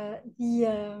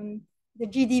the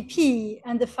GDP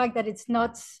and the fact that it's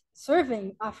not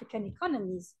serving African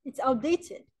economies. It's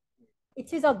outdated.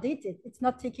 It is outdated. It's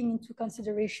not taking into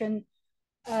consideration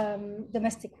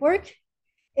domestic work.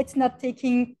 It's not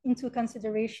taking into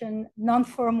consideration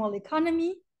non-formal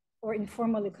economy or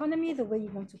informal economy, the way you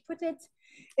want to put it.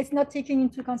 It's not taking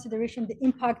into consideration the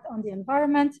impact on the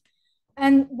environment.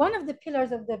 And one of the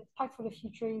pillars of the Pact for the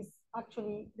Future is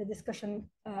actually the discussion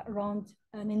around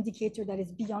an indicator that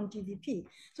is beyond GDP.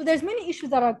 So there's many issues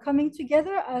that are coming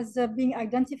together as being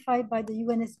identified by the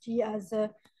UNSG as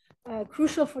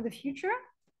crucial for the future.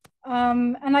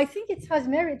 And I think it has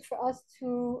merit for us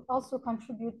to also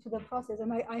contribute to the process.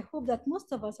 And I hope that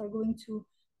most of us are going to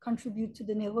contribute to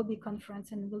the Nairobi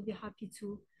conference, and we'll be happy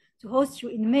to host you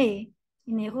in May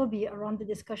in Nairobi around the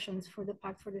discussions for the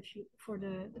Pact for the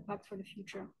Pact for the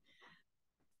Future.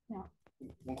 Yeah.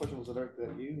 One question was directed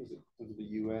at you. Was it to the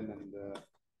UN and the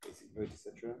basic vote,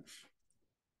 etc.?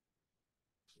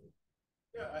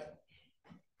 I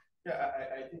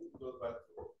think it goes back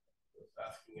to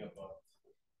asking about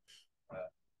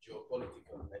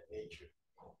geopolitical nature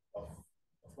of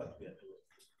what we are doing.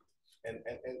 And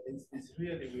it's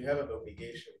really, we have an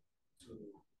obligation to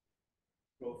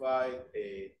provide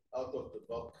a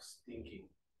out-of-the-box thinking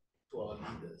to our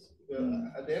leaders.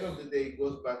 At the end of the day, it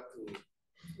goes back to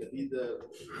the leader.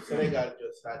 Senegal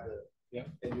just had a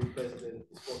new president,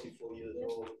 he's 44 years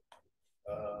old,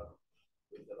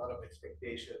 with a lot of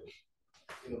expectation.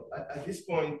 You know, at this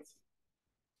point,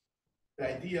 the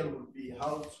idea would be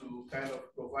how to kind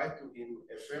of provide to him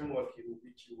a framework in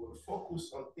which he will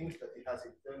focus on things that he has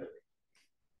internally,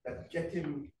 that get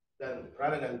him done,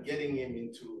 rather than getting him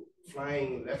into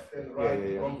flying left and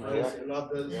right, conference and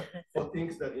others for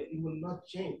things that he will not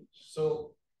change.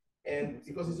 So, and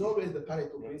because it's always the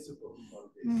Pareto principle on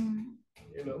this,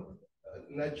 you know,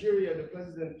 Nigeria, the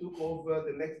president took over,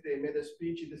 the next day made a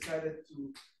speech, he decided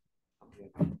to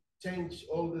change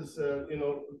all this, you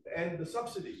know, and the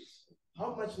subsidies.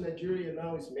 How much Nigeria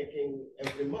now is making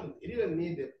every month? It didn't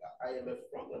need the IMF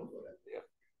program for that.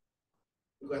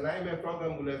 Because an IMF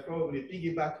program will have probably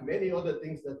piggyback many other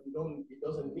things that it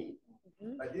doesn't need.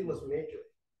 But it was major.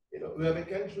 You know, we have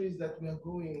countries that we are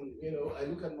going, you know, I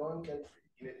look at one country,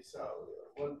 Guinea-Bissau,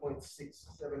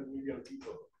 1.67 million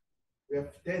people. We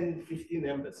have 10, 15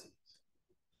 embassies,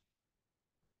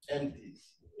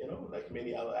 empties, you know, like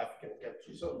many other African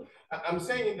countries. So I'm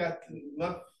saying that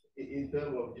not in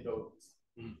terms of, you know,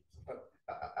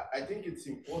 I think it's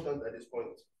important at this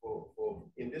point for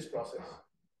in this process,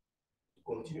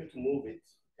 continue to move it.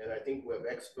 And I think we have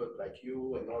experts like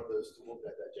you and others to move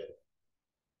that agenda.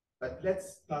 But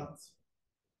let's start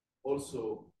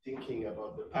also thinking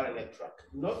about the parallel track,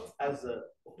 not as an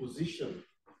opposition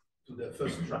to the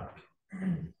first track,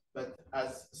 but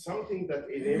as something that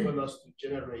enables us to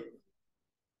generate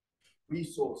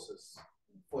resources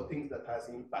for things that has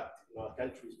impact in our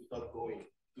countries without going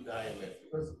to the IMF.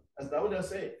 Because as Dauda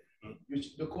said,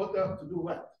 the quota to do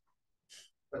what?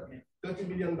 But $30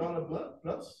 million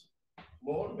plus,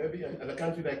 more, maybe, and a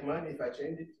country like mine, if I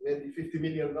change it, maybe $50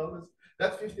 million.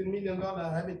 That $15 million,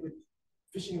 I have it with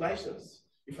fishing license.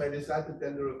 If I decide to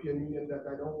tell the European Union that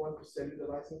I don't want to sell you the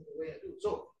license the way I do.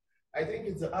 So I think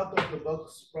it's an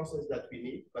out-of-the-box process that we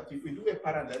need. But if we do a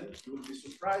parallel, you will be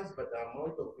surprised by the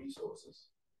amount of resources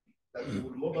that we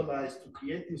will mobilize to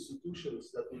create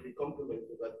institutions that will be complementary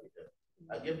to that.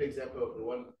 I gave the example of the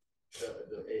one,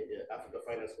 the Africa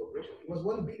Finance Corporation. It was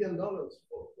 $1 billion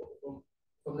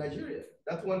from Nigeria.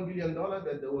 That's $1 billion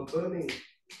that they were burning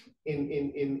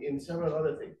in several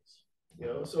other things. You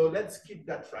know, so let's keep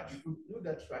that track. If we do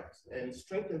that track and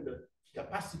strengthen the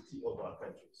capacity of our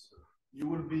countries, you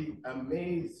will be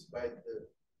amazed by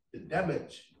the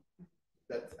damage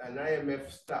that an IMF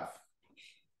staff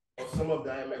or some of the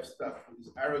IMF staff is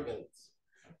arrogant,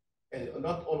 and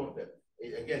not all of them.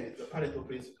 Again, it's the Pareto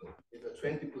principle. It's a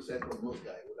 20% of those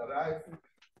guys will arrive.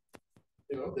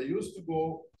 You know, they used to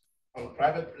go on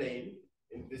private plane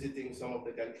in visiting some of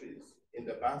the countries. In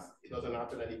the past, it doesn't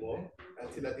happen anymore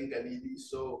until I think Alidi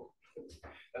saw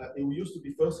It used to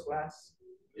be first class,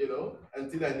 you know,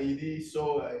 until Anidi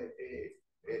saw a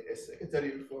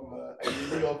secretary from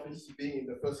Anidi office being in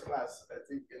the first class. I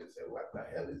think they said, what the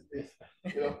hell is this?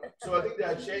 You know, so I think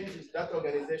there are changes. That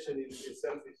organization in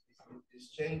itself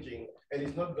is changing, and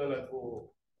it's not gonna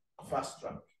go fast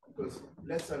track, because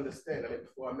let's understand, I mean,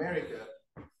 for America,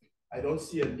 I don't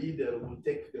see a leader who will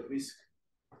take the risk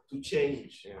to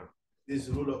change this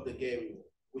rule of the game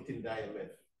within the IMF.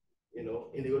 You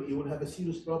know, and he will have a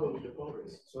serious problem with the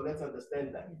Congress. So let's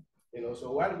understand that. You know,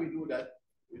 so while we do that,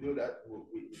 we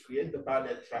create the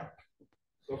parallel track,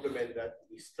 supplement that,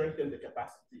 we strengthen the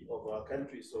capacity of our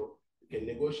country so we can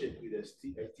negotiate with a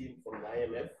team from the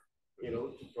IMF, you know,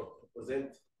 to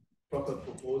present proper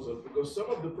proposals, because some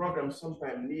of the programs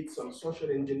sometimes need some social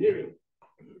engineering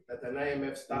that an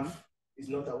IMF staff is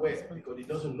not aware, because it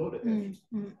doesn't know the country.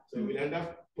 So we'll end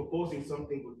up proposing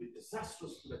something will be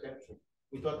disastrous to the country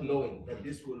without knowing that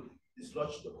this will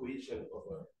dislodge the cohesion of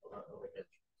a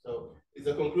country. So it's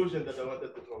a conclusion that I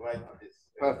wanted to provide on this.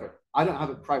 Perfect. I don't have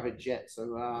a private jet,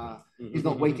 so he's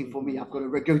not waiting for me. I've got to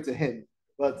go to him.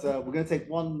 But we're going to take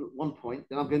one point,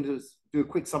 then I'm going to do a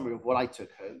quick summary of what I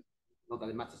took home. Not that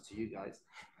it matters to you guys.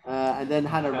 And then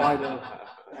Hannah Ryder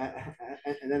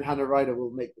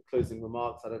will make the closing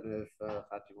remarks. I don't know if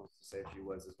Fatih wants to say a few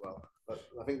words as well. But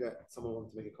I think that someone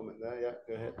wanted to make a comment there. Yeah,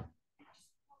 go ahead.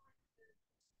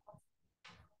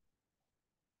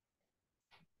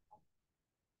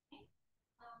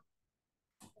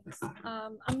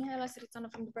 I'm Mihaela Siritana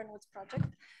from the Burnwoods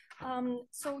Project.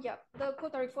 So yeah, the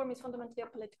quota reform is fundamentally a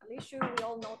political issue. We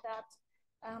all know that.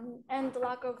 And the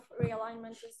lack of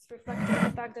realignment is reflected in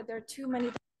the fact that there are too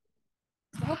many.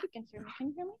 I hope you can hear me. Can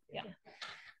you hear me? Yeah.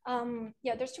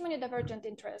 Yeah, there's too many divergent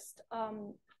interests.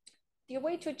 The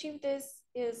way to achieve this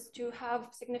is to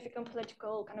have significant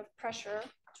political kind of pressure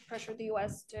to pressure the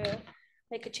US to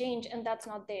make a change, and that's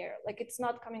not there. Like, it's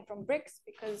not coming from BRICS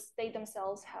because they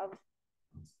themselves have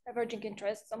diverging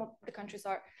interests. Some of the countries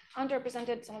are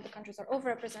underrepresented, some of the countries are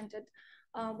overrepresented.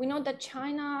 We know that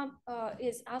China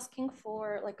is asking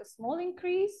for like a small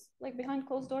increase, like behind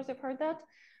closed doors. I've heard that.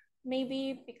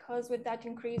 Maybe because with that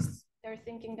increase, they're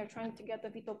thinking they're trying to get the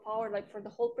veto power like for the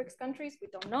whole BRICS countries. We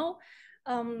don't know.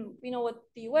 We know what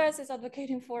the US is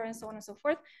advocating for and so on and so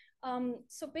forth.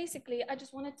 So basically, I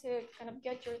just wanted to kind of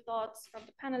get your thoughts from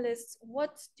the panelists.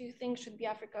 What do you think should be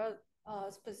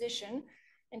Africa's position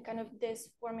in kind of this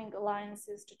forming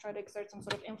alliances to try to exert some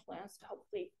sort of influence to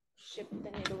hopefully shift the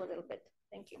needle a little bit?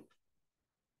 Thank you.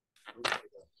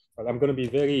 Well, I'm going to be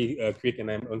very quick, and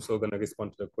I'm also going to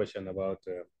respond to the question about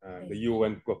the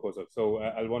UN proposal. So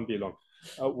I won't be long.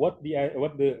 What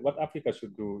Africa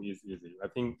should do is easy. I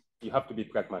think you have to be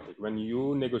pragmatic. When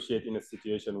you negotiate in a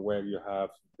situation where you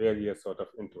have various sort of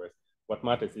interests, what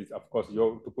matters is, of course,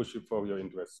 to push for your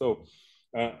interests. So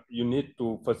you need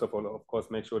to, first of all, of course,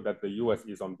 make sure that the US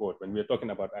is on board when we're talking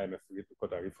about IMF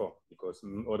quota reform, because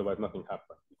otherwise nothing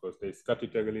happens, because they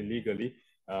statutorily, legally,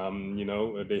 you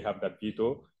know, they have that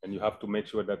veto, and you have to make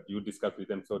sure that you discuss with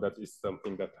them so that is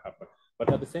something that happens. But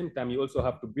at the same time, you also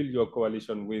have to build your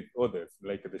coalition with others,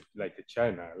 like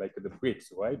China, like the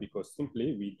BRICS, right? Because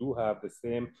simply we do have the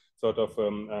same sort of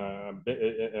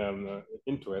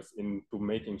interest into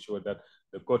making sure that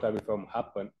the quota reform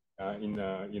happen in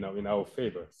our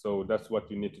favor. So that's what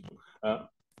you need to do.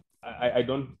 I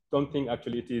don't think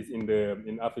actually it is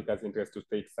in Africa's interest to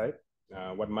take side.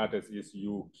 What matters is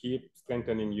you keep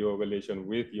strengthening your relation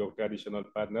with your traditional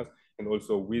partners and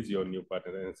also with your new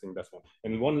partners. And I think that's one.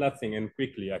 And one last thing, and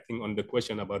quickly, I think on the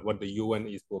question about what the UN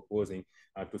is proposing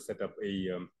to set up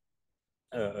a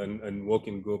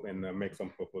working group and make some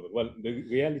proposals. Well, the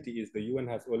reality is the UN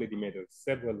has already made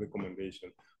several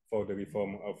recommendations for the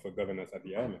reform of governance at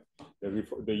the IMF.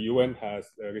 The UN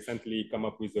has recently come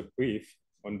up with a brief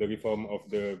on the reform of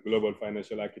the global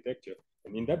financial architecture.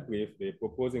 And in that brief, they're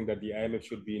proposing that the IMF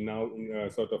should be now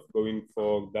sort of going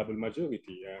for double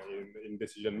majority in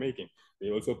decision making.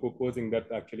 They're also proposing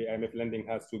that actually IMF lending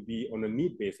has to be on a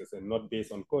need basis and not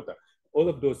based on quota. All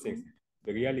of those things.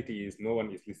 The reality is no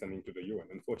one is listening to the UN,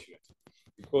 unfortunately.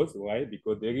 Because why?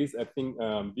 Because there is, I think,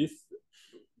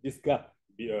 this gap,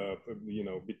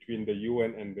 between the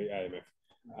UN and the IMF.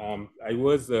 I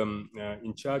was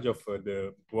in charge of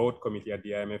the board committee at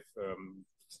the IMF,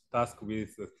 tasked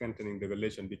with strengthening the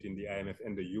relation between the IMF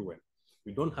and the UN.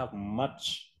 We don't have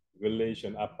much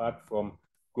relation apart from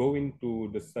going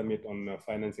to the summit on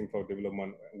financing for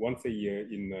development once a year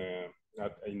in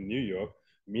New York,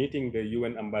 meeting the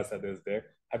UN ambassadors there,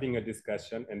 having a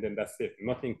discussion, and then that's it.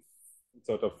 Nothing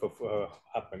sort of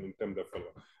happen in terms of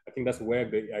follow-up. I think that's where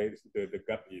the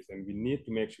gap is, and we need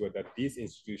to make sure that these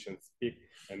institutions speak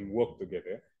and work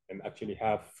together. and actually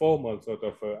have formal sort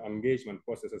of engagement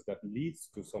processes that leads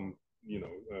to some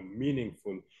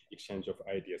meaningful exchange of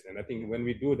ideas. And I think when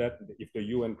we do that, if the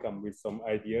UN come with some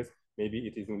ideas, maybe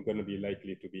it isn't going to be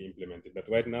likely to be implemented. But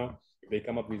right now, if they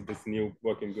come up with this new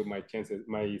working group, my sense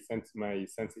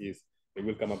is they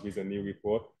will come up with a new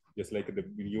report, just like the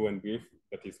UN brief,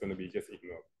 that is going to be just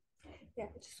ignored. Yeah,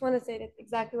 I just want to say that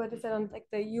exactly what you said on like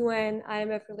the UN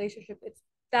IMF relationship. It's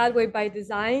that way by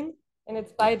design, and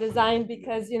it's by design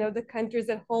because the countries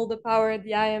that hold the power at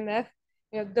the IMF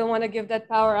don't want to give that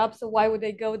power up. So why would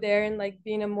they go there and like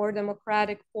be in a more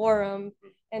democratic forum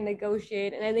and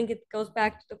negotiate? And I think it goes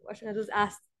back to the question that was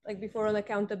asked like before on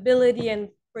accountability and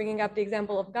bringing up the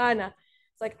example of Ghana.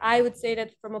 It's like I would say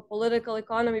that from a political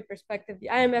economy perspective, the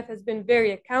IMF has been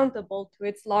very accountable to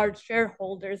its large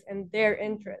shareholders and their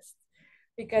interests,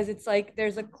 because it's like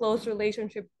there's a close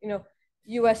relationship.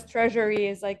 US Treasury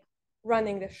is like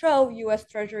running the show. US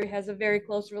Treasury has a very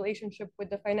close relationship with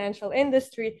the financial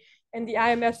industry, and the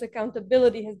IMF's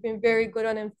accountability has been very good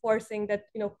on enforcing that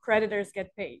creditors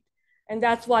get paid. And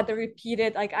that's what the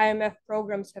repeated like IMF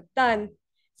programs have done.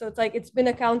 So it's like it's been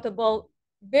accountable,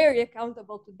 very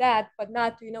accountable to that, but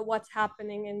not to what's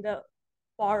happening in the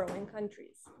borrowing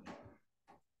countries.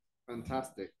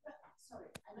 Fantastic. Sorry,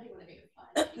 I know you want to make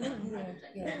a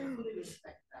plan. I fully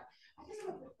respect that. I just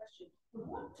have a quick question.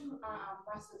 What do our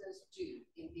ambassadors do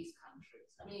in these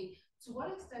countries? I mean, to what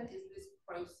extent is this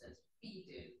process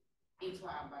feeding into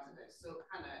our ambassadors? So,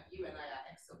 Hannah, you and I are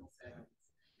ex-civil servants,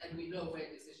 and we know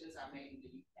where decisions are made in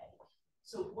the UK.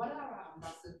 So, what are our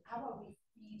ambassadors? How are we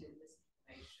feeding this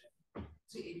information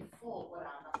to inform what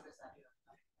our ambassadors are doing?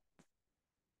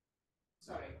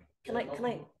 Sorry. Can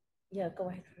I? Yeah, go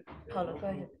ahead, Paula. Go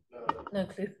ahead. No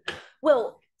clue.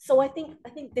 Well, so I think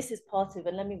this is part of,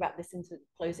 and let me wrap this into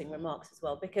closing remarks as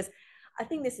well, because I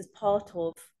think this is part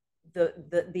of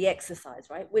the exercise,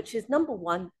 right? Which is, number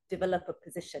one, develop a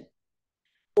position,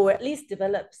 or at least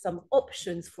develop some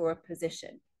options for a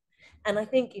position. And I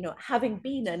think, having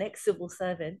been an ex-civil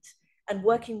servant and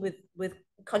working with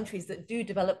countries that do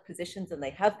develop positions, and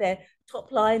they have their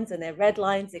top lines and their red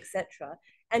lines, etc.,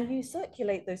 and you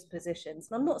circulate those positions.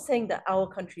 And I'm not saying that our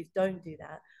countries don't do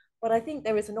that, but I think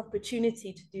there is an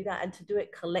opportunity to do that and to do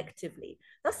it collectively.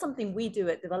 That's something we do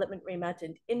at Development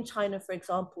Reimagined in China, for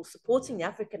example, supporting the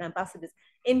African ambassadors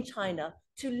in China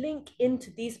to link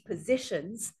into these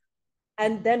positions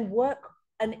and then work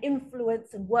and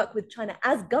influence and work with China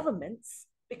as governments,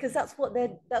 because that's what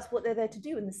they're there to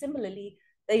do. And similarly,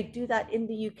 they do that in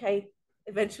the UK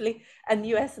eventually and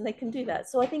the US, and they can do that.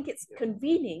 So I think it's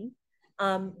convening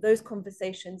those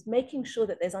conversations, making sure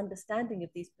that there's understanding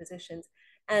of these positions.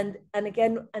 And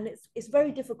again, it's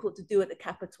very difficult to do at the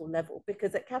capital level,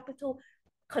 because at capital,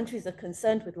 countries are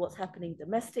concerned with what's happening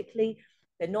domestically.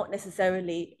 They're not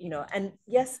necessarily, and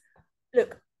yes,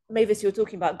 look, Mavis, you're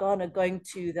talking about Ghana going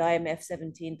to the IMF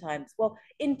 17 times. Well,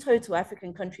 in total,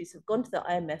 African countries have gone to the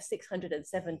IMF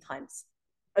 607 times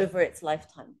over its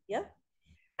lifetime, yeah?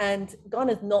 And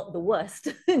Ghana's not the worst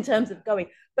in terms of going.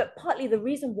 But partly the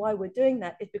reason why we're doing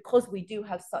that is because we do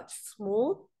have such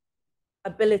small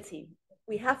ability.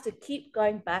 We have to keep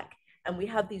going back, and we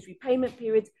have these repayment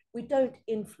periods. We don't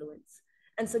influence.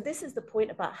 And so this is the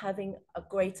point about having a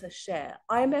greater share.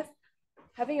 IMF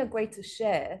having a greater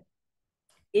share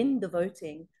in the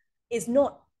voting is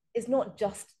not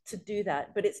just to do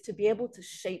that, but it's to be able to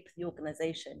shape the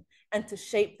organization and to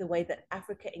shape the way that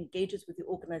Africa engages with the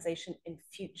organization in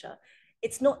future.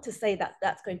 It's not to say that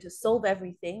that's going to solve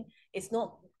everything. It's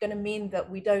not going to mean that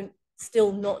we don't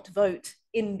still not vote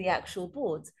in the actual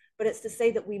boards, but it's to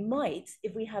say that we might,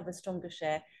 if we have a stronger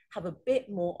share, have a bit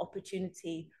more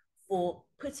opportunity for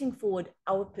putting forward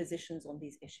our positions on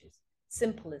these issues.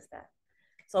 Simple as that.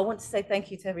 So I want to say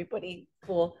thank you to everybody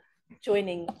for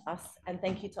joining us, and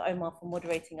thank you to Omar for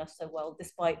moderating us so well,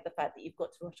 despite the fact that you've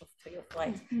got to rush off to your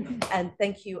flight. And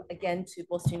thank you again to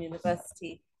Boston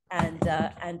University and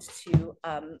to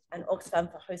Oxfam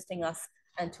for hosting us,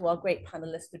 and to our great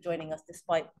panelists for joining us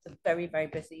despite the very, very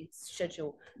busy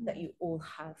schedule that you all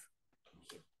have.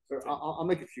 So I'll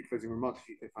make a few closing remarks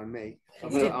if I may. I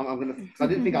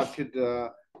didn't think I could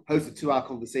host a 2-hour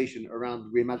conversation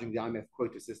around reimagining the IMF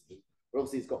quota system. But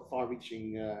obviously, it's got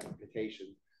far-reaching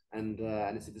implications, and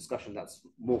it's a discussion that's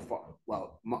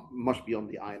much beyond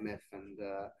the IMF, and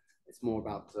it's more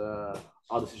about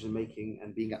our decision making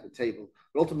and being at the table.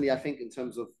 But ultimately, I think in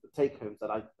terms of the take-homes that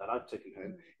I've taken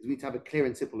home, is we need to have a clear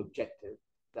and simple objective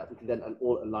that we can then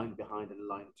all align behind and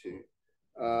align to.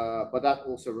 But that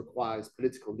also requires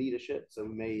political leadership. So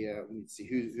we need to see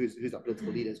who's our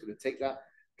political leader is going to take that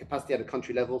capacity at a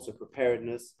country level, so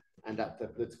preparedness and that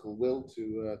political will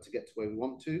to get to where we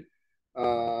want to.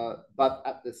 But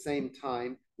at the same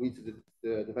time, we need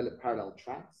to develop parallel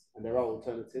tracks, and there are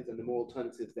alternatives, and the more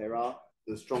alternatives there are,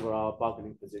 the stronger our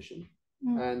bargaining position.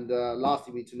 And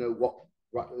lastly, we need to know what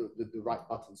the right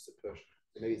buttons to push.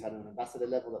 So maybe it's at an ambassador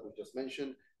level that we've just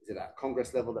mentioned. Is it at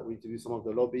Congress level that we do some of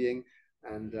the lobbying,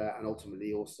 and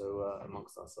ultimately also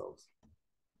amongst ourselves.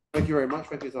 Thank you very much.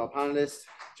 Thank you to our panelists,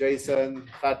 Jason,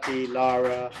 Fatih,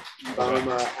 Lara,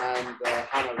 Bama, and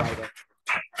Hannah Ryder.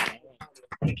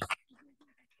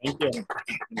 Thank you.